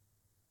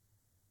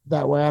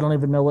that way. I don't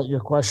even know what your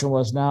question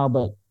was now,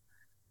 but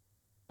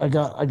I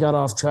got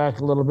off track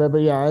a little bit.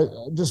 But yeah,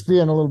 just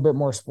being a little bit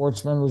more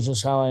sportsman was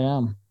just how I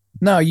am.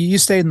 No, you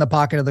stayed in the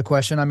pocket of the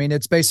question. I mean,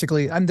 it's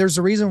basically, and there's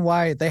a reason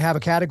why they have a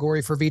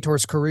category for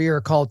Vitor's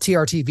career called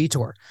TRT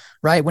Vitor,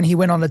 right? When he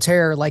went on a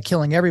tear, like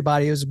killing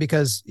everybody, it was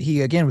because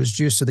he, again, was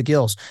juiced to the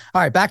gills.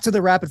 All right, back to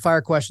the rapid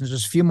fire questions.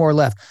 There's a few more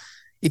left.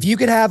 If you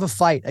could have a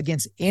fight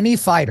against any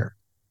fighter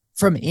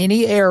from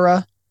any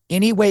era,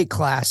 any weight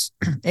class,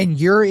 and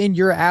you're in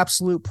your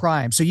absolute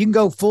prime, so you can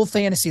go full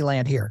fantasy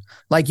land here.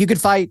 Like you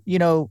could fight,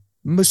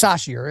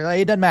 Musashi, or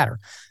it doesn't matter.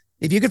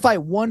 If you could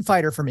fight one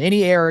fighter from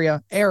any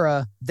era,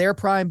 their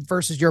prime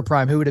versus your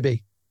prime, who would it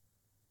be?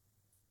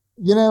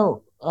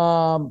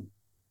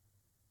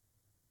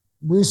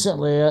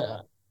 Recently,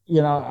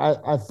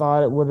 I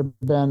thought it would have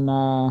been,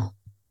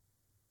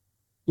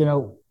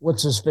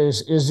 what's his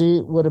face?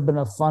 Izzy would have been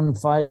a fun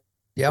fight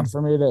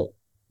for me to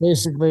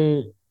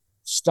basically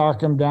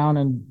stalk him down.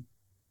 And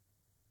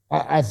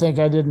I think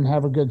I didn't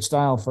have a good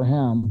style for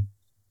him.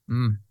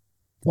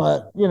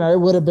 But, it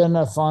would have been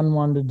a fun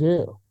one to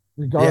do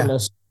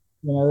regardless. Yeah.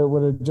 It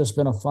would have just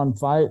been a fun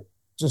fight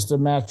just to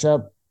match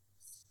up.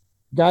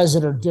 Guys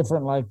that are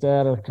different like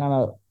that are kind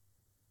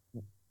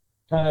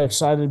of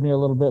excited me a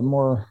little bit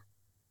more.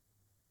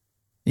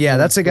 Yeah,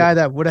 that's a guy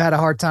that would have had a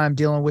hard time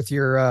dealing with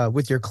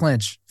your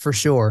clinch for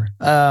sure.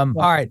 All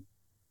right,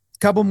 a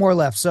couple more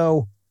left.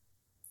 So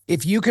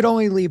if you could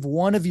only leave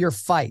one of your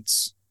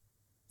fights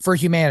for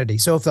humanity,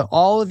 so if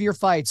all of your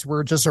fights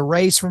were just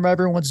erased from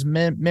everyone's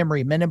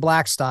memory, Men in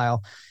Black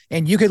style,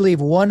 and you could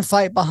leave one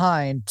fight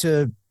behind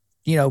to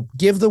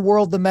give the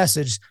world the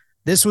message,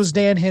 this was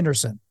Dan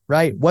Henderson,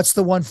 right? What's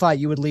the one fight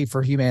you would leave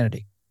for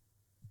humanity?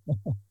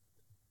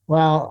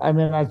 Well, I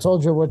mean, I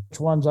told you which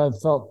ones I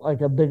felt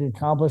like a big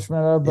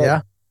accomplishment of, but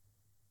yeah.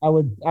 I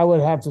would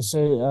have to say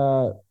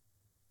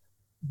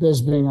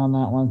Bisping on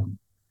that one.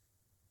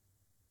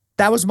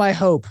 That was my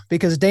hope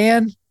because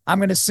Dan, I'm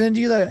going to send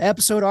you the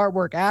episode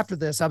artwork after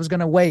this. I was going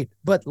to wait,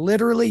 but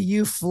literally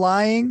you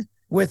flying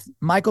with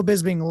Michael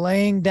Bisping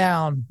laying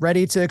down,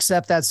 ready to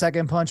accept that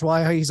second punch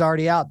while he's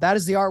already out. That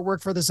is the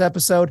artwork for this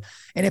episode.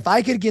 And if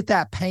I could get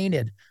that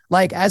painted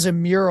like as a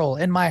mural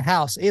in my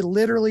house, it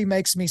literally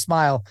makes me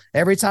smile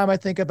every time I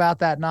think about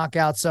that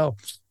knockout. So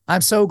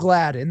I'm so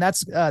glad. And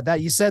that's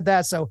that you said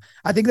that. So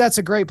I think that's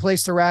a great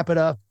place to wrap it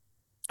up.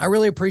 I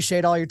really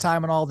appreciate all your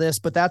time and all this,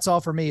 but that's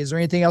all for me. Is there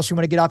anything else you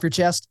want to get off your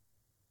chest?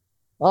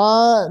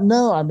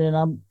 No, I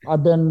mean,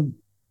 I've been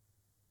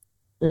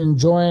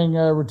enjoying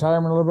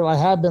retirement a little bit. I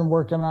have been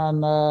working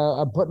on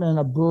I'm putting in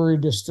a brewery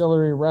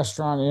distillery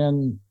restaurant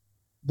in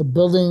the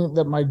building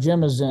that my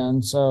gym is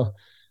in, so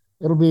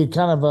it'll be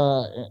kind of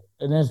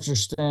an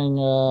interesting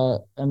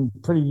and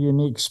pretty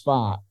unique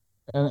spot.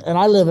 And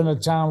I live in a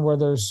town where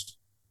there's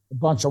a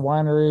bunch of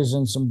wineries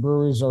and some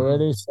breweries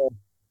already, so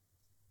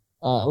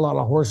a lot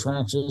of horse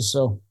ranches.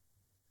 So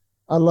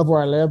I love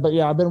where I live. But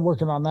yeah, I've been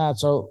working on that,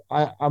 so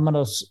I'm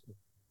gonna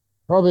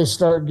probably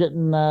start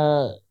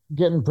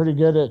getting pretty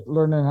good at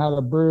learning how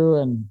to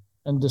brew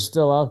and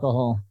distill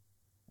alcohol.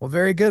 Well,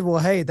 very good. Well,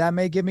 hey, that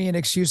may give me an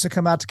excuse to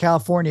come out to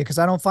California because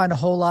I don't find a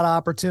whole lot of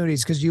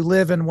opportunities because you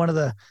live in one of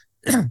the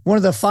one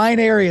of the fine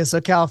areas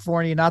of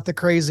California, not the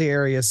crazy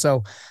areas.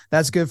 So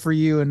that's good for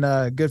you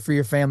and good for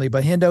your family.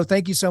 But Hendo,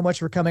 thank you so much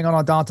for coming on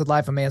Undaunted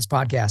Life of Man's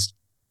podcast.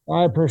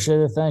 I appreciate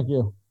it. Thank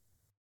you.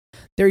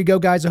 There you go,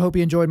 guys. I hope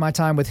you enjoyed my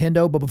time with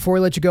Hendo. But before we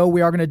let you go,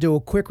 we are going to do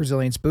a quick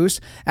resilience boost.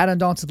 At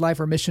Undaunted Life,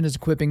 our mission is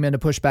equipping men to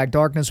push back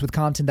darkness with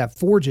content that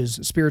forges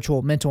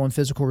spiritual, mental, and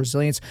physical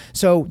resilience.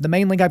 So the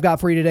main link I've got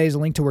for you today is a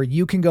link to where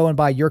you can go and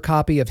buy your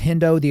copy of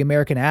Hendo, the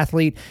American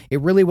Athlete.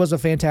 It really was a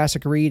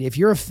fantastic read. If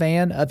you're a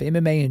fan of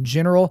MMA in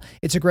general,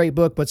 it's a great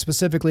book. But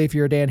specifically, if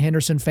you're a Dan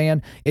Henderson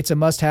fan, it's a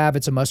must-have.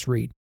 It's a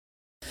must-read.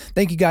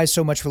 Thank you guys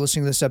so much for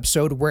listening to this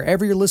episode.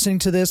 Wherever you're listening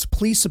to this,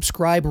 please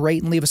subscribe,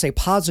 rate, and leave us a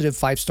positive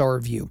 5-star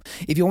review.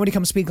 If you want me to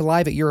come speak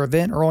live at your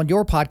event or on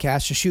your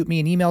podcast, just shoot me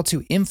an email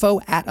to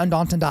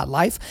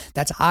info@undaunted.life.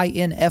 That's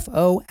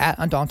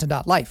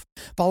info@undaunted.life.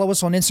 Follow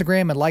us on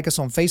Instagram and like us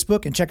on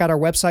Facebook, and check out our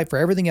website for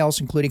everything else,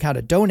 including how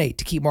to donate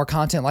to keep more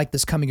content like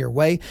this coming your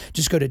way.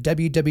 Just go to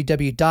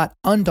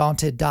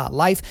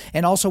www.undaunted.life.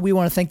 And also, we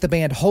want to thank the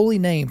band Holy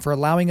Name for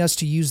allowing us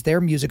to use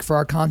their music for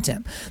our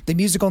content. The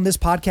music on this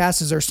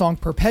podcast is their song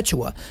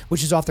Perpetua,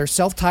 which is off their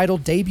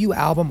self-titled debut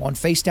album on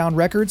Face Down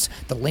Records.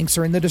 The links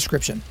are in the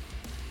description.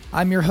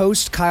 I'm your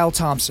host, Kyle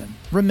Thompson.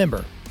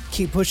 Remember,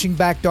 keep pushing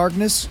back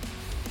darkness,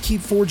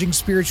 keep forging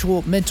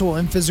spiritual, mental,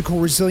 and physical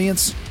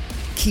resilience,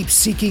 keep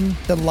seeking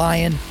the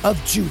Lion of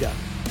Judah.